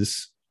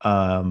 is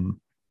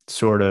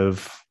sort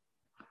of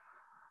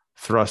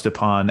thrust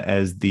upon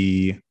as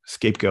the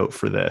scapegoat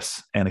for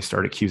this. And they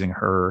start accusing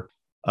her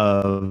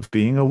of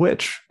being a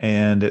witch.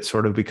 And it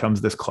sort of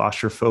becomes this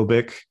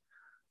claustrophobic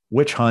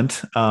witch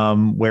hunt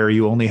where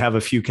you only have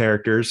a few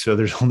characters. So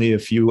there's only a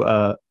few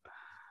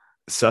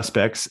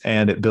suspects,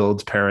 and it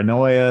builds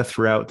paranoia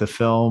throughout the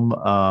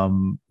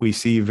film. We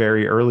see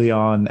very early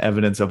on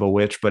evidence of a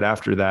witch, but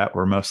after that,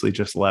 we're mostly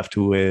just left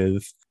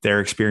with their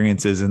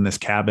experiences in this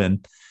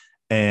cabin.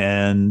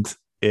 And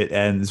it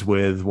ends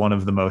with one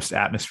of the most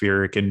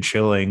atmospheric and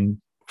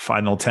chilling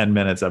final 10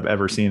 minutes I've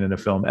ever seen in a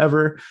film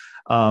ever.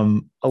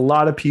 A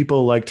lot of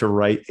people like to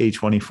write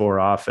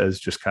A24 off as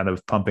just kind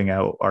of pumping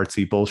out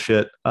artsy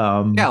bullshit,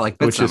 like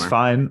which is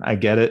fine. I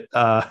get it.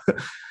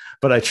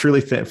 But I truly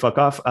think, fuck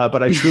off.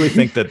 But I truly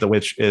think that The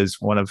Witch is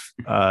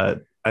I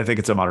think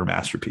it's a modern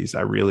masterpiece.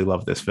 I really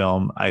love this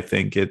film. I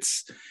think it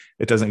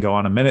doesn't go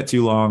on a minute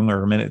too long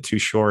or a minute too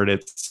short.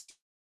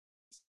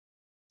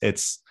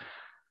 It's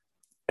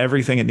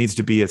everything it needs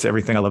to be. It's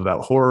everything I love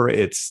about horror.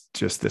 It's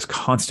just this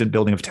constant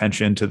building of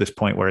tension to this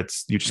point where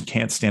you just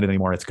can't stand it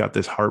anymore. It's got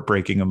this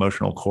heartbreaking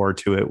emotional core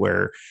to it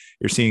where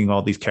you're seeing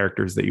all these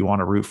characters that you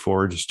want to root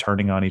for just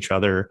turning on each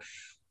other.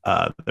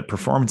 The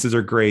performances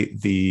are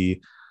great.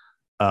 Just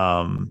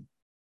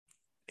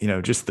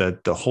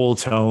the whole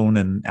tone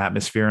and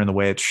atmosphere and the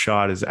way it's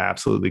shot is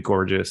absolutely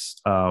gorgeous.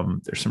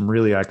 There's some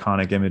really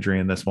iconic imagery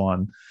in this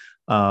one.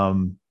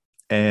 And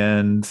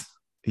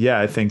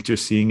yeah, I think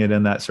just seeing it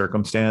in that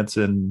circumstance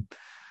and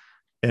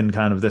in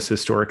kind of this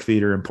historic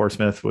theater in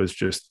Portsmouth was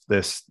just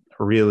this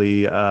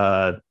really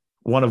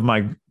one of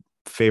my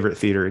favorite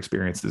theater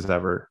experiences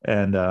ever.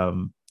 And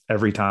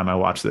every time I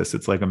watch this,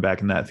 it's like I'm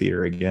back in that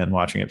theater again,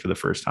 watching it for the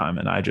first time.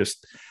 And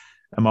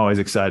I'm always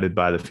excited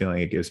by the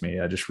feeling it gives me.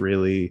 I just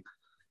really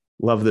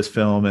love this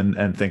film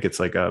and think it's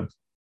like a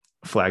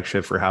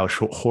flagship for how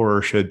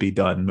horror should be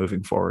done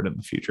moving forward in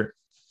the future.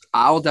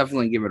 I'll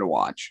definitely give it a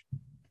watch.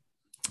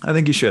 I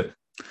think you should.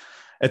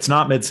 It's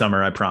not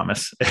Midsommar, I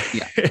promise.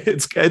 Yeah.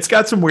 It's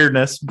got some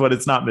weirdness, but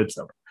it's not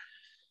Midsommar.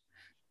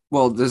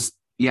 Well,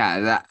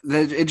 that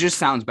it just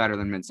sounds better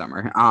than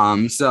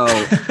Midsommar. So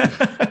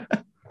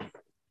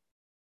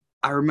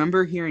I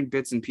remember hearing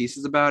bits and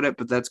pieces about it,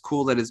 but that's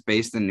cool that it's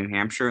based in New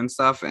Hampshire and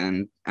stuff.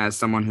 And as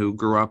someone who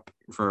grew up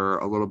for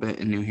a little bit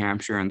in New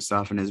Hampshire and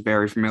stuff and is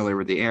very familiar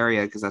with the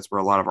area, because that's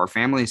where a lot of our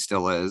family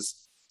still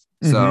is.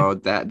 Mm-hmm. So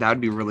that would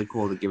be really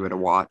cool to give it a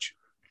watch.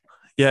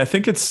 Yeah, I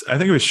think it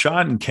was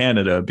shot in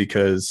Canada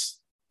because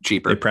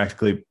cheaper. They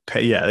practically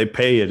pay. Yeah, they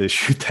pay you to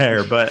shoot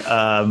there. But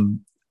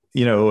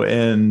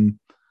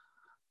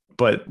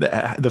but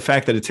the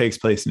fact that it takes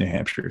place in New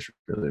Hampshire is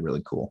really,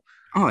 really cool.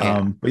 Oh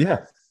yeah. But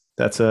yeah,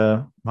 that's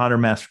a modern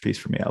masterpiece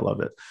for me. I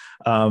love it.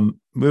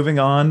 Moving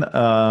on.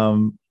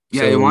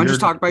 You want to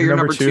just talk about your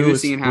number two,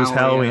 seeing how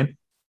Halloween.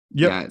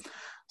 Yep. Yeah.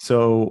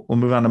 So we'll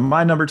move on to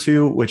my number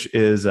two, which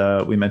is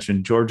we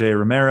mentioned George A.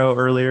 Romero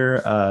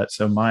earlier.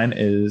 So mine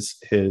is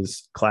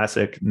his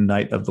classic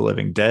Night of the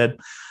Living Dead.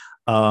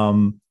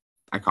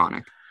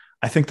 Iconic.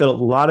 I think that a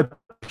lot of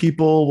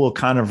people will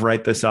kind of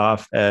write this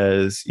off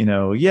as,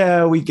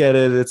 yeah, we get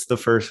it. It's the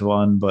first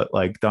one, but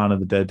like Dawn of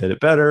the Dead did it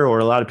better. Or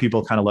a lot of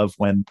people kind of love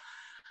when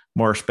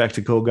more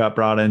spectacle got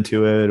brought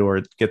into it or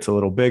it gets a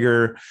little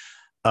bigger.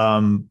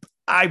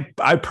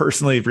 I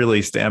personally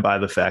really stand by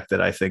the fact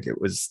that I think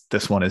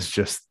this one is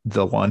just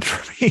the one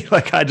for me.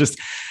 Like I just,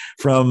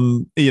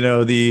 from,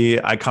 the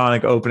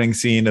iconic opening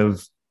scene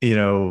of,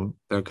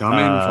 they're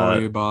coming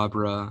for you,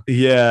 Barbara.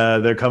 Yeah,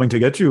 they're coming to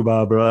get you,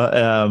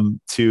 Barbara.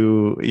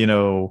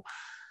 To,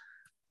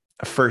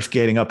 first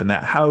getting up in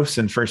that house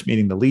and first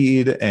meeting the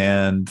lead,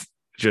 and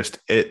just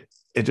it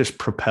just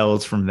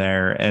propels from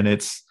there. And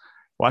it's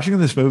watching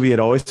this movie, it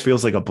always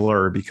feels like a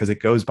blur because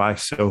it goes by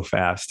so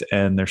fast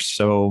and there's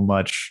so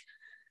much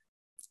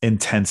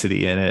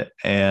intensity in it.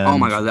 And oh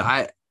my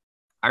God,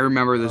 I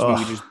remember this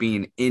movie just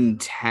being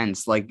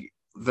intense. Like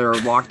they're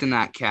locked in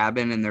that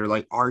cabin and they're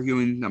like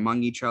arguing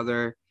among each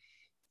other.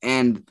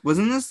 And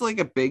wasn't this like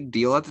a big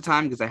deal at the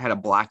time because I had a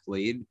black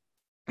lead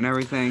and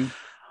everything?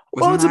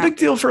 It's a big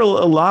deal for a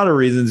lot of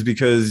reasons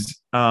because,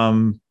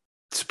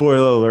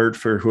 spoiler alert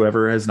for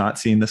whoever has not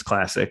seen this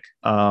classic,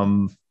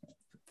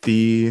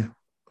 the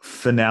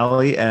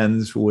finale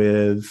ends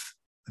with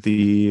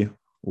the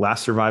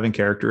last surviving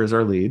character as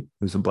our lead,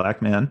 who's a black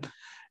man,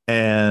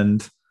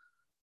 and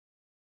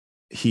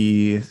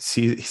he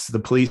sees the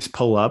police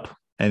pull up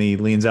and he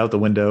leans out the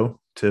window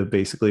to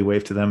basically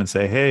wave to them and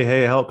say,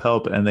 hey,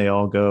 help. And they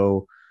all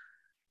go,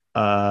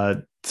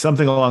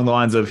 something along the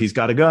lines of he's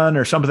got a gun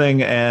or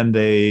something, and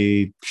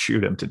they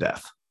shoot him to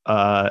death.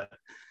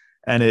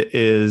 And it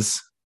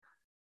is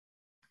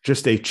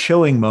just a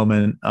chilling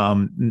moment,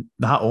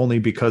 not only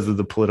because of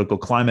the political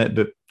climate,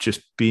 but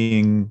just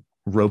being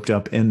roped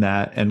up in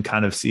that and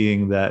kind of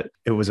seeing that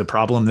it was a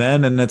problem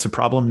then and it's a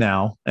problem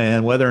now.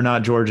 And whether or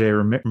not George A.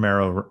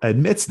 Romero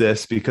admits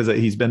this, because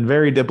he's been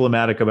very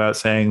diplomatic about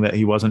saying that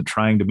he wasn't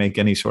trying to make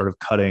any sort of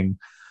cutting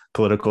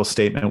political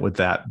statement with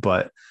that,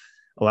 but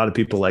a lot of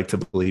people like to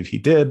believe he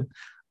did.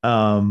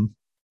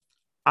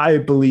 I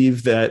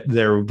believe that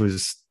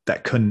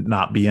that couldn't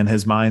not be in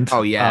his mind.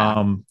 Oh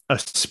yeah.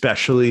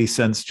 Especially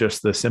since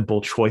just the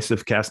simple choice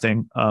of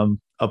casting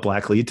a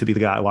black lead to be the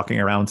guy walking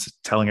around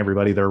telling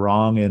everybody they're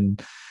wrong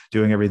and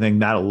doing everything,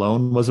 that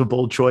alone was a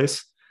bold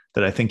choice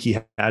that I think he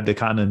had to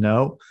kind of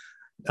know.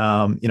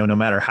 No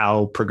matter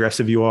how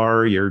progressive you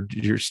are,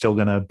 you're still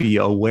going to be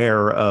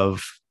aware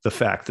of the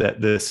fact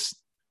that this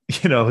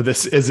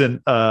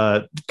isn't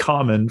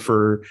common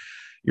for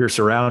your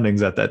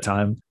surroundings at that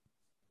time.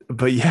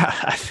 But yeah,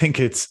 I think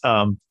it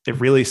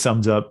really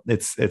sums up.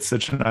 It's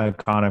such an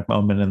iconic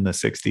moment in the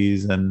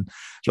 60s, and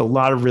there's a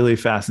lot of really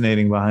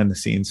fascinating behind the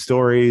scenes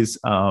stories.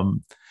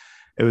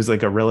 It was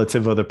like a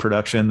relative of the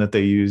production that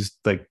they used,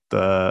 like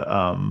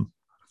the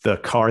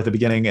car at the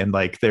beginning, and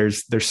like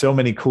there's so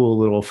many cool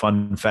little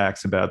fun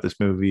facts about this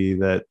movie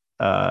that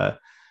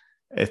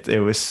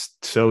it was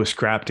so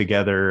scrapped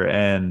together,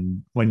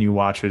 and when you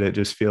watch it, it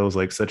just feels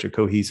like such a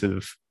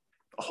cohesive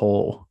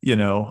whole,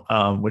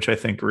 which I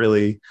think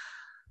really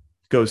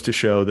goes to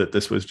show that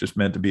this was just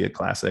meant to be a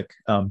classic.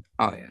 Oh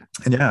yeah.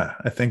 And yeah,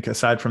 I think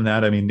aside from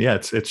that, I mean, yeah,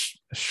 it's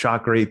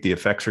shot great. The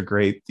effects are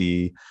great.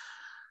 The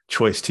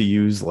choice to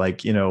use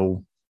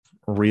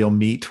real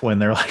meat when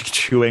they're like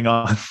chewing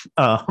on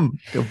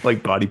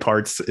like body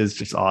parts is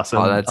just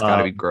awesome. Oh, that's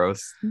gotta be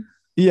gross.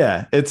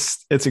 Yeah,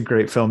 it's a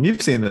great film.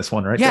 You've seen this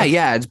one, right?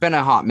 Yeah. It's been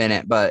a hot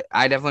minute, but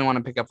I definitely want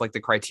to pick up like the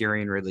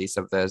Criterion release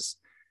of this.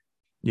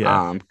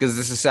 Yeah. Because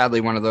this is sadly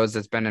one of those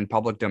that's been in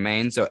public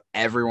domain, so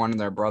everyone and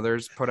their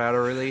brothers put out a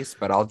release,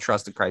 but I'll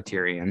trust the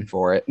Criterion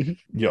for it.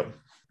 Yep.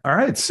 All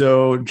right.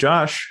 So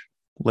Josh,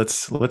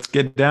 let's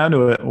get down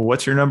to it.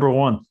 What's your number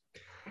one?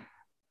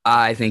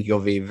 I think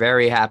you'll be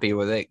very happy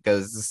with it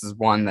because this is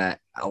one that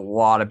a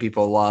lot of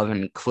people love,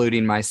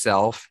 including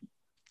myself.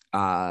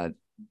 I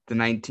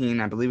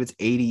believe it's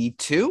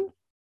 82.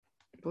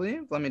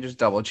 Let me just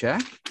double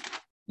check.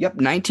 Yep,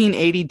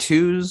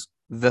 1982's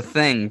The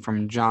Thing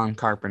from John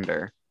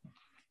Carpenter.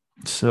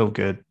 So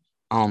good.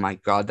 Oh my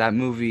God, that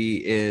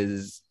movie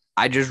is.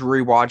 I just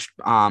rewatched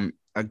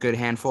a good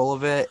handful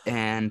of it,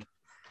 and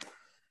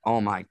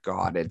oh my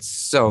God, it's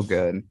so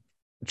good.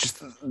 Just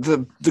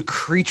the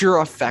creature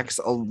effects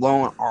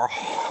alone are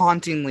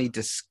hauntingly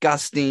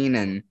disgusting,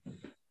 and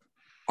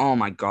oh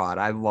my God,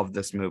 I love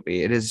this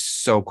movie. It is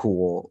so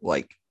cool.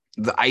 Like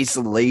the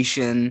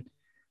isolation,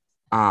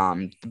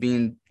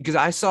 because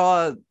I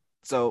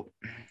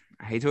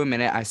hate to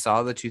admit it, I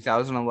saw the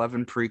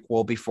 2011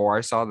 prequel before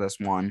I saw this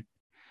one,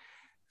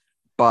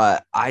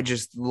 but I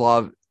just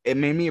love it.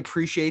 Made me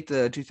appreciate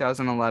the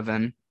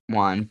 2011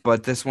 one,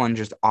 but this one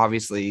just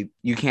obviously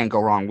you can't go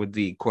wrong with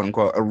the quote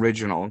unquote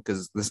original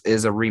because this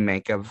is a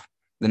remake of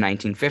the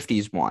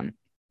 1950s one.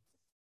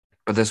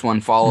 But this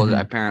one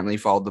apparently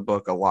followed the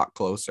book a lot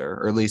closer,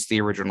 or at least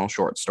the original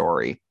short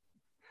story.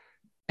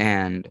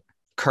 And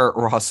Kurt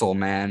Russell,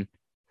 man,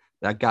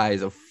 that guy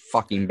is a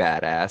fucking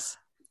badass.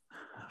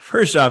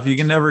 First off, you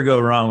can never go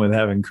wrong with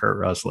having Kurt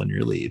Russell in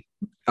your lead.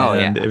 Oh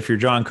And yeah. if you're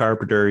John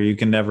Carpenter, you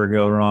can never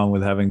go wrong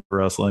with having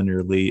Russell in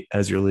your lead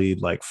as your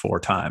lead like 4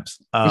 times.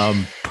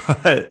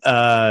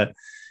 But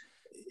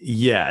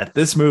yeah,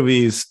 this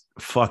movie's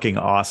fucking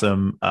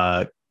awesome.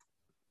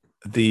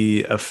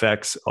 The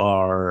effects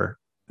are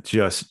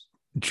just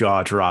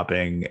jaw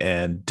dropping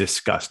and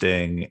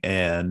disgusting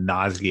and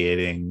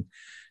nauseating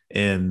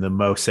in the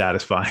most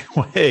satisfying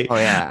way. Oh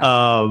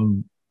yeah.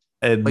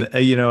 And Like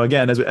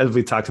again, as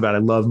we talked about, I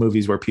love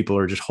movies where people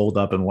are just holed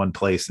up in one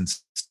place and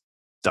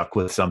stuck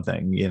with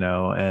something,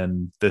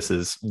 and this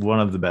is one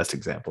of the best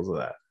examples of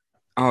that.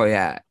 oh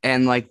yeah.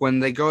 And like when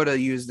they go to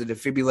use the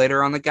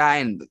defibrillator on the guy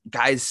and the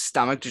guy's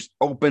stomach just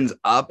opens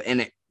up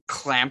and it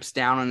clamps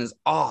down on his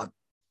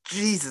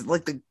Jesus,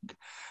 like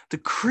the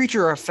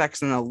creature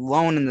effects and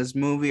alone in this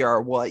movie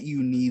are what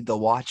you need to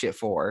watch it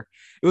for.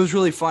 It was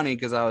really funny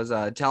because I was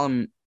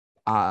telling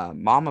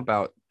mom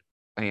about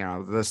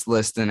this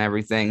list and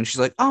everything. And she's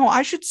like, oh,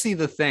 I should see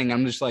The Thing.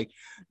 I'm just like,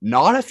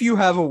 not if you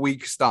have a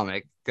weak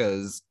stomach,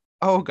 because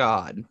oh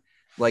god,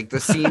 like the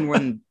scene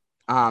when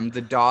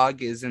the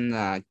dog is in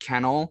the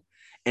kennel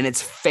and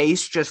its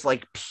face just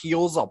like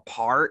peels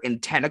apart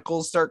and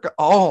tentacles start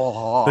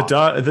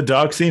The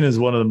dog scene is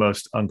one of the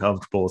most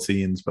uncomfortable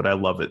scenes, but I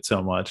love it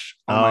so much.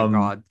 oh my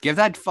god, give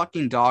that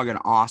fucking dog an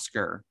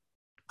Oscar,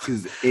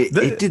 because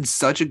it did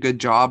such a good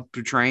job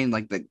portraying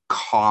like the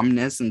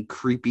calmness and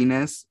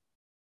creepiness.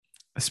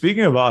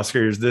 Speaking of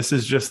Oscars, this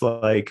is just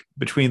like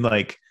between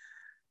like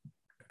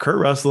Kurt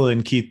Russell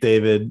and Keith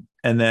David,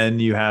 and then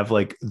you have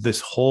like this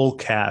whole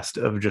cast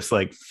of just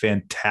like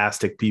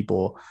fantastic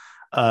people.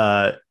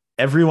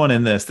 Everyone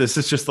in this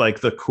is just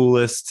like the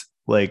coolest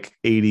like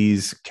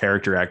 80s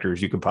character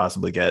actors you could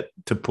possibly get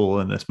to pull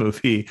in this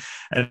movie,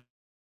 and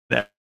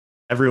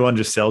everyone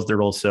just sells their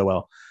roles so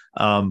well.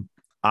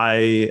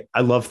 I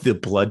love the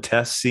blood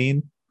test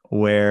scene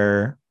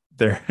where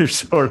they're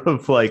sort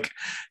of like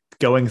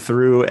going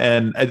through,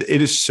 and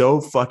it is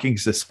so fucking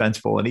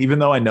suspenseful. And even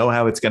though I know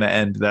how it's going to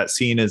end, that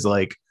scene is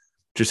like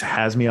just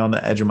has me on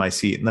the edge of my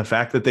seat. And the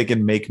fact that they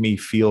can make me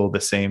feel the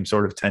same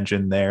sort of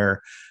tension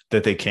there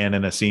that they can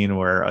in a scene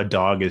where a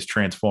dog is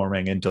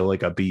transforming into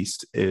like a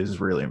beast is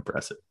really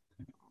impressive.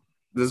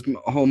 This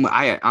whole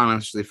I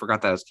honestly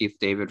forgot that was Keith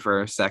David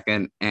for a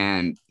second,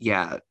 and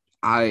yeah,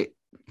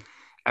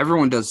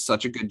 everyone does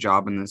such a good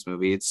job in this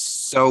movie. It's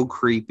so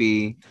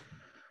creepy.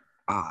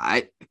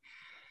 I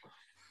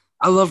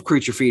love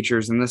creature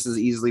features, and this is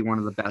easily one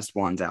of the best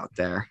ones out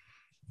there.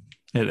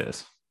 It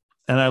is.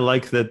 And I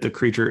like that the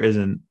creature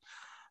isn't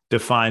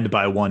defined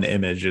by one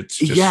image. It's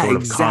just sort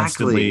of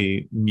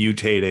constantly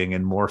mutating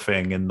and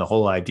morphing. And the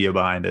whole idea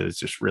behind it is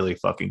just really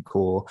fucking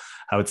cool.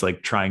 How it's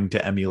like trying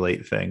to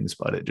emulate things,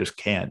 but it just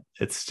can't.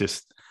 It's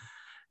just,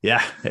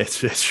 yeah, it's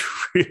just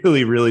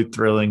really, really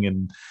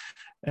thrilling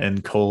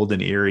and cold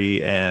and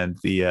eerie. And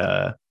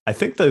I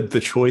think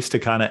the choice to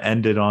kind of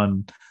end it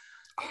on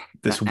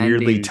this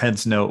weirdly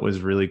tense note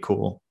was really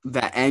cool.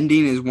 The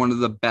ending is one of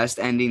the best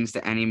endings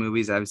to any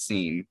movies I've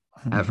seen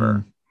ever.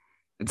 Mm-hmm.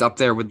 It's up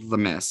there with The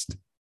Mist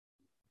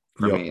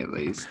for me, at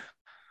least.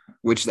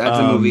 Which that's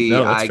a movie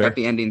I got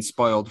the ending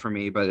spoiled for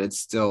me, but it's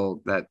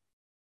still that.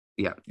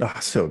 Yeah. Oh,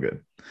 so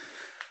good.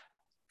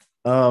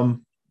 All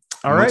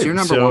right. What's your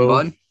number one,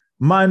 bud?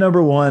 My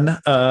number one.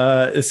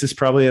 This is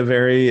probably a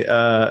very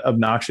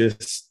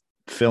obnoxious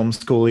film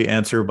schooly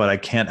answer, but I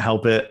can't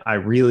help it. I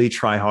really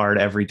try hard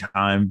every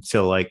time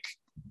to like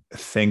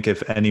think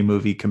if any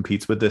movie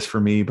competes with this for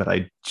me, but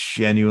I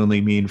genuinely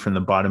mean from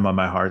the bottom of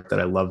my heart that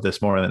I love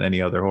this more than any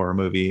other horror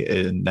movie,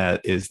 and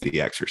that is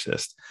The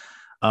Exorcist.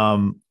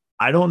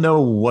 I don't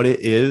know what it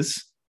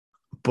is,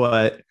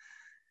 but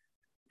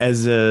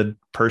as a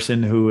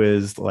person who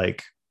is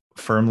like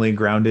firmly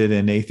grounded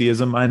in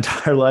atheism my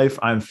entire life,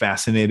 I'm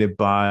fascinated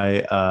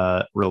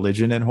by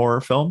religion in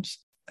horror films.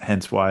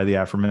 Hence why the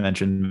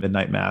aforementioned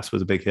Midnight Mass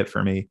was a big hit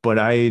for me. But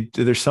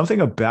there's something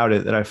about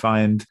it that I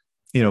find,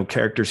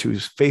 characters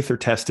whose faith are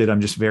tested. I'm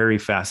just very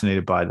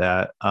fascinated by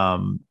that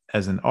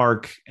as an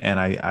arc. And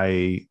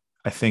I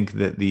think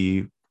that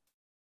the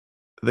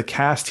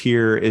cast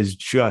here is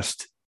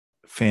just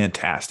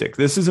fantastic.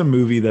 This is a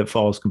movie that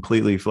falls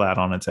completely flat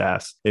on its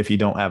ass if you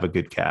don't have a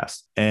good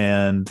cast.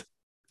 And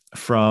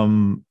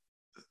from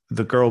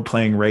the girl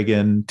playing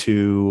Reagan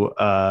to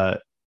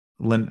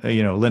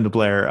Linda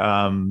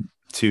Blair,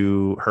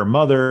 to her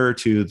mother,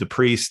 to the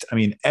priest. I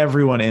mean,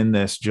 everyone in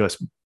this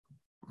just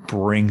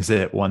brings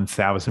it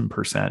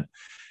 1000%.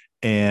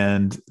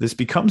 And this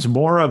becomes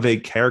more of a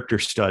character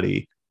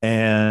study.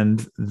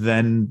 And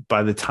then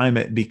by the time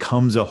it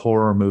becomes a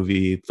horror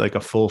movie, like a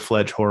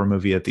full-fledged horror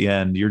movie at the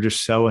end, you're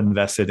just so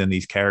invested in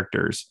these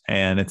characters.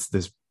 And it's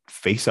this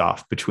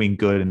face-off between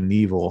good and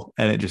evil.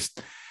 And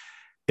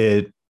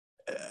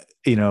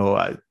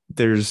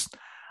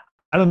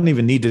I don't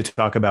even need to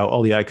talk about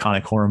all the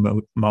iconic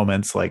horror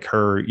moments, like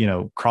her,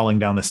 crawling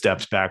down the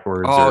steps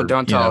backwards. Oh,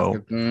 don't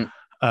talk.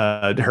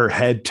 Her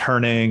head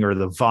turning, or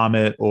the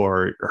vomit,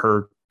 or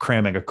her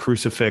cramming a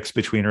crucifix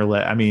between her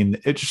legs. I mean,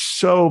 it's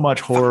so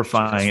much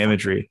horrifying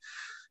imagery.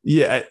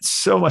 Yeah, it's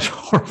so much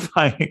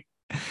horrifying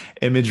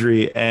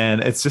imagery.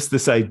 And it's just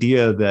this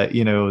idea that,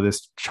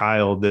 this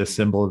child, this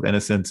symbol of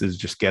innocence is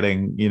just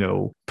getting,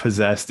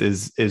 possessed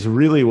is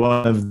really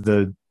one of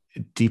the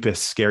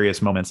deepest,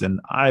 scariest moments. And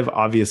I've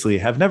obviously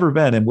have never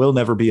been and will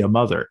never be a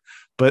mother,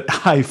 but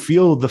I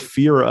feel the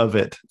fear of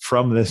it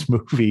from this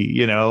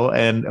movie,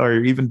 and or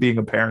even being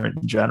a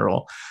parent in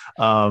general.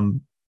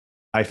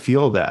 I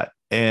feel that.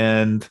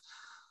 And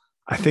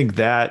I think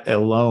that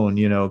alone,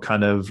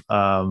 kind of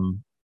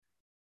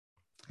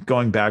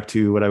going back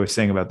to what I was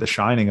saying about The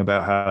Shining,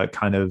 about how it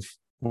kind of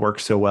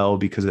works so well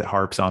because it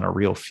harps on a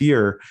real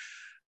fear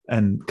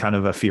and kind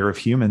of a fear of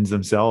humans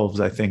themselves.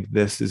 I think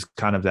this is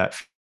kind of that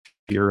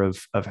fear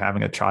of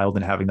having a child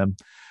and having them,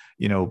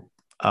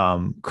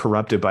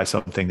 corrupted by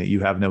something that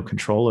you have no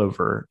control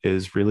over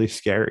is really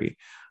scary.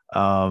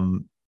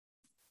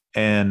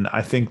 And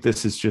I think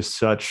this is just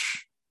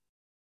such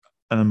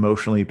an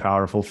emotionally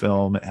powerful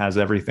film. It has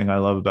everything I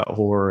love about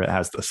horror. It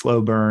has the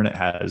slow burn. It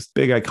has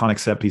big iconic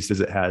set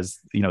pieces. It has,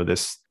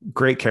 this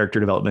great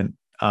character development.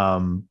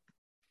 The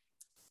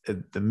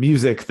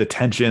music, the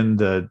tension,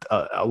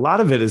 a lot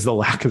of it is the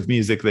lack of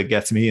music that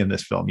gets me in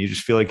this film. You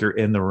just feel like you're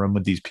in the room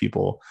with these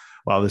people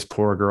while this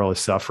poor girl is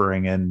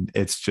suffering. And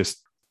it's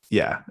just,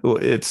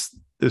 this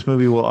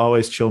movie will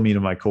always chill me to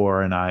my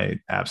core, and I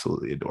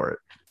absolutely adore it.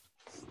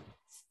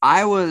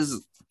 I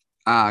was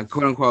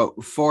quote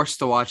unquote forced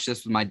to watch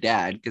this with my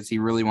dad because he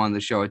really wanted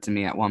to show it to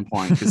me at one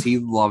point because he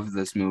loved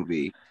this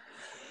movie.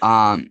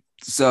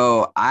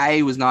 So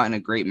I was not in a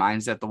great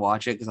mindset to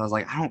watch it because I was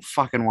like, I don't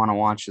fucking want to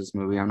watch this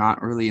movie. I'm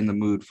not really in the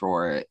mood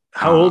for it.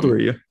 How old were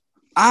you?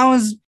 I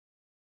was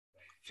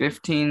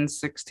 15,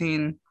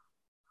 16.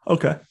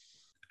 Okay.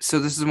 So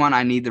this is one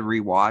I need to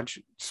rewatch,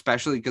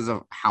 especially because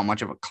of how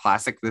much of a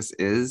classic this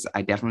is.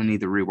 I definitely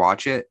need to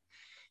rewatch it.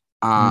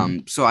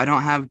 So I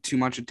don't have too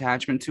much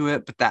attachment to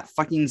it, but that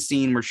fucking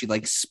scene where she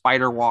like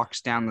spider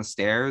walks down the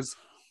stairs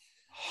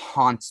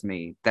haunts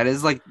me. That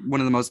is like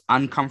one of the most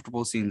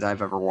uncomfortable scenes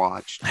I've ever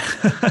watched.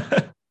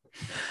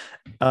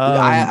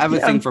 I have a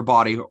thing for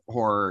body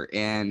horror,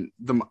 and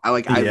I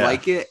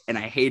like it and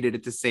I hate it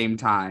at the same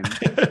time.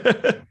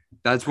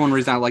 That's one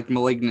reason I like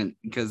Malignant,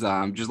 because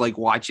just like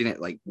watching it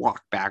like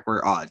walk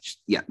backward.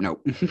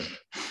 Nope.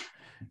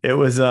 It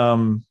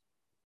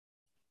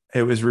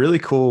was really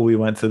cool. We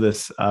went to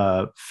this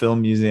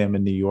film museum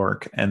in New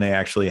York, and they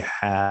actually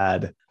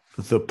had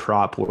the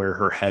prop where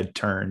her head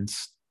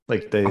turns,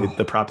 like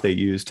the prop they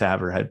used to have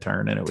her head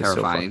turn, and it was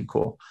terrifying.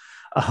 So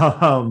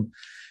fucking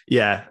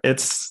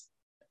cool.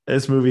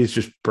 This movie is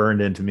just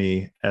burned into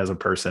me as a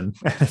person.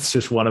 It's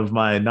just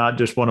not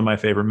just one of my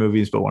favorite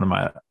movies, but one of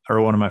my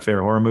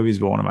favorite horror movies,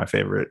 but one of my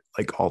favorite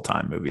like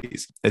all-time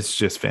movies. It's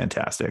just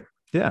fantastic.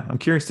 Yeah, I'm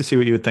curious to see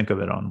what you would think of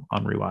it on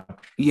rewatch.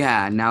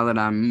 Yeah, now that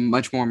I'm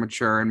much more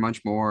mature and much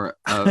more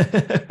of,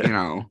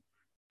 a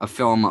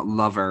film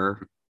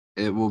lover,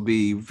 it will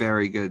be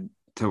very good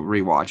to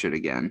rewatch it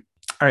again.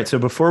 All right, so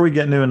before we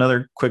get into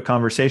another quick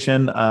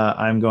conversation,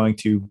 I'm going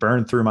to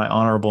burn through my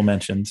honorable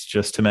mentions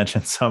just to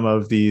mention some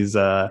of these.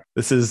 10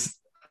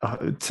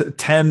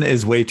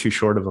 is way too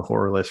short of a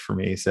horror list for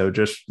me. So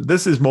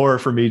this is more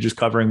for me just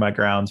covering my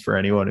grounds for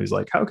anyone who's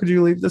like, how could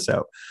you leave this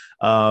out?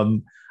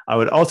 I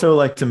would also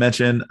like to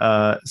mention,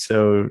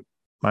 so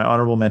my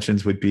honorable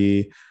mentions would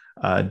be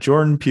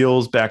Jordan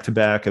Peele's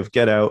back-to-back of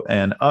Get Out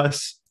and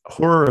Us,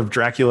 Horror of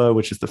Dracula,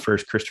 which is the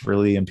first Christopher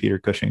Lee and Peter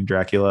Cushing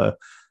Dracula,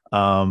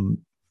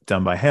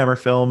 done by Hammer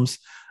Films,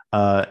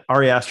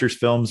 Ari Aster's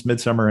films,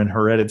 Midsommar and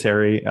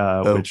Hereditary,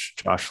 which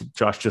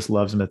Josh just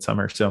loves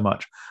Midsommar so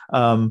much.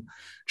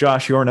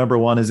 Josh, your number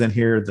one is in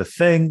here. The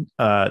Thing,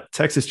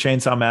 Texas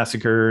Chainsaw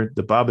Massacre,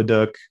 The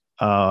Babadook,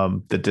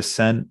 The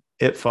Descent,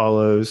 It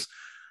Follows,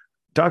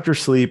 Dr.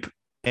 Sleep,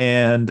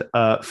 and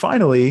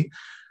finally,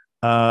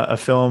 a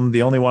film,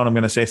 the only one I'm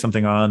going to say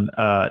something on,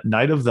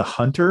 Night of the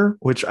Hunter,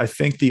 which I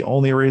think the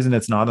only reason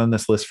it's not on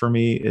this list for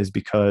me is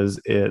because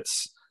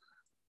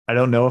I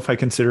don't know if I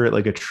consider it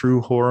like a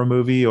true horror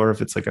movie or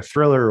if it's like a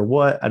thriller or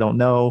what. I don't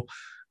know.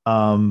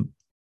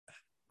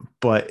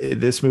 But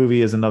this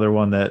movie is another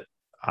one that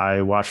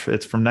I watched.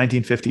 It's from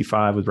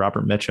 1955 with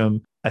Robert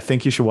Mitchum. I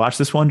think you should watch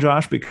this one,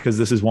 Josh, because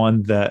this is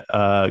one that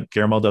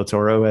Guillermo del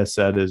Toro has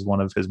said is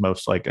one of his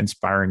most like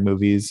inspiring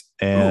movies.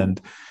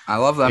 And I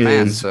love that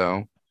man.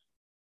 So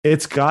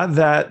it's got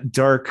that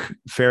dark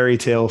fairy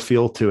tale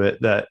feel to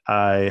it that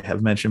I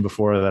have mentioned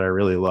before that I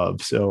really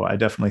love. So I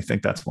definitely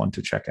think that's one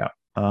to check out.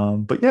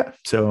 But yeah,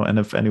 and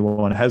if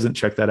anyone hasn't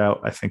checked that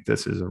out, I think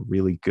this is a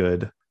really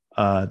good,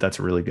 that's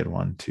a really good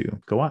one to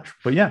go watch.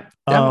 But yeah,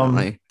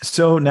 definitely.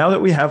 So now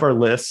that we have our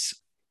lists,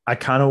 I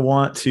kind of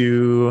want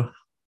to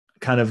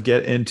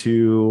get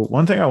into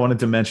one thing I wanted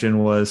to mention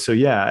was,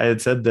 I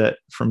had said that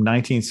from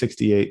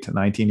 1968 to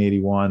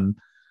 1981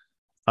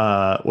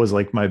 was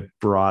like my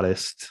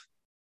broadest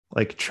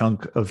like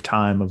chunk of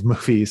time of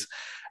movies.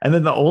 And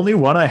then the only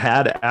one I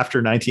had after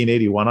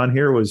 1981 on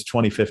here was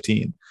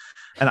 2015.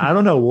 And I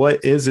don't know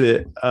what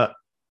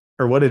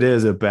it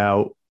is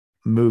about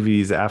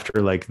movies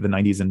after like the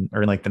 90s and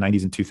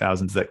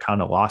 2000s that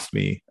kind of lost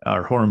me,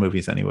 or horror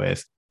movies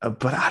anyways.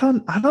 but I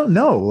don't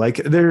know. Like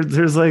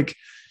there's like,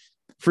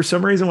 for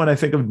some reason, when I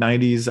think of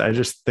 90s, I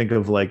just think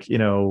of like,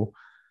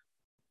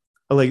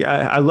 like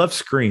I love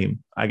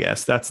Scream. I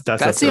guess that's up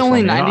That's the there for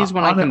only me. And 90s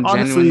one I can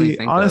genuinely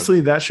think of. honestly,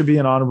 that should be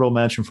an honorable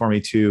mention for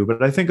me too.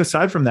 But I think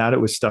aside from that,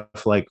 it was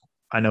stuff like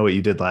I Know What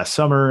You Did Last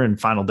Summer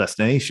and Final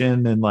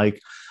Destination and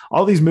like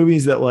all these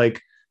movies that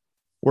like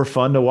were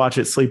fun to watch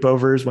at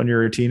sleepovers when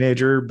you're a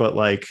teenager. But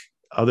like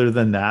other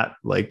than that,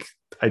 like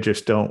I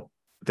just don't.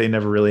 They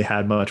never really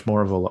had much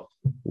more of a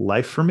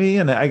life for me.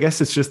 And I guess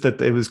it's just that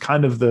it was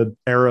kind of the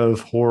era of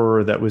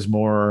horror that was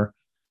more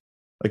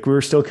like we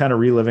were still kind of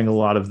reliving a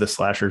lot of the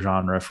slasher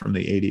genre from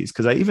the 80s,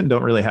 because I even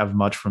don't really have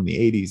much from the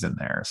 80s in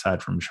there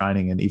aside from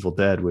Shining and Evil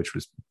Dead, which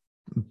was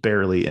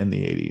barely in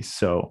the 80s.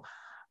 So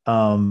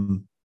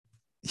um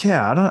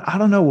yeah, I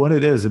don't know what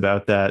it is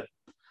about that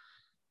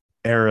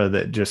era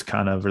that just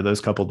kind of, or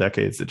those couple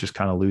decades that just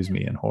kind of lose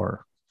me in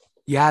horror.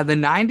 Yeah, the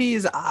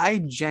 90s,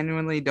 I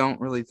genuinely don't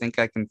really think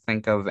I can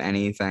think of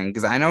anything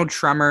because I know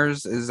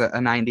Tremors is a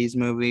 90s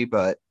movie,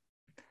 but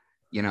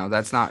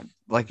that's not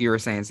like you were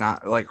saying, it's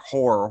not like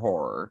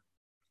horror.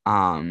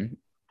 Um,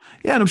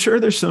 Yeah, and I'm sure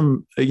there's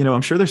some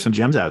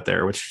gems out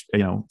there, which,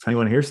 if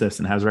anyone hears this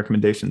and has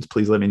recommendations,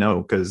 please let me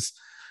know. Because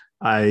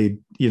I,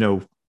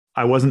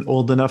 I wasn't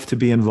old enough to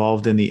be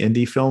involved in the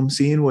indie film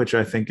scene, which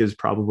I think is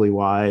probably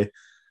why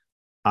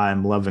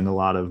I'm loving a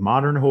lot of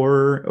modern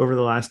horror over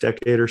the last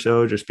decade or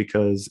so, just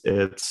because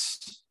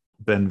it's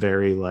been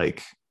very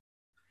like,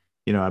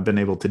 I've been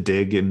able to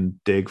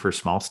dig for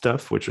small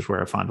stuff, which is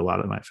where I find a lot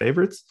of my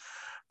favorites.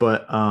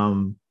 But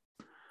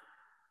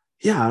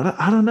yeah,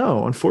 I don't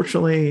know.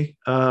 Unfortunately,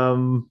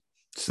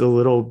 it's a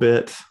little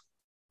bit.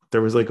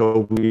 There was like a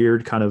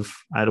weird kind of.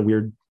 I had a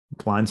weird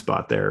blind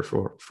spot there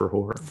for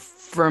horror.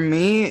 for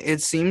me,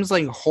 it seems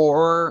like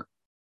horror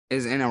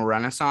is in a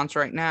renaissance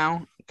right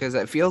now because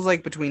it feels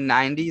like between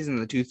 90s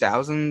and the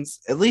 2000s,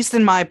 at least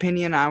in my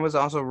opinion, I was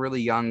also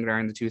really young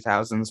during the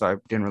 2000s, so I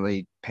didn't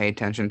really pay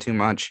attention too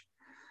much.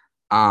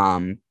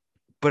 Um,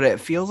 but it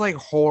feels like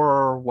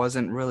horror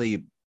wasn't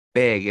really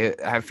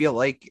big. I feel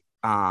like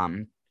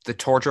the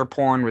torture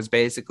porn was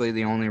basically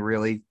the only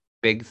really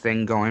big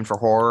thing going for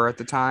horror at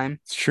the time.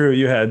 It's true.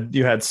 You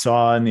had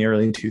Saw in the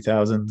early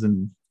 2000s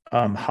and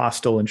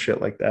Hostel and shit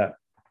like that.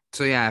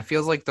 So yeah, it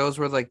feels like those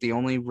were like the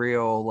only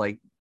real like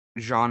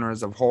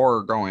genres of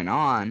horror going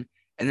on.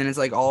 And then it's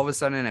like all of a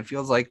sudden it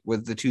feels like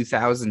with the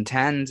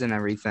 2010s and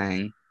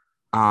everything,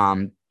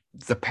 um,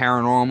 the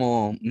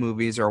paranormal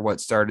movies are what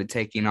started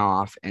taking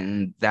off,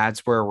 and that's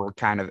where we're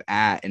kind of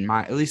at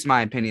at least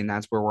my opinion,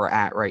 that's where we're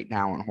at right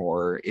now in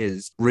horror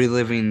is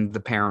reliving the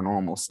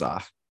paranormal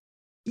stuff.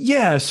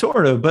 Yeah,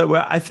 sort of. But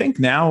I think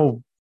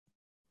now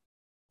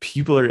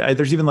people are,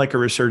 there's even like a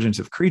resurgence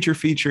of creature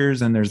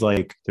features, and there's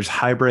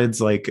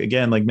hybrids, like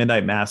again, like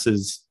Midnight Mass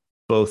is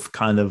both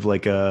kind of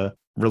like a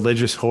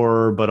religious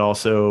horror, but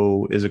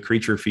also is a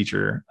creature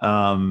feature.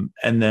 And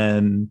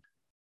then,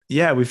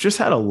 yeah, we've just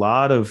had a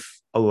lot of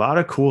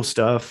cool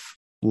stuff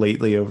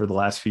lately over the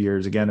last few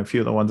years. Again, a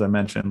few of the ones I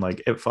mentioned,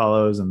 like It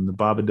Follows and The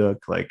Babadook,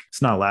 like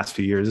it's not last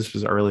few years. This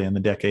was early in the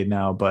decade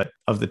now, but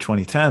of the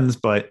 2010s.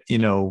 But,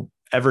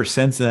 ever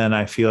since then,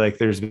 I feel like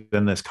there's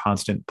been this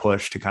constant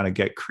push to kind of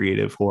get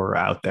creative horror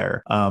out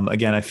there.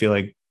 Again, I feel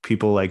like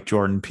people like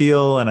Jordan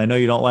Peele, and I know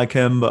you don't like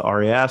him, but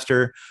Ari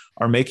Aster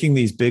are making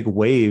these big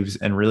waves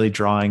and really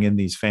drawing in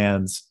these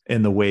fans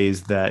in the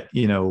ways that,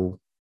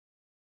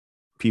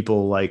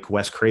 people like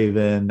Wes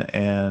Craven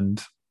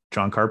and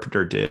John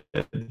Carpenter did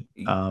back in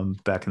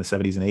the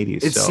 70s and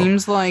 80s. It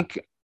seems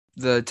like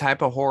the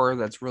type of horror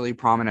that's really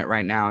prominent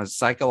right now is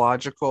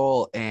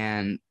psychological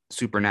and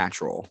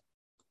supernatural.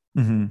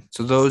 Mm-hmm.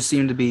 So those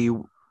seem to be,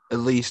 at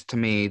least to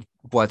me,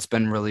 what's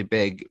been really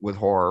big with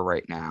horror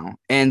right now.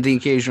 And the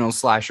occasional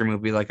slasher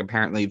movie, like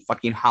apparently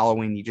fucking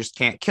Halloween, you just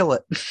can't kill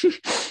it.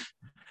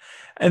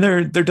 And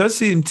there does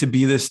seem to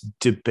be this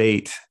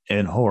debate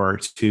in horror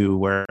too,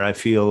 where I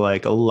feel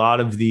like a lot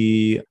of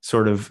the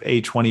sort of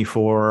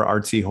A24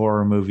 artsy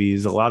horror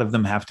movies, a lot of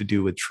them have to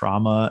do with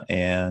trauma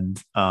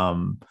and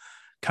kind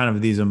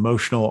of these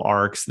emotional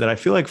arcs that I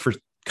feel like for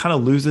kind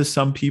of loses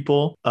some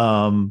people.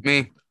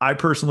 Me. I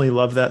personally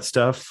love that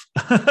stuff.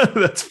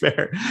 That's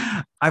fair.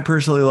 I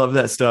personally love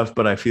that stuff,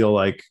 but I feel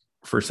like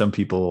for some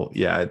people,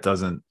 yeah, it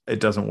doesn't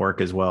work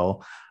as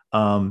well.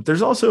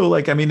 There's also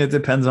like, I mean, it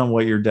depends on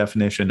what your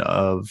definition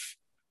of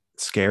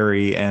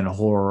scary and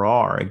horror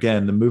are.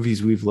 Again, the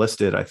movies we've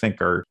listed, I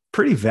think, are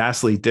pretty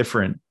vastly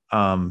different.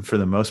 For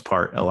the most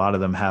part, a lot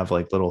of them have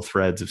like little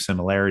threads of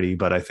similarity,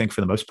 but I think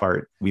for the most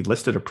part, we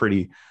listed a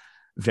pretty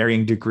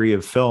varying degree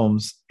of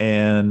films.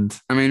 And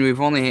I mean, we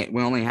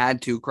only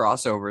had 2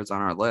 crossovers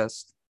on our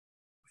list.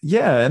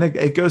 yeah, and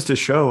it goes to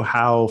show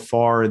how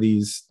far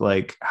these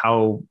like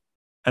how,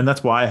 and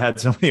that's why I had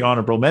so many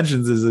honorable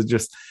mentions. Is it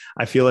just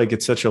I feel like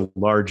it's such a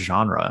large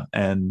genre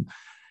and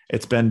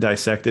it's been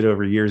dissected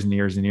over years and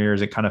years and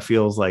years. It kind of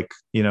feels like,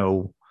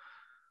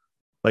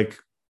 like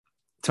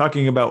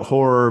talking about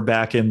horror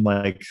back in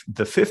like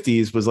the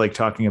 50s was like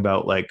talking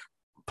about like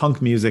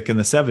punk music in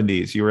the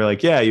 70s. You were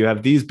like, yeah, you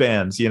have these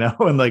bands,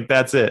 and like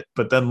that's it.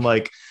 But then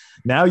like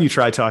now you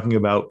try talking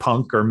about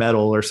punk or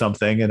metal or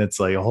something, and it's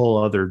like a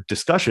whole other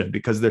discussion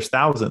because there's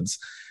thousands.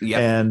 Yep.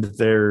 And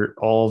they're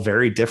all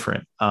very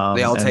different.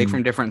 They all take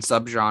from different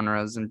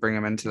subgenres and bring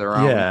them into their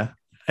own. Yeah.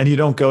 And you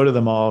don't go to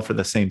them all for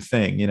the same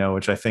thing,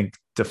 which I think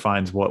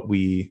defines what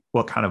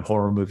kind of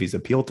horror movies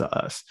appeal to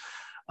us.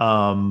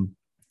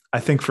 I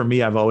think for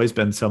me, I've always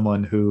been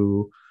someone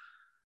who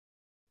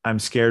I'm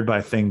scared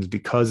by things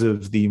because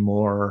of the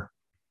more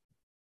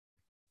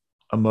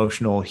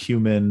emotional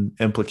human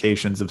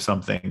implications of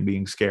something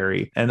being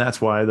scary. And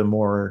that's why the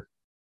more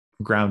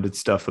grounded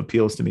stuff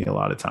appeals to me a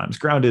lot of times,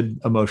 grounded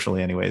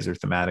emotionally anyways, or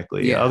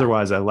thematically. Yeah.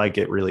 Otherwise I like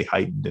it really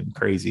heightened and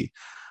crazy,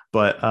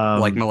 but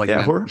like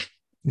Malignant. Horror.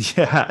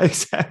 Yeah,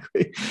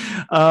 exactly.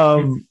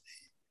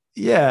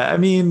 Yeah, I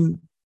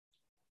mean,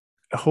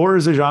 horror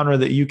is a genre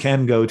that you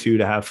can go to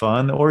have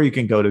fun, or you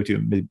can go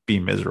to be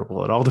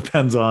miserable. It all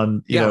depends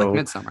on like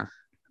Midsommar,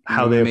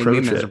 how they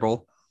approach it.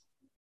 Miserable.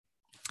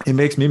 It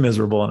makes me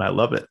miserable, and I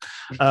love it.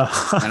 And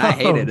I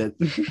hated it.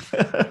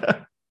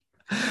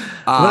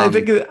 But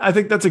I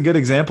think that's a good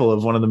example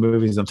of one of the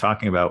movies I'm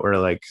talking about, where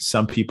like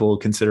some people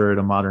consider it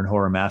a modern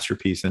horror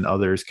masterpiece, and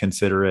others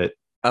consider it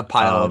a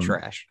pile of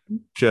trash.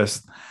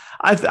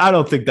 I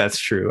don't think that's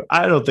true.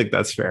 I don't think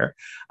that's fair.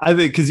 I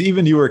think because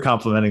even you were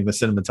complimenting the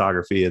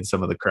cinematography and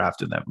some of the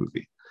craft in that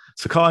movie,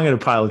 so calling it a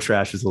pile of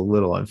trash is a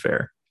little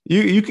unfair.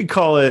 You could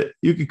call it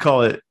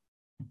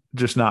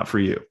just not for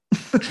you.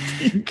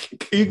 You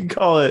can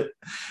call it,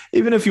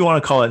 even if you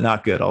want to call it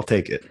not good, I'll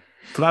take it.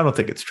 But I don't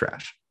think it's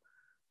trash.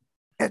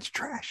 It's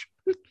trash.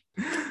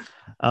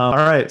 All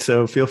right,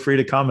 so feel free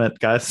to comment,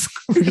 guys.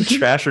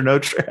 Trash or no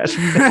trash.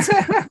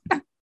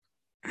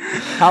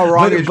 How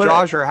wrong is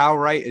Josh, or how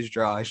right is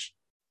Josh?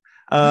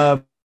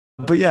 But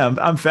yeah,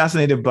 I'm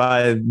fascinated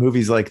by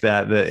movies like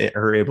that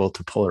are able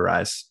to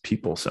polarize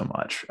people so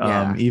much.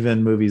 Yeah.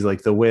 Even movies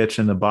like The Witch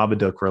and The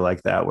Babadook were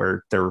like that,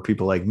 where there were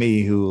people like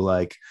me who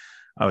like,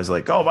 I was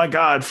like, oh my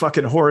God,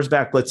 fucking horror's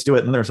back, let's do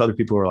it. And there's other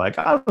people who are like,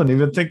 I don't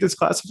even think this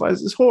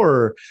classifies as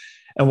horror.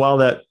 And while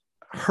that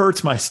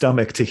hurts my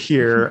stomach to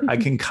hear, I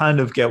can kind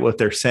of get what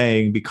they're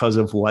saying because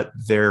of what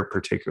they're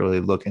particularly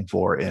looking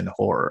for in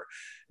horror.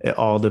 It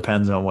all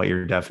depends on what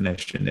your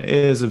definition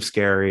is of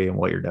scary and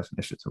what your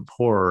definition is of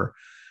horror.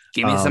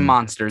 Give me some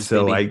monsters.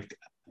 So baby.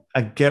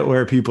 I get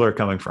where people are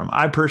coming from.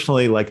 I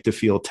personally like to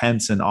feel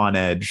tense and on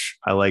edge.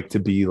 I like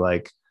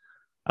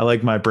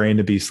my brain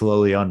to be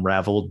slowly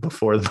unraveled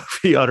before the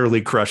movie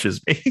utterly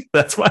crushes me.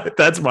 That's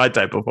my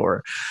type of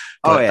horror.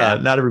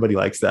 But, not everybody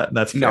likes that. And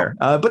that's fair.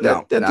 But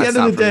at the end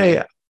of the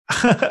day,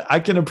 I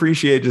can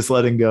appreciate just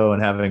letting go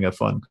and having a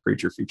fun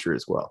creature feature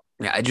as well.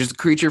 Yeah,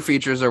 creature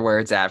features are where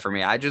it's at for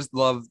me. I just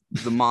love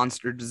the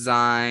monster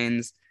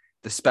designs,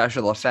 the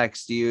special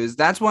effects used.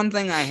 That's one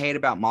thing I hate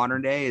about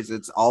modern day is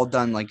it's all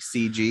done like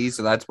CG.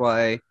 So that's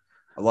why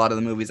a lot of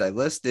the movies I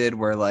listed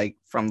were like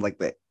from like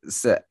the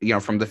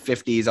from the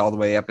 50s all the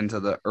way up into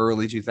the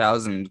early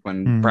 2000s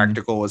when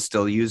practical was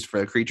still used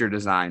for the creature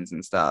designs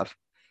and stuff.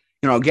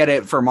 Get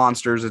it for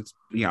monsters. It's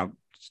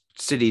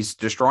cities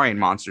destroying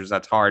monsters.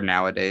 That's hard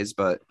nowadays,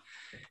 but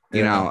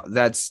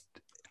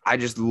I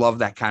just love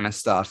that kind of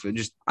stuff.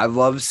 I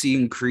love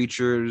seeing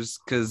creatures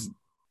because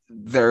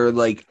they're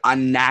like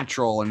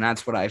unnatural, and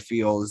that's what I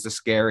feel is the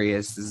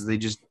scariest. Is they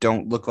just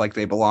don't look like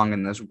they belong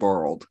in this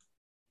world,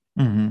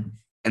 and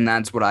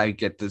that's what I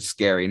get the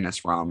scariness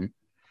from,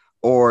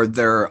 or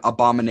they're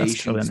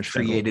abominations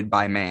created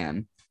by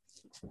man.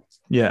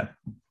 Yeah,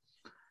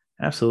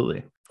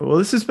 absolutely. Well,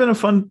 this has been a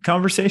fun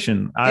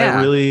conversation.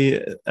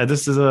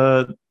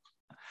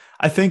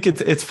 I think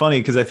it's funny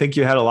because I think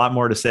you had a lot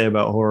more to say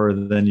about horror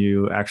than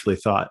you actually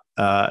thought.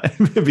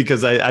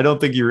 Because I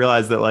don't think you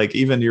realize that like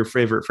even your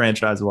favorite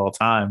franchise of all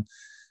time,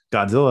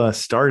 Godzilla,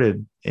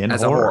 started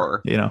as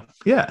horror.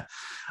 Yeah.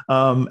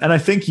 And I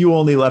think you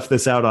only left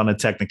this out on a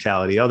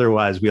technicality.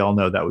 Otherwise, we all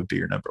know that would be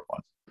your number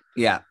one.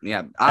 Yeah.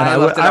 It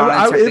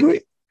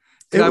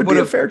would be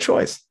a fair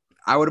choice.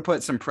 I would have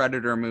put some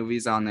Predator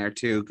movies on there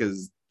too,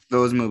 because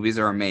those movies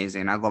are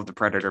amazing. I love the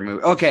Predator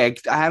movie. Okay,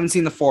 I haven't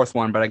seen the fourth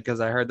one, but because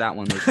I heard that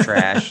one was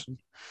trash.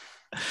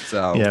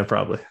 So yeah,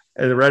 probably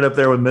right up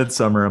there with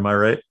Midsommar. Am I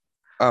right?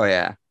 Oh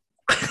yeah.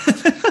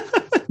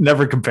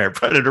 Never compare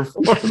Predator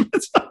 4 to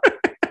Midsommar.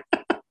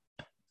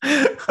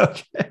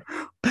 Okay.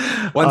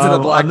 One's in a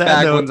black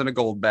bag, one's in a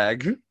gold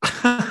bag.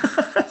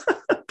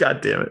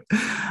 God damn it.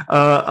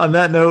 On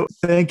that note,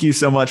 thank you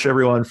so much,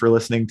 everyone, for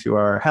listening to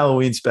our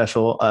Halloween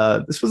special.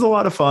 This was a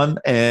lot of fun,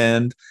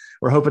 and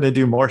we're hoping to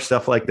do more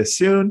stuff like this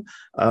soon.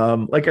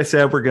 Like I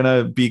said, we're going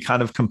to be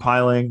kind of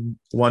compiling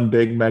one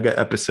big mega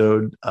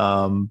episode,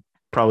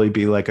 probably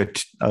be like a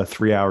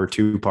 3-hour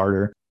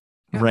 2-parter,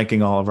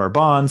 ranking all of our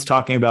bonds,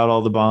 talking about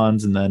all the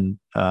bonds, and then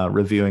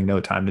reviewing No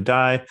Time to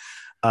Die,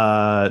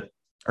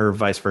 or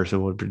vice versa.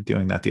 We'll be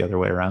doing that the other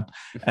way around.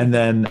 And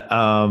then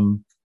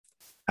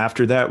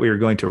after that, we are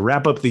going to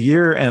wrap up the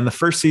year and the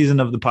first season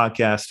of the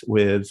podcast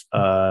with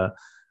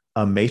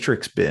a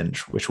Matrix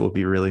binge, which will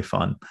be really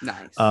fun.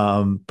 Nice.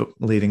 But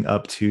leading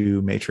up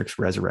to Matrix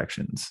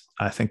Resurrections.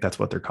 I think that's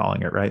what they're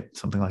calling it, right?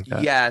 Something like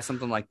that. Yeah,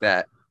 something like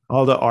that.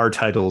 All the R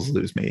titles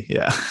lose me.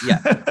 Yeah.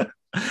 Yeah.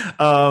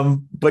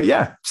 But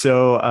yeah,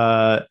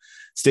 so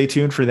stay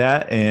tuned for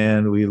that.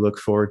 And we look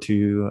forward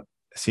to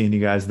seeing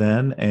you guys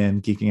then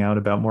and geeking out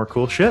about more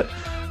cool shit.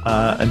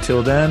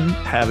 Until then,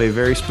 have a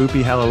very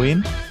spoopy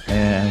Halloween,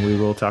 and we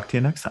will talk to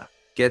you next time.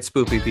 Get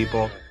spoopy,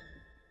 people.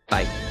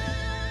 Bye.